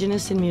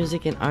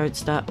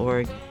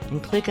indigenousinmusicandarts.org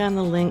and click on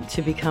the link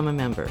to become a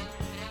member.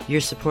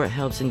 Your support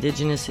helps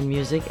Indigenous in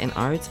music and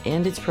arts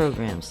and its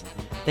programs.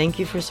 Thank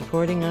you for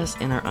supporting us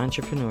and our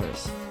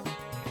entrepreneurs.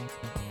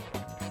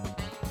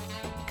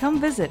 Come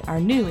visit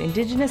our new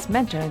Indigenous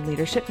Mentor and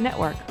Leadership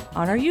Network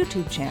on our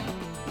YouTube channel.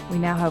 We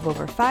now have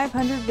over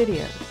 500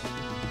 videos.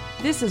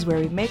 This is where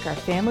we make our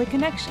family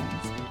connections,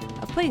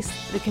 a place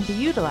that can be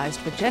utilized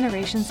for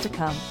generations to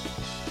come.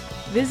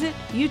 Visit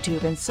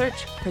YouTube and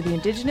search for the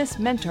Indigenous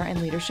Mentor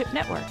and Leadership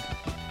Network.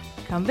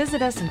 Come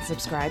visit us and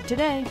subscribe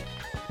today.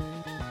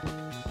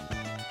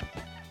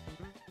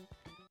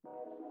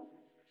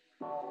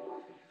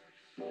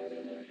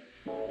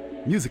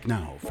 Music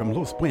now from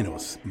Los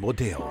Buenos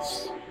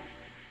Modelos.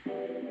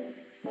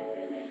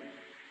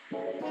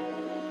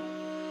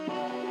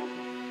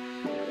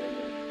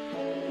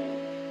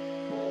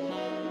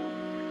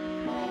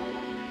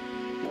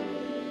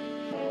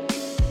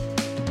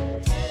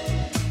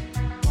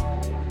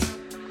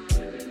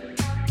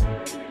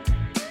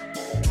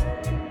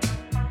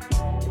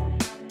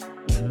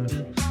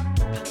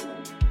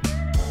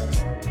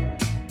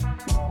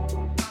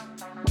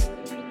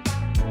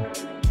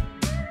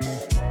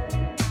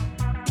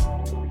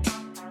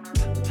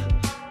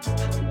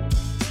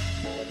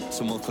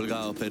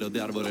 rodeados pero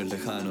de árboles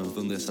lejanos,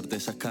 donde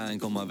certezas caen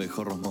como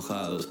abejorros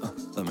mojados.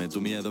 Dame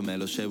tu miedo, me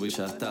lo llevo y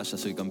ya está. Ya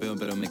soy campeón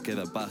pero me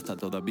queda pasta,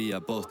 todavía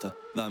posta.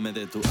 Dame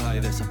de tu ay,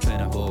 de esas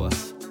penas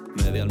bobas.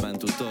 Media alma en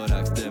tu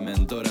tórax de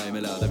mentora y me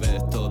la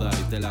debes toda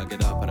y te la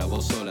quedas para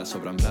vos sola.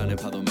 Sobran planes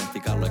para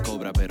domesticar la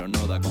cobra pero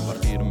no da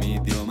compartir mi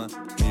idioma.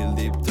 Mil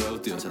deep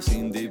throat, diosa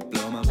sin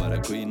diploma. What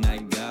a queen I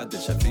got,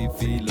 ella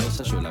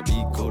filosa. Yo la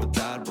vi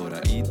cortar, por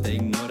ahí te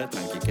ignora.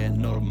 Tranqui que es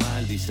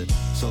normal, dice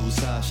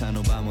Sousa, ya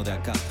no vamos de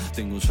acá.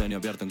 Tengo un sueño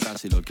abierto en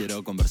casa y lo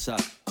quiero conversar.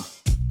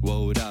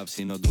 Wow, rap,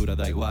 si no dura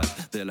da igual.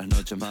 De las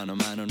noches mano a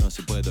mano no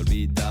se puede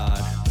olvidar.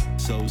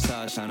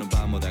 Sousa, ya no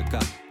vamos de acá.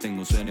 Tengo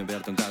un sueño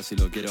abierto en casa y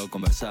lo quiero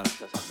conversar.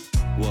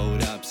 Wow,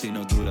 rap, si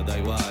no dura da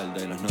igual.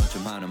 De las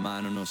noches mano a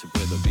mano no se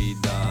puede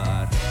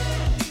olvidar.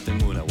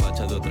 Tengo una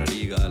guacha de otra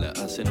liga. La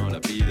hace, no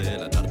la pide,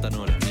 la tarta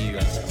no las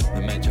migas.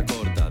 De mecha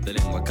corta, de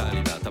lengua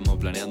cálida. Estamos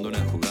planeando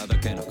una jugada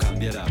que nos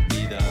cambie la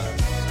vida.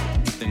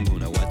 Tengo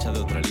una guacha de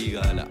otra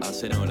liga, la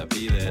hace, no la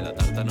pide, la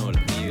tarta no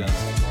las migas.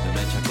 De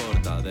mecha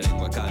corta, de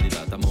lengua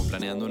cálida, estamos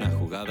planeando una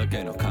jugada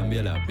que nos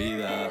cambie la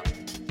vida.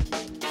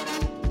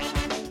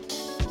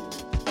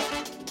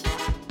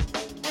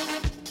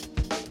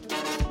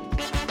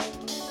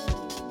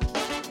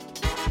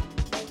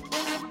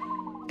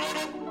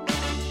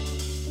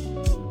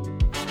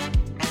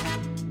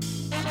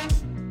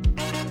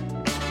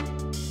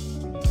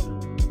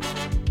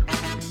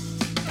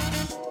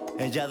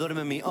 Ella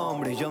duerme en mi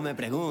hombro y yo me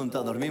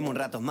pregunto, ¿dormimos un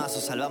rato más o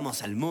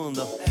salvamos al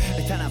mundo?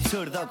 Es tan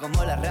absurdo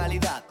como la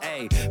realidad,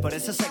 ey, por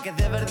eso sé que es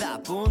de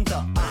verdad,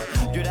 punto.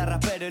 Yo era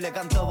rapero y le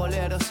canto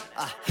boleros,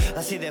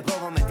 así de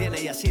bobo me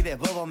tiene y así de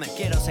bobo me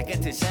quiero. Sé que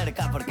estoy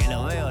cerca porque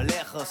lo veo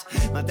lejos.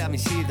 Maté a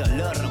mis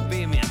ídolos,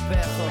 rompí mi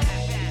espejo.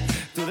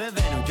 Tú de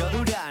Venus, yo de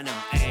Urano,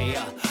 ey,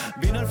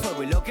 vino el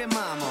fuego y lo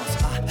quemamos.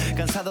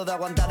 Cansado de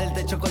aguantar el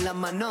techo con las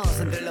manos.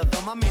 Entre los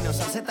dos mami nos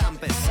hace tan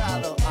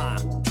pesado.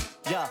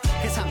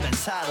 ¿Qué se han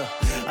pensado?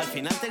 Al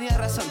final tenía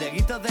razón,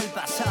 Dieguitos del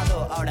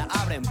pasado. Ahora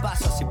abren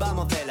pasos y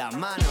vamos de la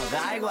mano.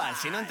 Da igual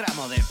si no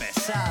entramos de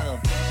pesado.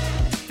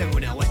 Tengo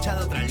una guacha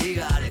de otra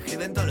liga, le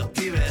escriben todos los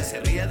pibes,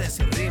 se ríe de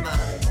su rima.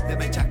 De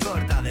mecha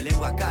corta, de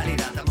lengua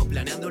cálida, estamos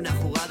planeando una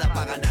jugada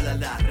para ganar al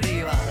de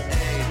arriba.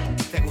 Ey,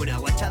 tengo una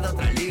guacha de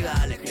otra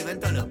liga, le escriben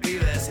todos los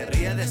pibes, se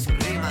ríe de su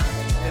rima.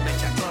 De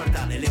mecha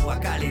corta, de lengua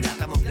cálida,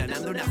 estamos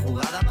planeando una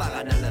jugada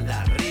para ganar al de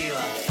arriba.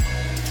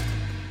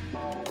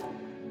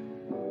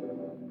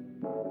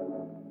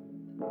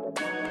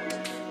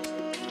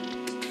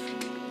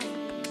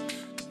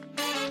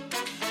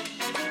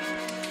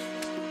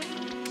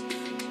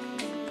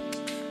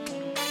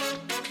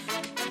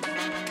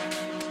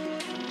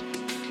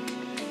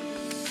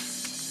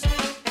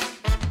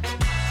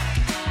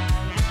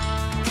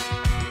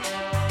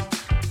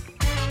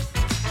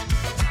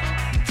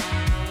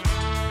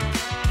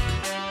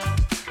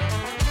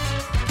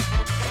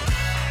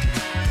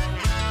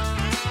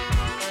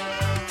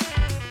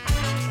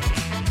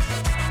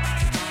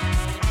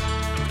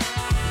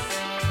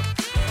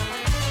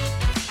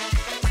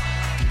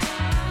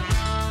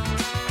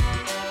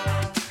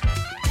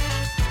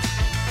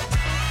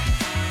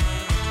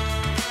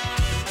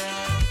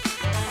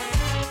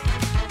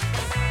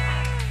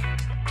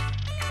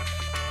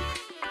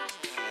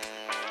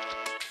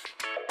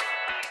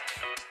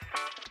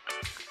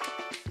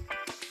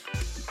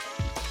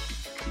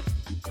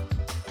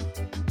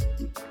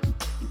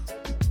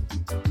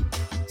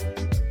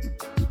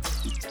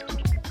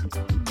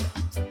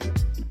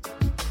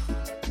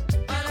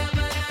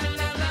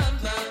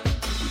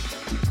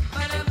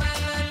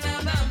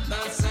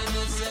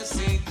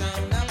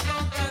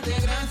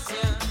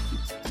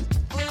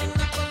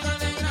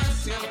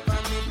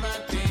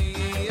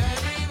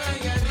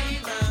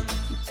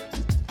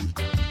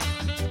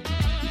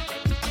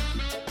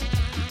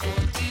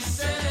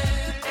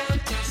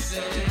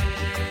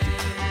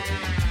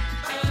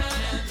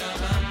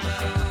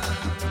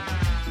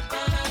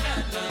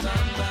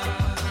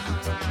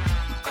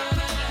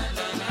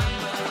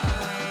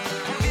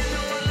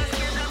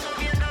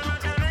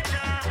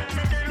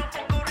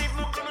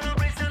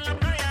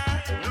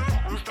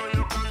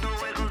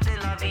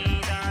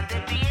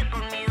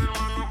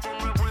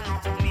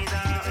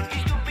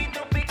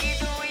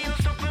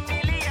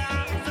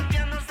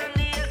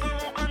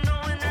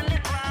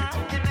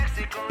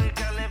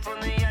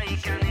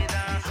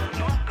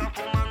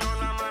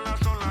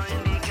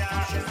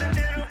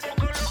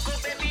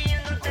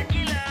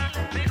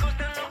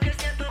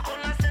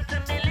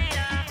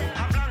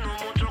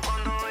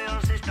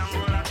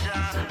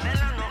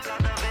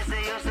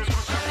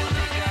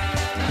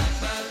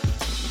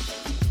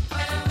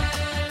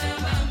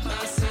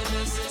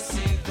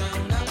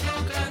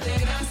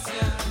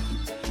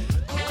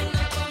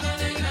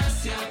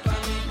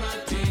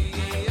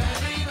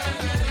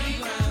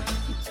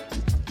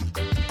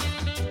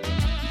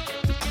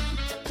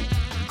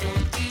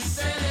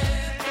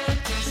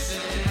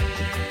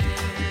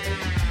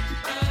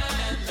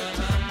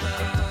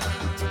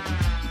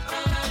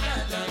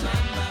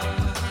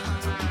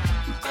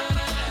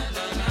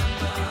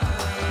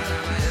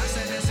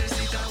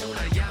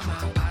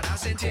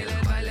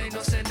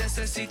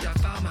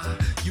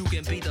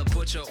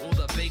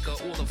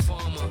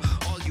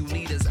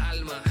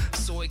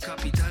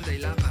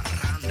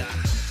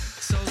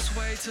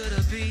 to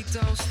the beat,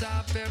 don't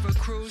stop. Ever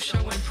cruise,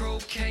 showing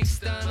proof, can't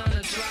stun on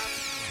the drop.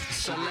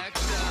 Selector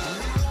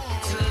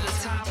to the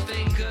top,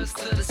 fingers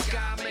to the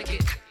sky, make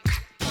it.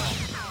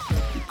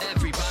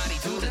 Everybody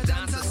do the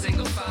dance, a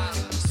single file.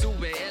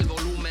 Sube el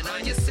volumen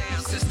on your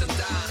sound system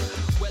dial.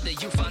 Whether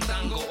you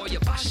fandango or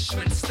your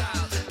bashment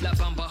style, La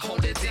Bamba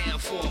hold it down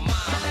for a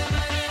mile.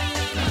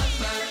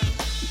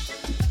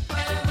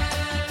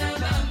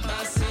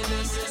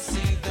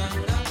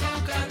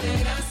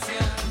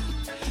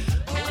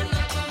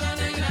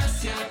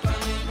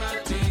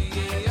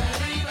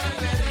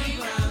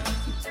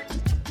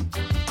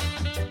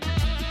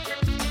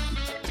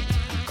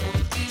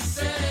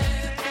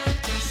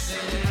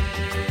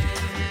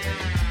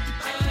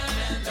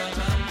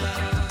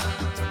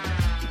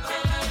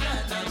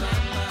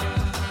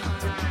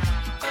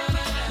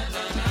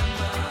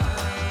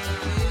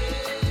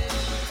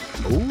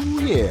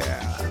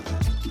 Yeah,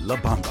 La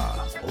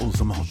Bamba,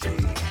 Ozomonte.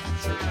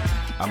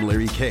 I'm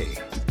Larry K.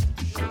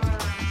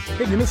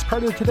 If you missed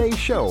part of today's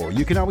show,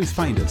 you can always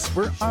find us.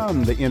 We're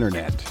on the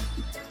internet,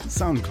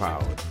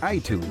 SoundCloud,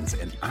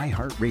 iTunes, and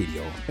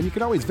iHeartRadio. And you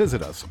can always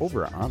visit us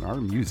over on our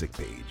music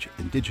page,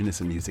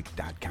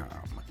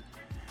 indigenousinmusic.com.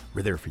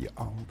 We're there for you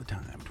all the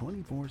time,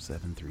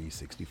 24/7,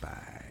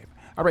 365.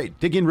 All right,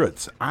 Digging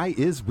Roots, I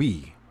is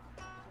we.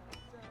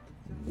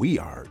 We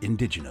are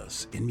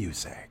indigenous in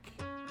music.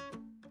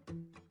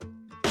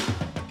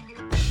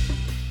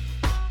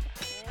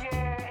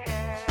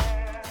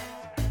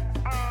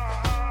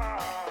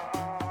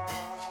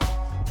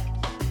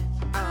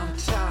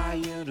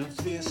 Of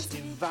this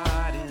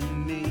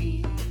dividing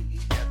me,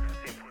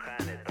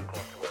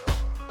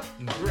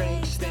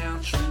 breaks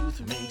down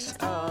truth, makes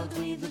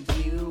ugly the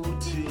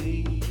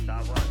beauty.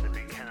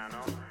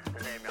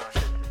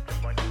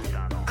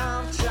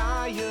 I'm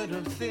tired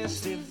of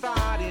this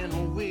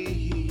dividing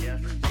we.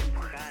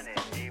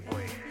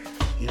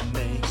 It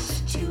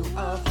makes two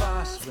of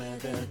us where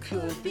there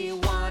could be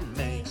one,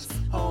 makes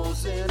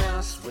holes in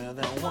us where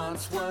there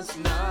once was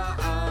none.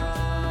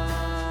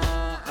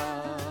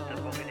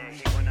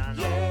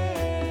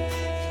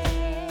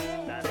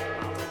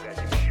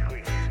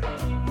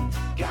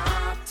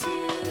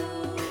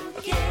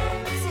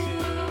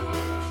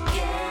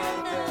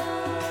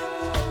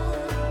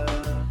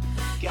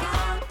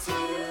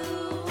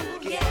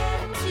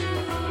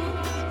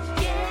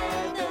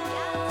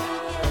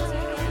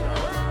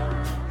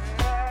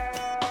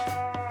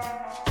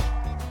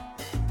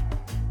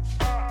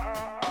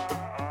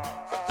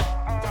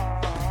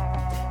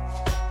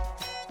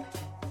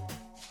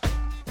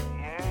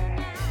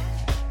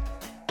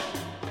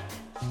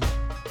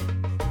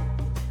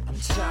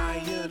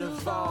 Tired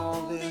of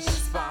all this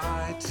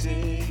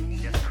fighting.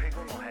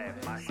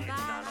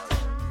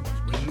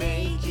 We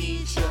make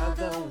each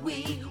other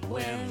weak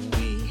when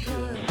we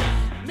could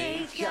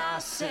make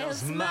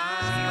ourselves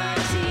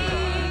mighty.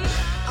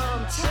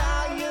 I'm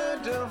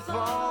tired of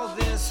all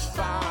this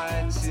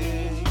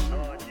fighting.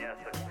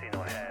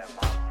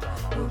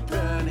 We're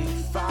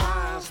burning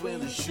fires when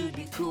there should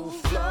be cool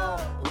flow.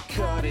 We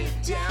cut it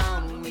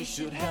down when we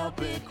should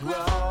help it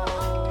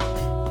grow.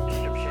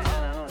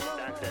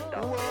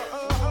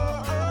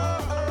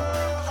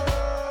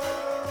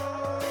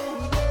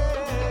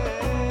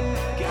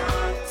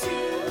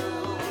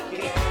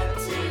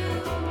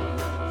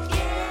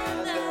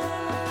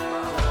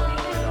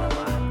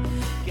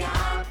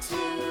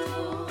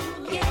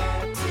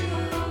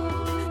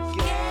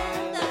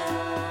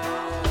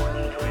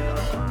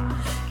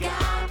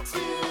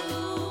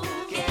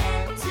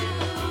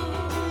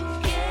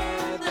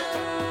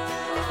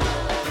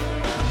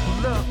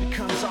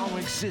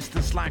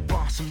 Existence like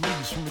blossom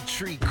leaves from a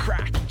tree,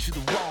 cracking to the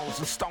walls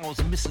and stalls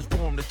of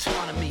misinformed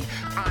autonomy.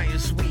 I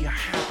as we are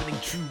happening,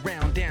 true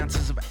round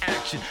dances of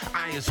action.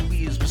 I as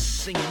we as we're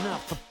singing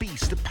up for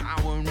peace, the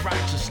power and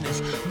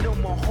righteousness. No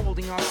more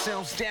holding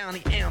ourselves down,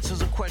 the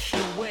answers are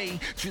questioned away.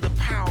 Through the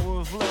power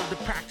of love, the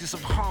practice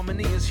of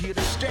harmony is here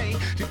to stay.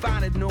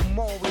 Divided no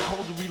more, we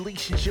hold a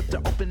relationship to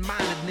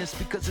open-mindedness,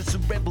 because it's a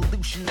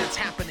revolution that's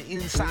happening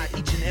inside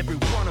each and every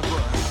one of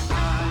us.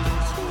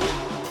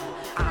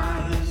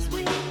 I as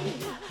we.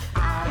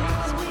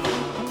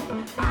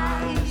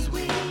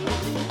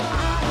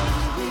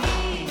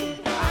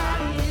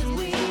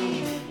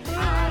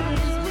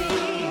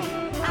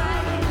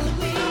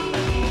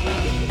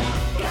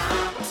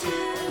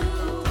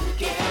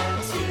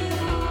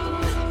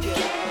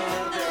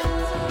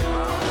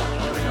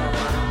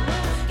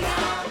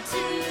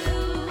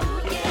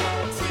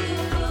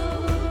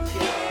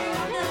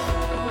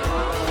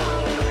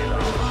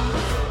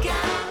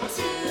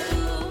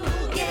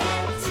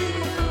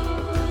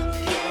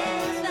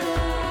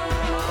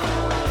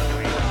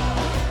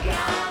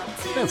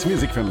 That's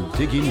music from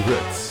Digging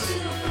Roots,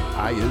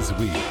 I is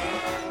we.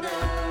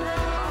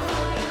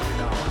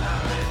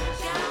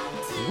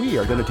 We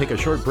are going to take a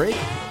short break.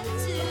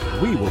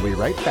 We will be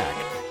right back.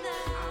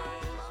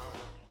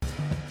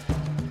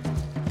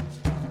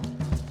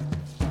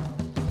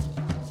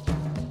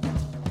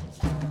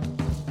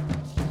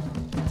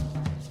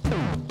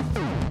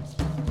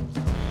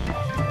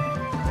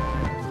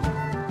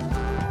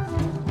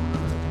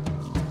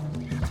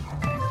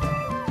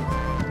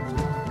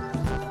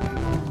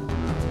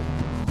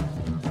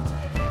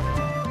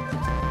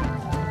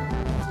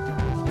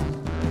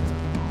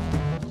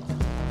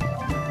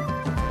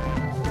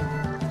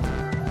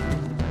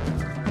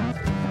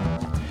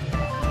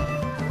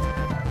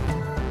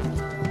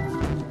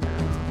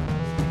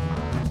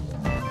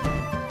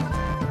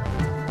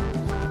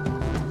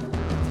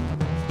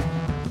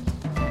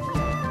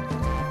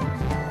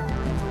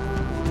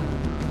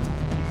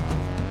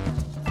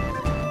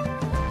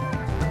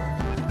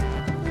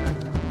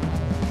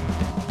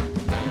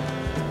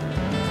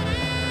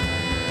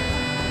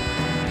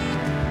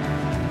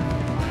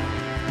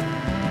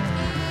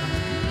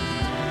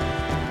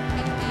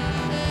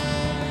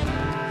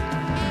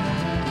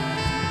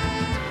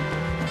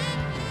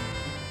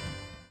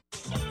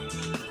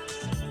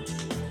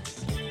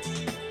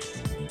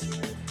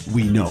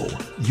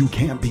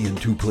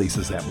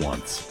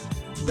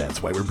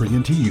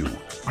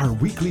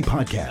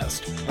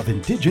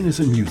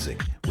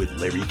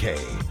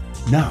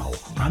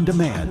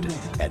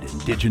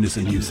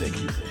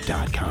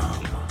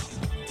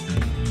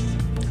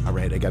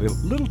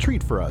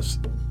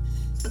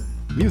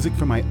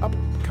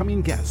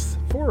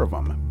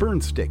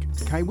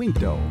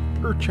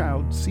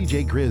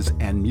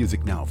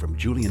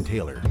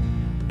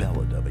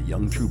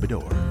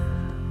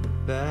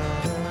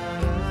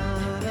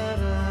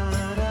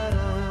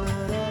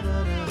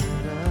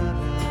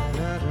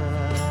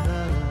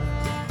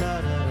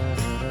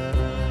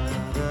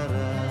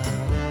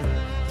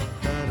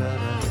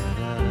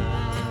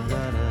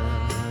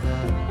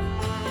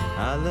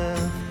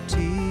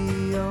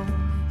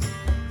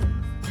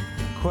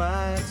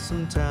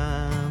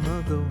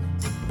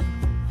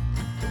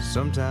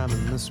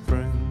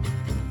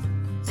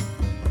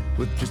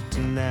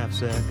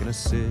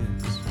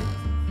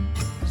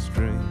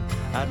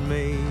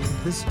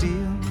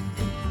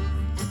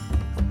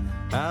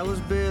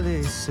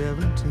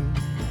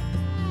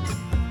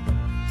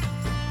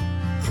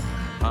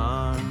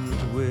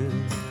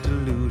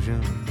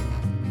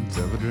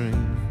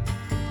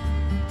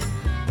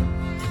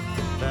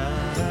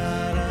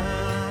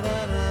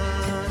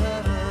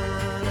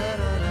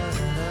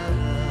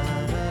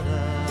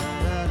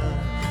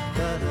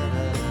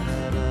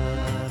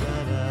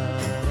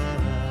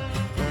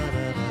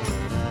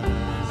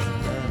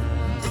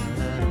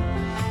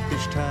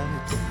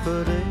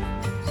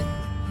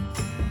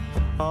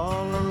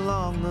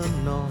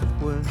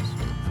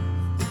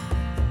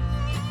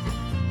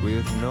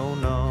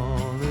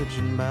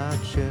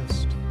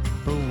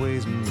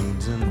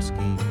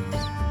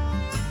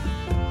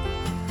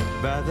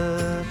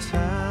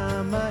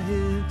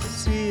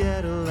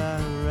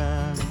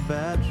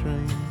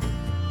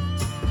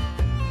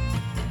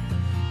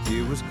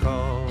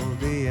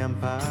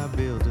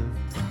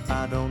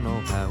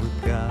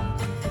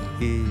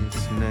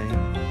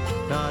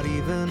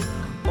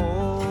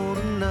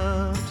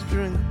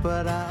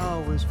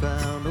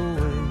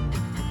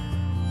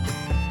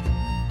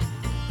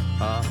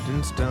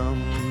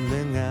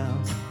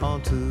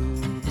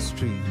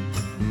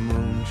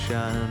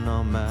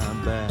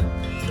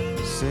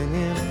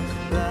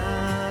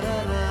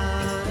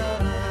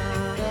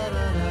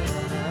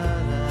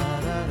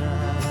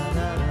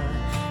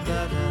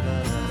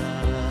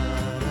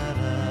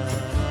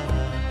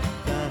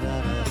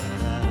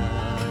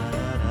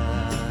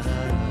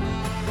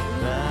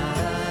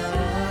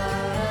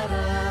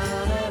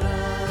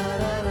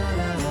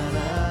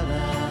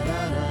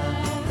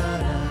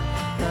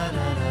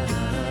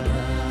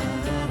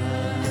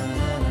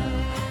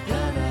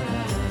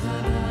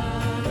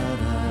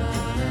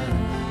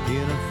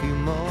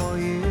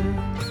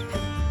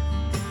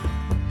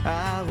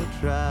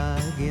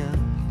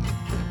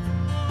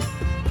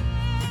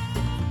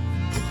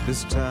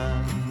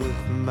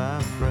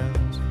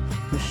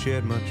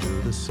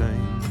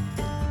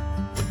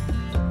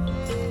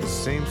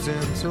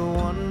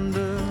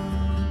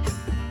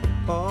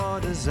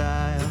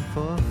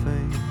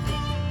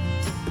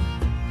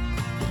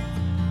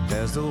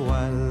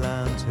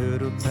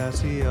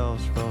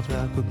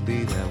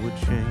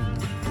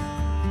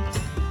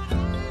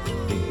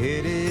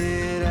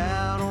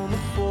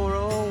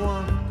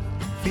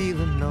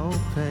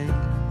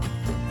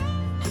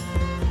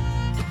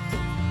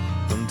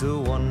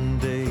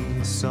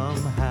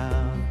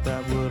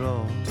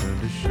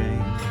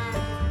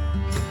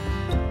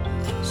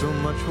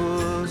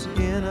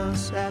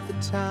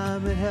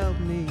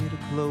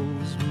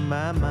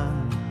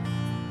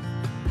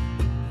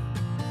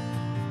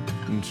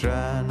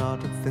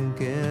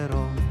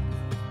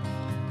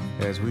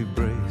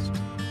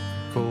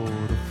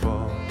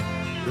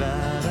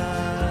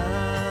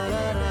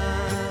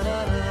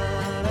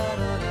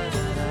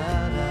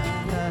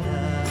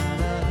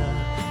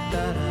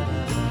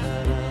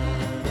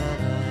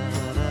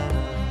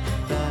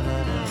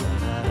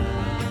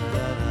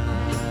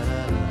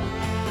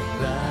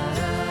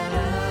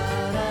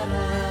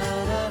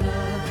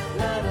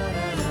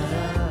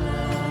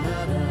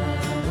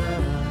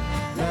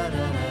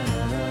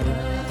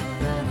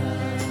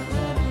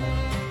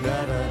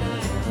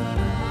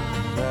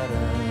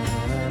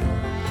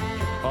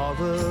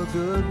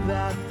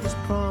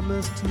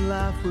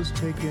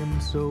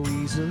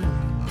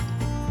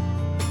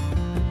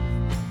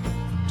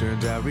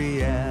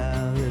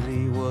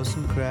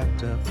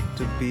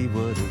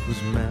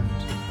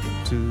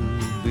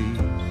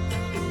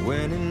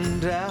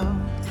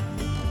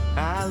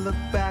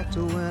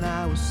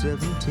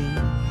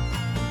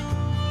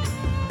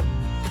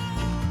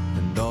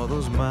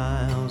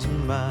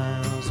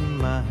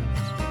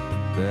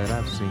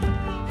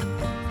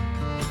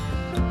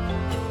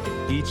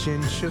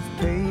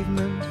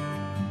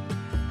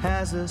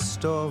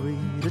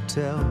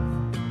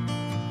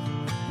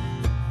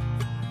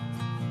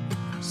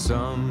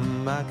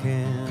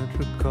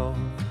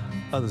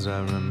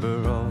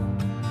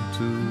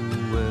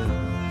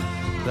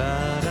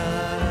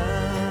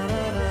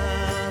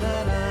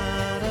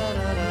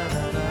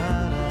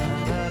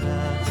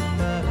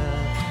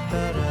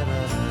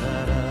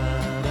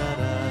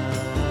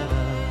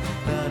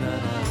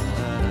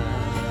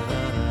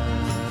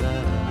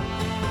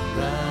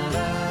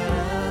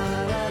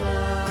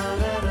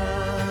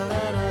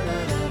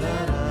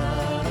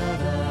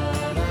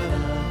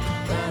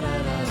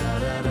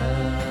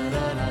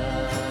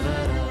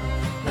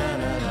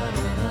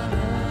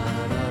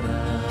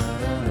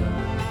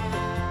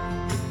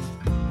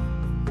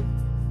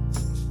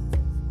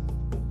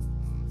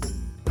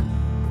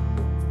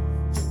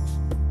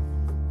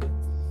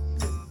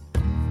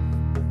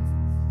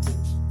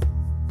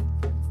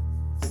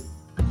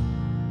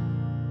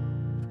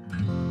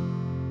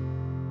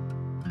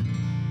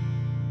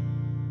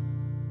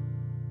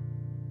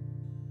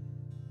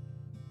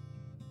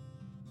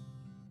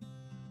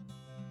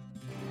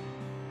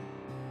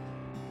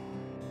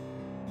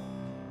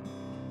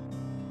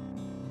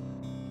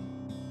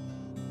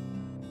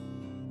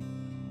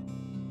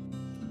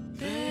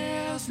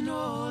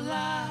 no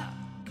lie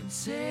can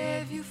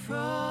save you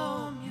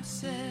from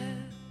yourself.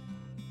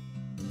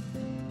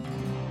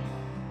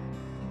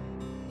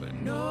 But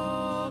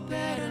no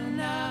better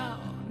now,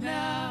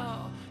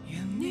 now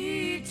you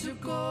need to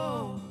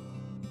go.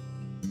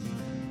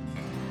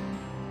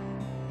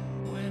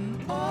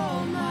 When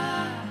all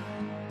my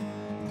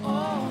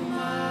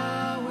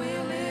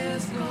will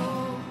is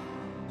low.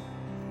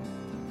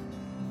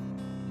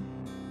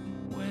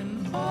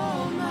 When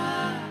all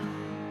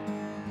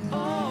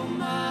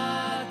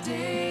my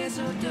days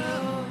are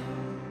done.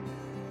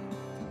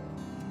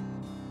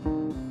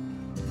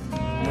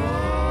 No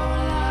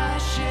lie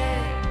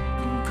shed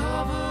can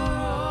cover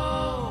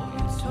all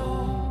you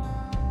told.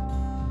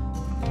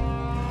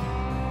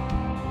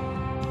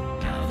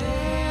 Now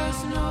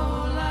there's no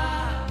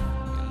lie,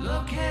 your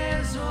luck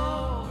has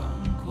all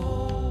run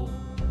cold.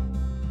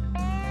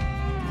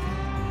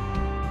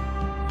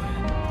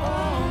 When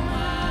all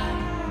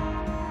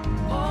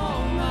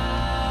my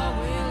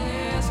will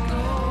is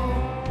gone.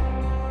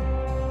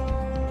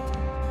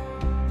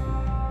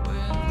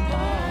 When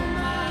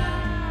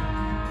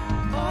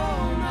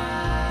all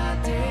my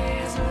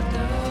days are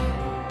done.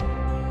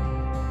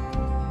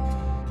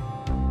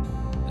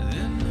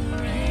 Then the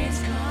rains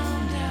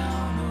come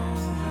down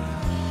over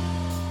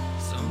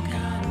some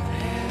kind of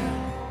hell.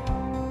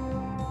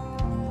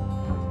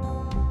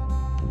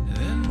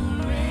 Then the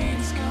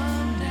rains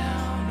come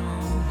down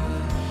over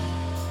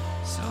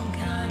some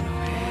kind of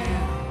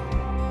hell.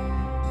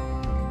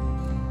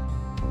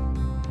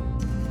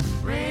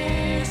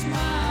 Raise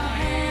my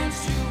hands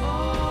to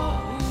all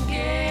who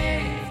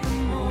gave the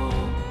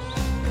most.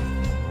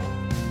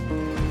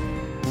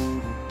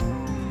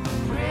 I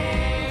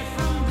pray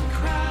from the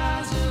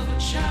cries of a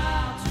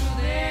child to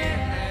their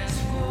last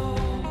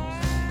goals.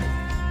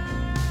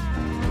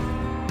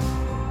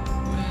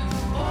 When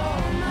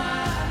all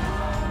my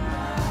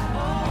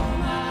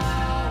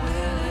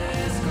will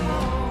is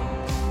gone.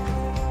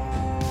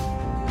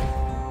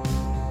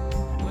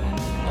 When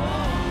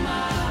all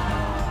my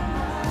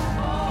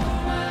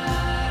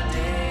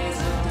days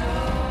are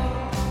done.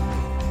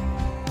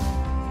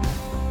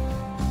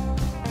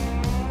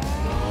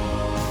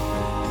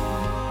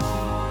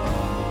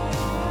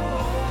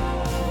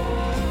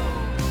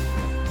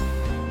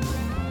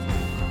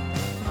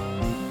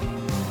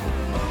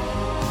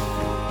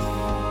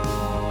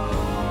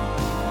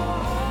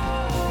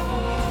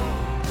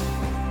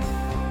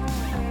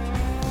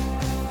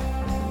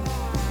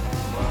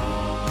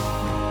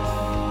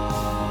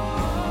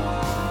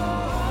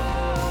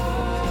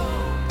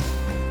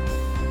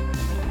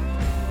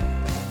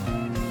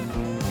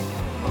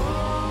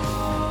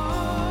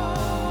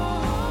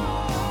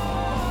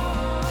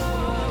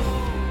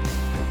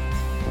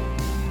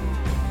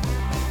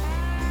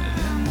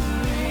 Then the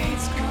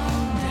rains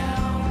come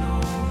down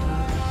over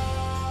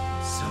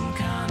some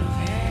kind of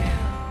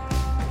hell.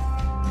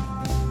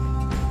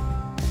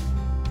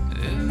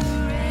 Then the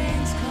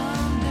rains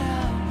come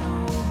down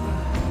over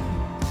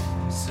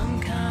some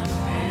kind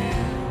of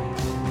hell.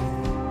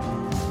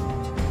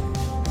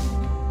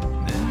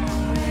 Then the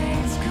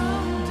rains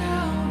come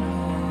down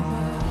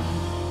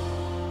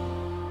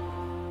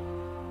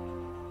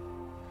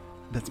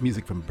That's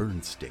music from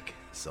Burnstick,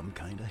 Some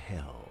Kind of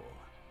Hell.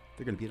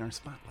 They're going to be in our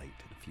spotlight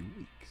in a few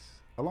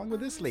weeks, along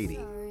with this lady.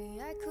 Sorry,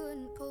 I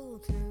couldn't pull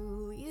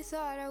through. You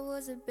thought I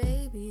was a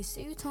baby,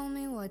 so you told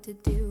me what to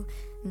do,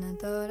 and I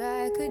thought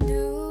I could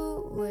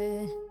do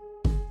it.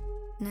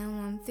 Now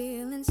I'm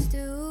feeling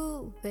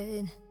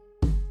stupid.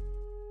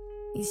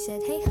 You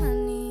said, hey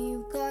honey,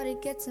 you gotta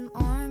get some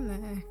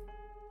armor,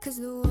 'cause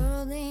the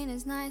world ain't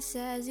as nice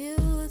as you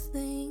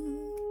think.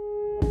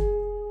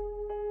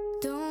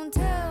 Don't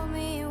tell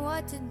me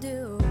what to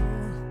do,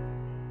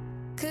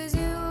 'cause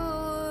you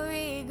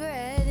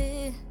regret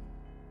it.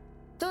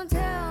 Don't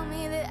tell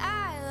me that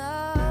I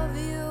love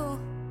you,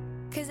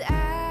 'cause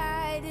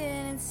I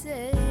didn't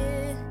say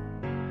it.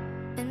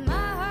 And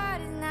my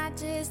heart is not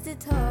just a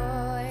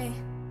toy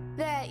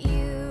that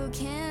you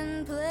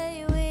can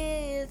play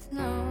with,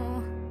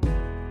 no.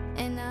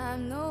 And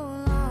I'm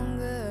no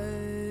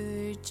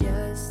longer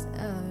just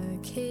a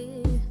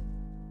kid.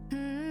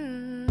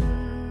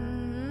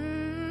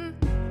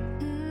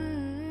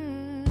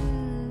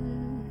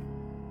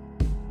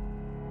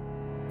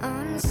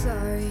 I'm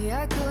sorry,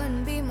 I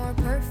couldn't be more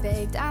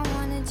perfect. I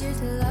wanted you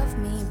to love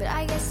me, but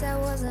I guess that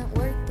wasn't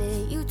worth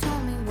it. You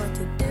told me what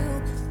to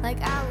do, like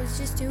I was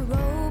just a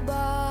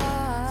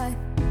robot.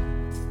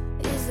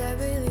 Is that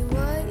really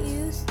what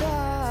you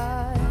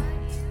thought?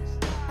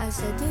 I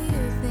said, do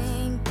you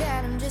think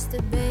that I'm just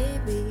a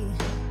baby?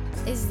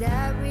 Is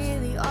that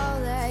really all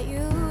that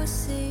you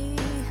see?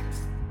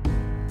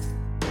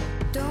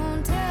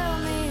 Don't tell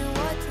me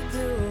what to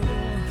do,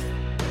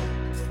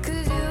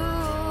 'cause you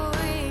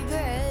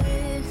regret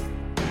it.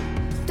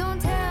 Don't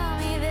tell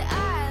me that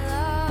I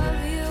love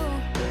you,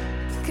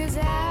 'cause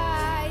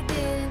I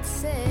didn't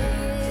say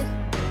it.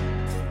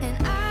 And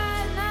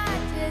I'm not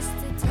just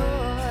a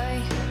toy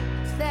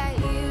that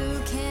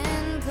you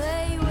can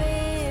play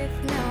with,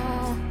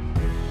 no.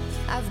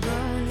 I've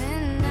grown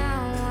and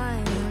now I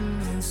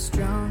am a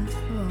strong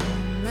woman.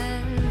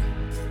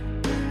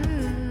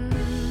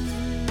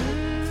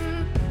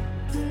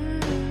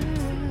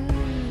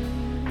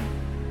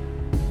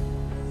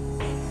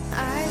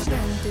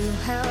 through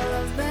hell,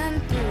 I've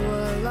been through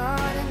a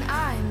lot, and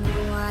I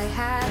know I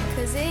have,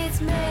 'cause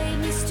it's made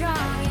me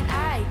strong, and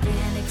I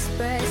can't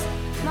express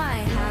my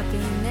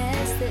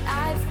happiness that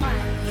I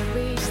finally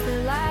reached the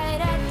light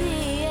at the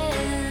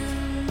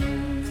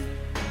end.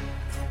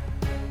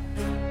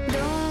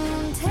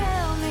 Don't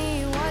tell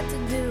me what to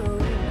do,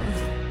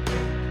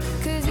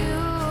 'cause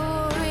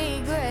you'll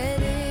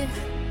regret it.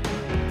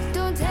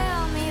 Don't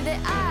tell me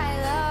that I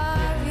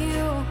love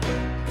you,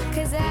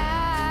 'cause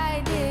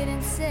I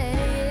didn't say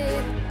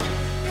it.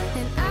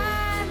 And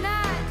I'm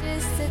not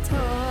just a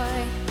toy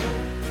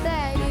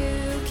that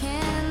you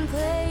can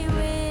play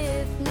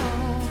with, no.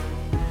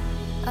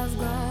 I've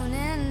grown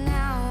and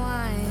now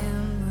I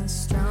am a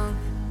strong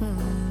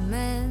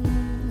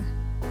woman.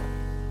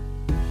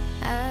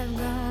 I've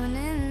grown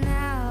and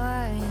now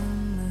I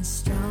am a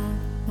strong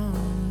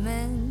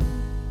woman.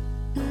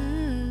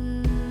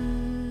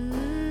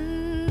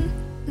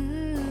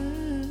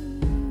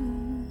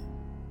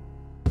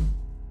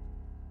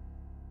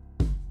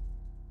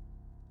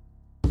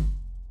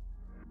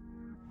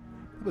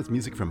 That was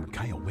music from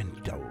Kyle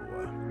Winto.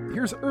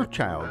 Here's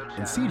Earthchild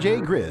and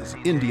CJ Grizz,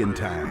 Indian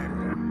Time.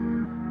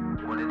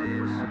 What it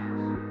is,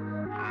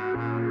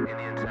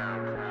 Indian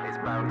time, it's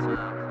about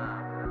time.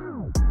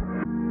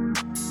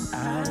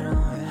 I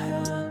don't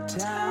have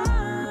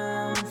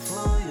time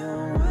for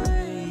your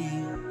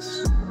ways.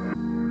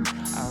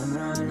 I'm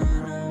running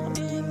on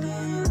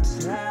Indian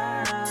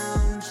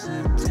time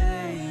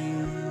today.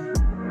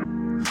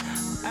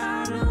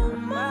 I don't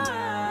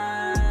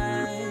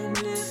mind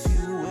if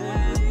you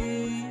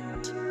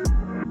wait.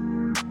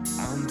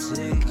 I'm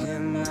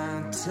taking my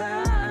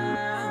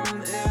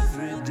time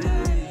every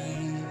day.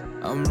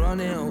 I'm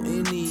running on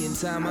Indian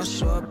time. I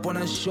show up when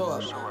I show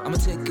up. I'ma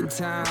take a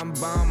time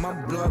bomb. I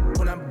blow up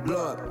when I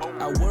blow up.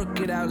 I work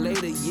it out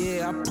later,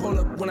 yeah. I pull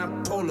up when I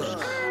pull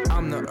up.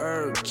 I'm the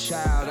herb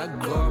child. I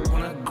grow up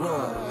when I grow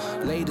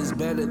up. Later's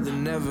better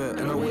than never,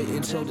 and I wait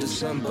until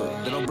December.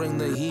 Then I'll bring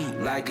the heat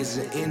like it's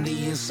an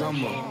Indian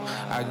summer.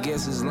 I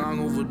guess it's long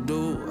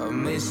overdue. I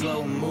made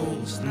slow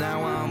moves.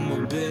 Now I'm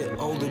a bit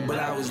older, but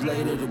I was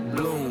later to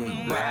bloom.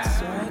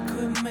 So I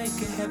couldn't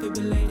make it happy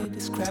belated.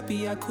 It's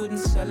crappy, I couldn't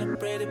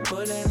celebrate it,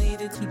 but I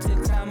needed to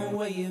take time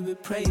away a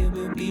bit, pray a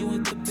bit, be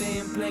with the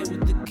band, play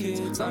with the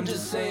kids. I'm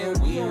just saying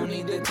we don't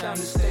need that time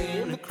to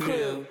stay in the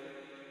crib.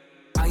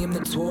 I am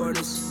the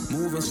tortoise,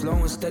 moving slow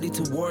and steady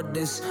toward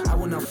this. I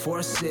will not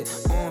force it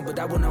on, but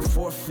I will not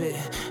forfeit.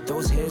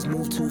 Those hairs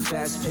move too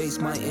fast paced,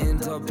 might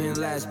end up in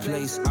last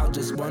place. I'll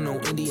just run on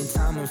Indian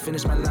time and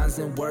finish my lines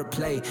in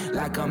wordplay,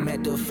 like I'm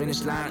at the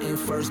finish line in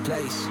first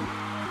place.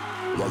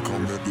 Like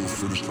I'm at the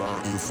finish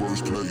line in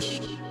first place.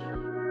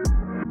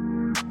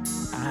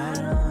 I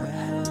don't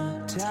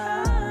have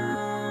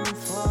time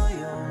for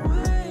your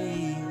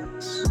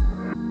ways.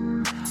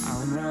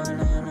 I'm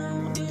running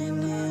on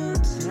Indian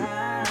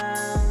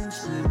time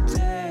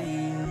today.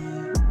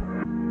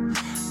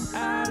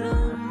 I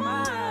don't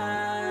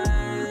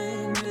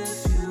mind if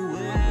you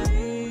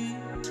wait.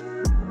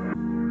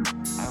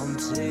 I'm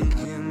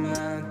taking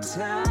my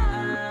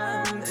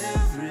time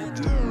every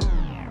day.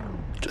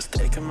 Just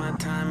taking my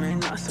time,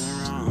 ain't nothing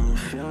wrong.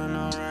 Feeling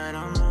alright,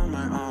 I'm on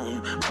my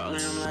own.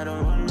 Probably I'm later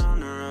on the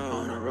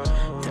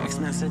road. Text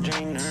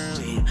messaging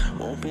early,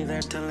 won't be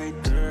there till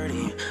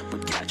 8:30.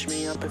 But catch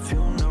me up if you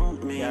know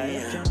me. I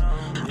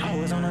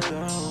was on the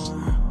go,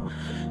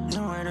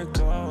 nowhere to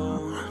go.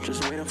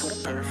 Just waiting for the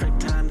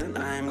perfect time, then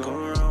I'm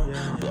gon' roll.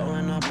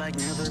 Blowing up like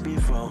never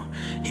before.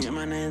 Hear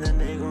my name, then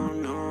they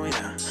gon' know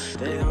ya.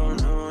 They gon'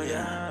 know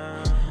ya.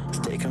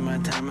 Taking my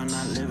time, I'm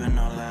not living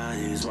all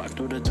lies. Walk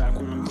through the dark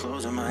when I'm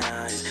closing my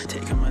eyes.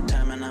 Taking my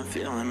time and I'm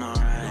feeling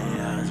alright,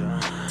 yeah.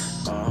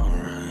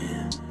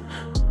 Alright.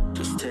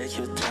 Just take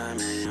your time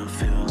and you'll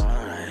feel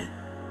alright.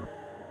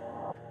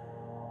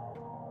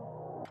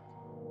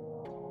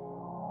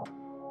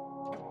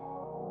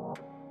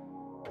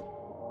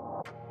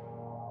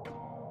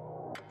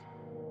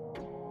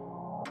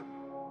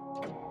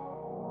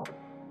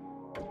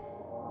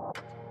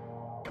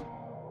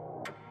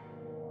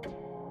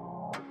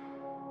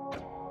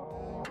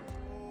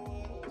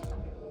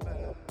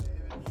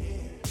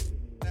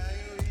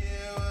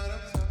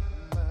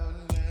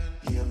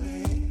 You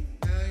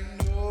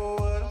know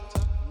what I'm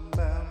talking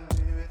about,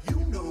 baby. You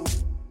know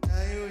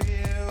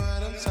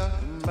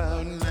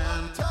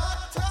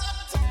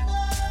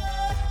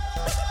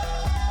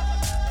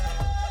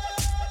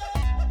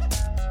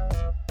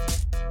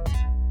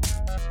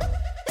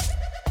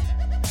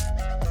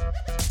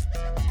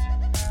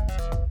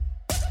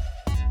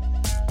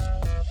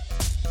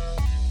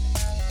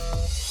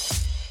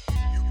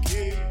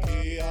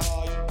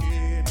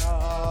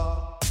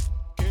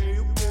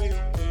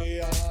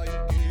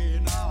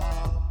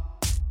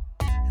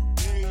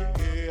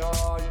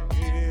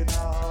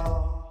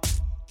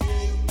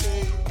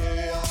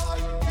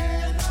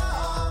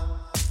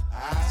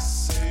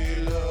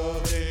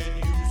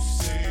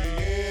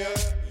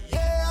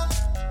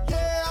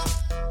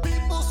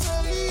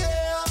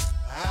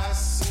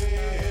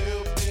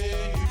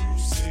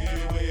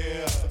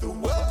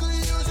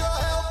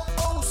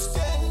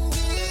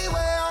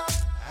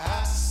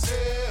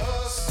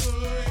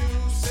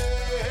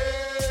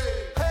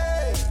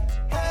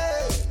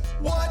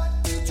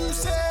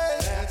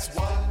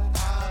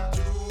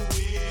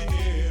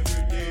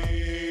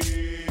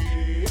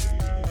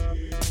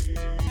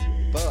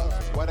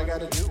I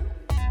gotta do.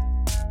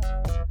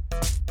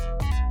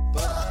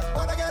 Fuck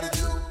what I gotta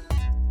do.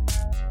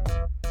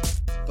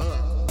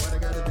 Fuck what I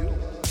gotta do.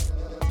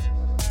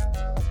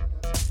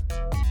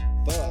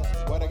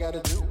 Fuck what I gotta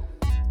do.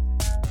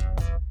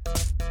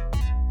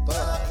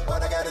 Fuck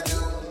what I gotta do.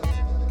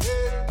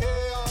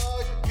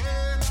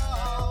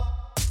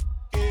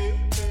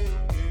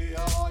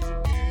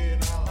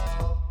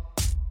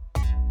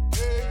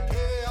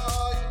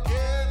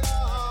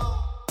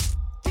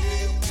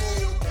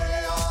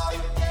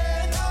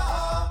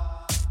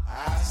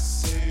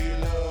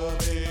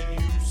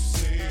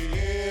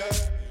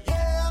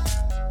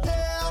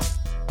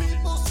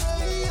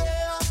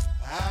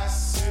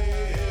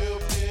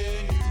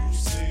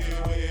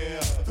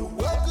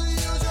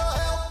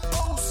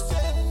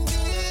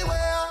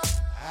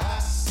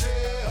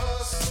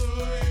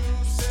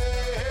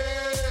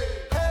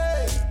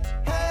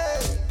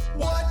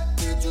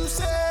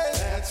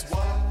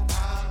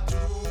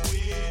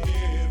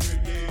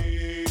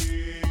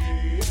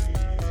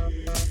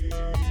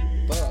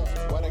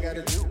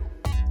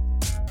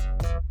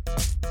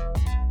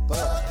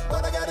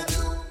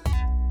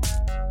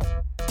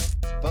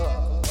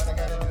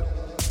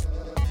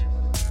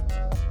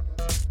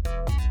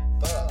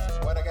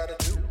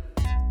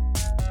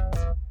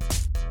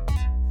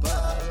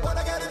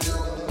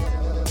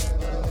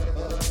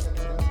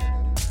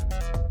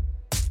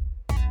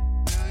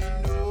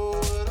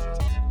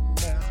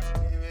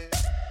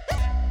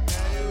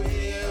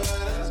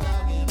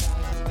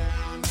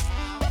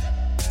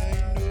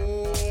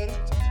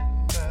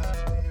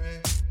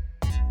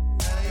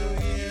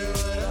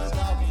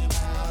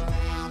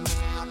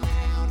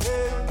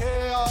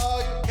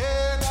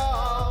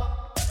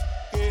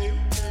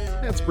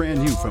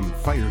 Brand new from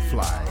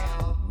Firefly,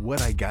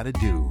 What I Gotta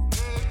Do.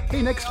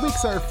 Hey, next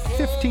week's our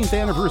 15th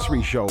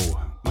anniversary show.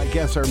 My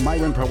guests are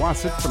Myron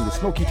Prawasik from the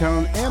Smoky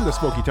Town and the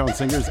Smoky Town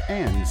Singers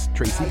and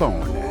Tracy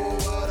Bone.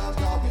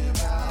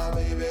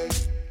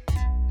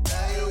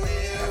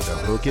 Have to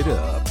hook it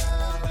up.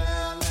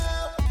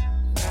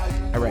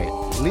 All right,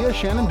 Leah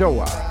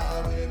Shenandoah,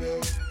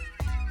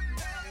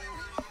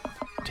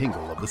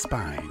 Tingle of the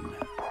Spine.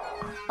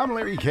 I'm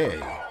Larry K.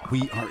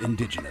 We are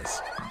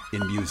indigenous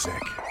in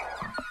music.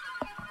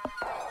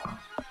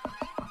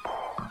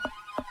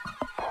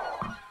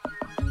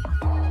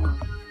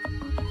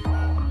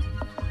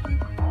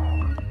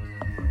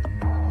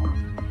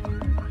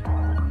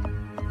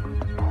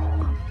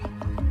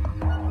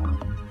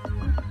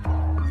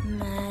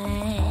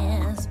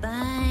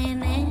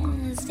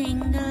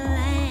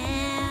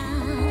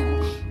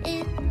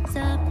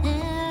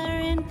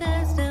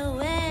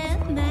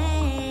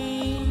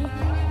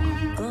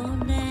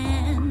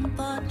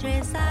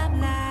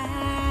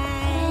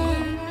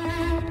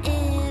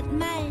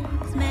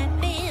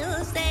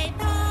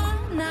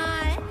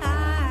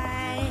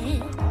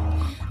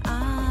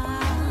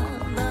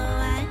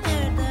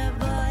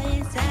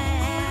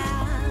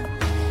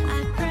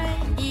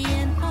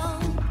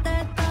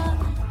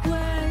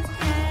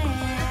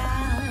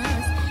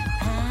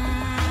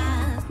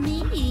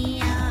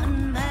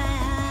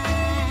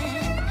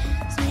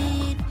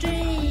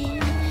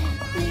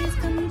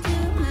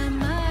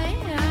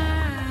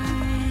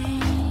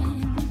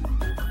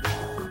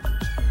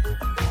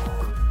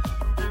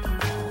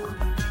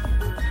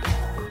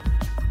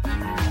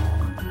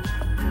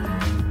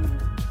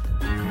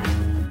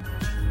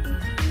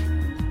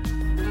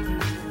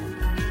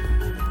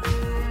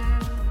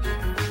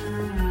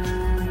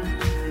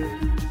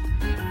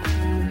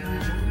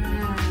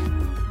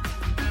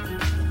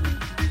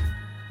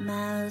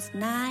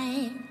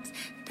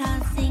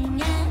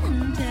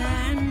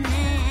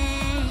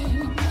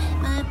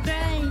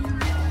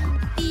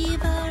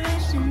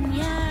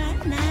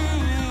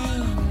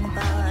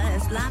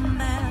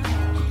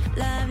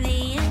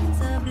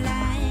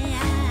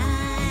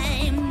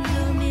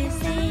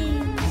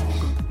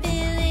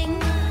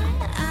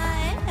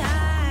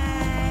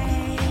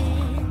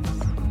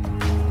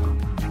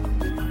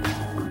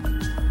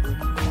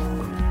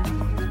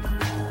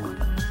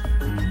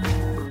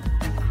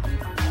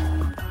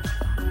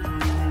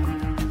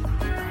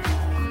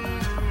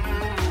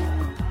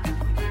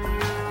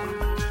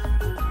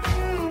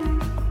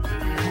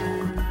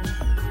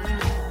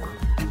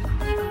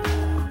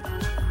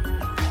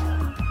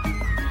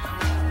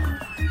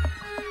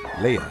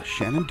 Leah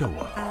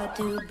Shenandoah,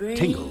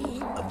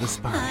 Tingle of the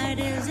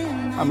Spine.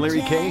 I'm Larry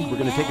K. We're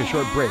going to take a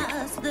short break.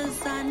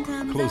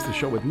 Close the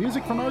show with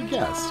music from our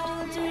guest,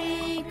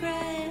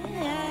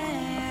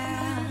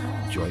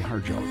 Joy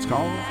Harjo. It's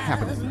called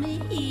Happening.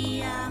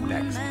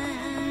 Next.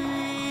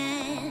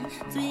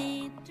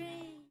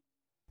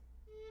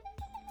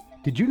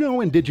 Did you know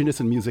Indigenous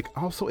in Music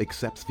also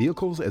accepts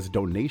vehicles as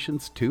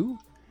donations too?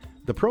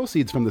 The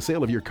proceeds from the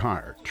sale of your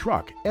car,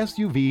 truck,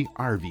 SUV,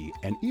 RV,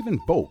 and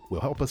even boat will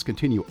help us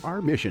continue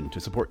our mission to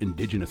support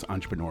Indigenous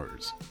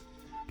entrepreneurs.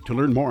 To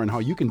learn more on how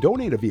you can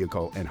donate a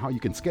vehicle and how you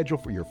can schedule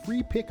for your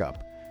free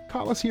pickup,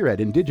 call us here at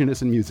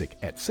Indigenous in Music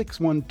at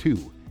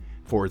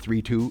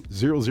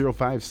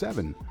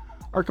 612-432-0057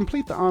 or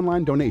complete the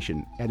online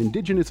donation at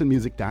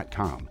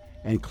indigenousinmusic.com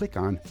and click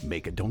on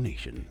Make a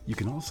Donation. You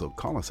can also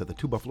call us at the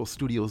Two Buffalo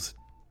Studios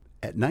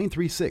at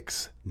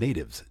 936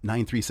 Natives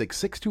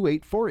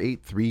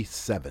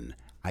 936-628-4837.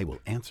 I will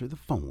answer the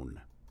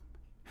phone.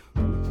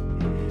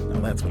 Now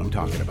that's what I'm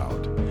talking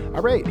about.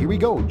 All right, here we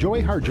go.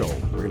 Joy Harjo.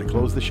 We're going to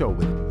close the show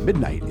with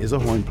Midnight is a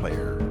Horn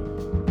Player.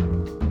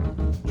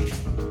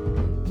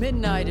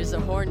 Midnight is a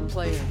horn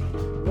player,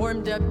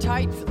 warmed up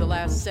tight for the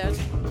last set.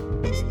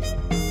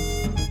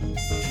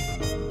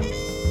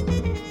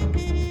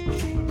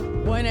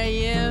 "1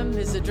 a.m.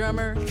 is a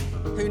drummer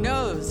who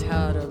knows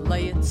how to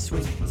lay it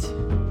sweet.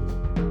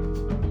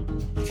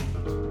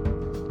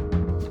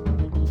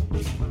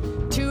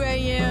 2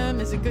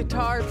 a.m. is a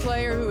guitar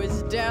player who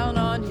is down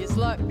on his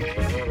luck.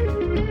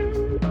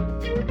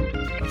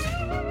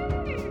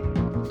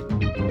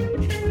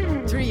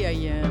 3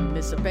 a.m.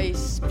 is a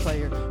bass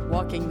player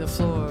walking the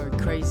floor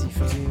crazy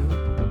for you.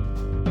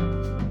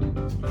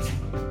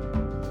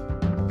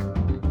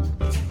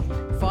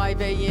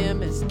 5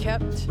 a.m. is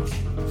kept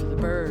for the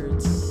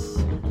birds.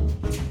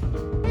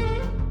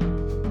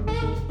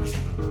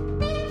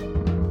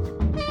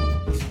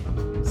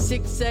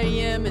 6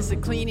 a.m. is a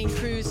cleaning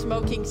crew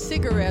smoking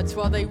cigarettes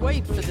while they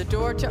wait for the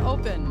door to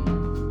open.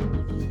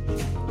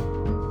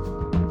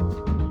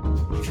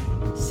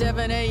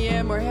 7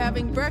 a.m. we're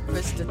having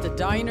breakfast at the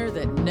diner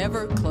that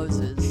never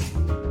closes.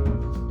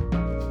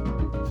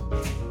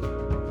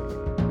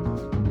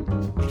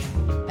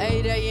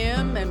 8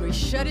 a.m. and we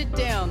shut it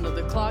down though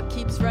the clock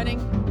keeps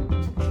running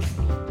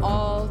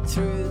all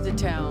through the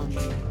town.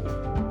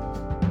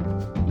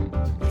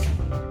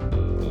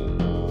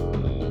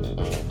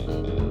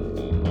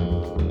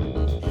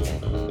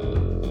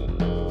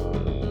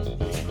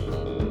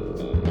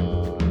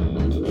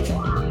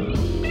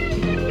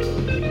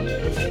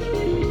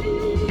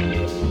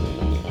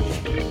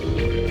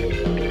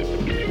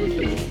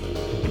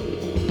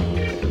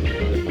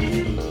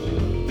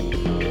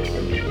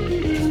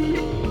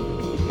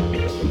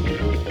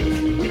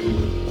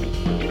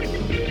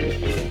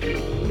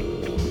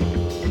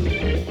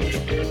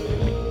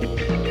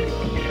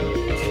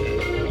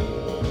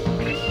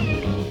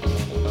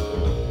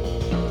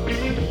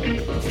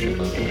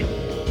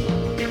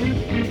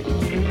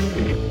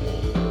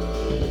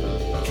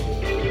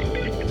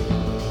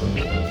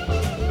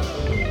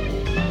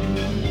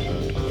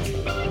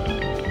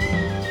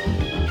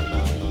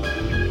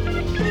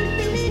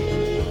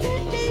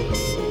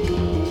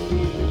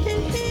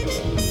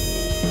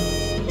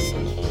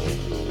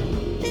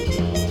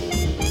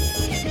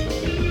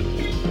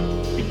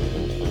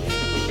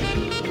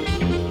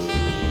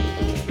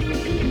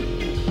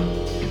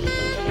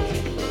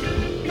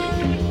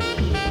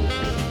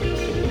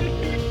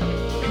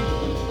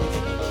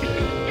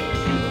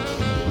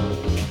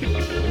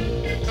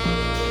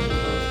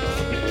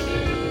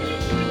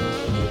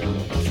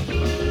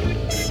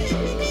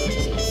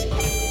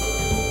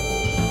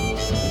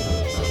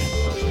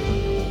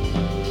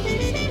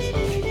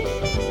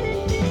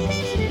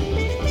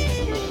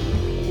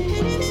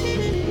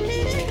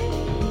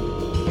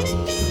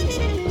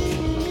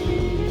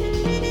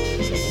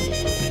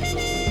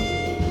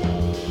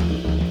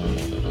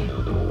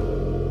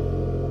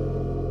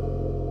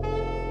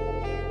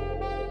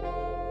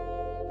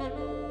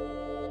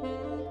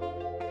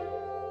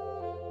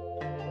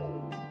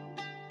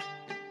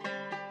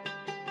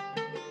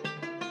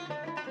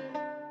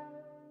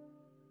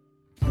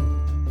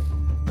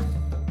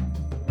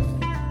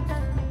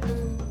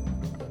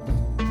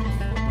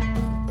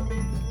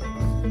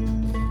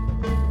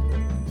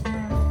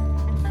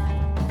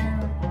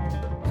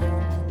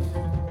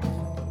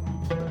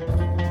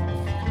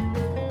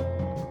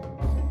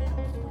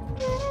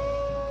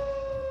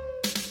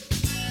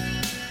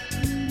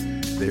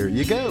 There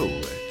you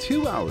go.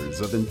 2 hours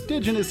of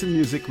Indigenous in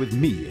music with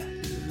me,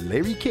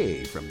 Larry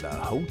K from the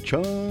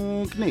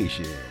Ho-Chunk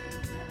Nation.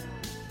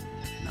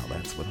 Now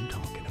that's what I'm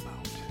talking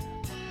about.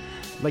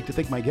 I'd like to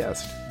thank my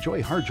guest,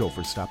 Joy Harjo,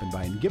 for stopping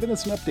by and giving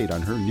us an update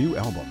on her new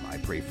album, I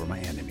Pray for My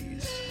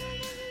Enemies.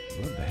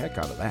 Love the heck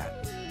out of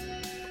that.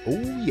 Oh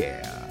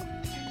yeah.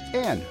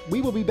 And we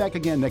will be back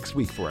again next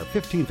week for our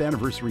 15th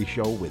anniversary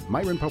show with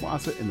Myron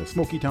Pawasa and the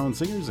Smoky Town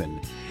Singers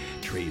and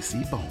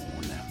Tracy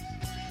Bone.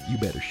 You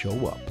better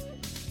show up.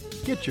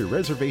 Get your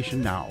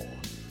reservation now.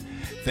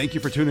 Thank you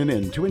for tuning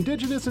in to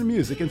Indigenous in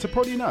Music and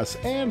supporting us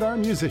and our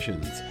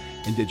musicians.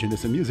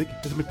 Indigenous in Music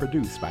has been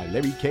produced by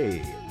Larry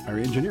K. Our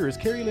engineer is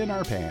Carrie Lynn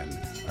Arpan.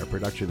 Our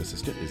production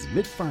assistant is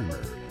Mitt Farmer.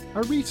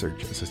 Our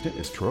research assistant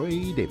is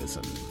Troy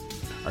Davison.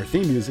 Our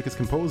theme music is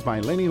composed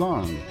by Lenny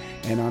Long,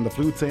 and on the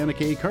flutes, Anna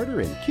K. Carter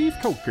and Keith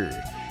Coker.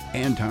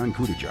 Anton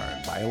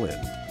Kudajar, violin.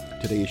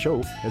 Today's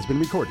show has been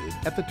recorded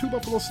at the Two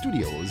Buffalo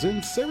Studios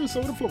in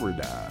Sarasota,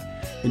 Florida.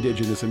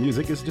 Indigenous in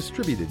Music is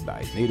distributed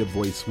by Native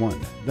Voice One,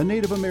 the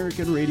Native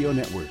American Radio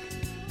Network,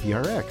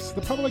 PRX,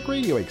 the Public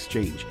Radio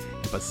Exchange,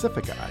 and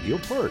Pacifica Audio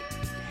Port.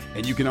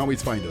 And you can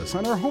always find us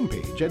on our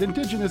homepage at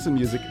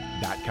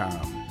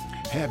indigenousinmusic.com.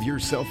 Have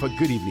yourself a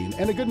good evening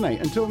and a good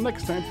night. Until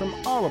next time, from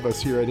all of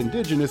us here at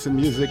Indigenous in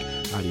Music,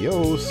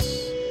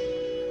 adios.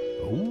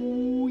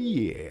 Oh,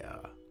 yeah.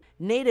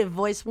 Native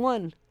Voice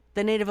One,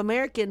 the Native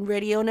American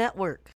Radio Network.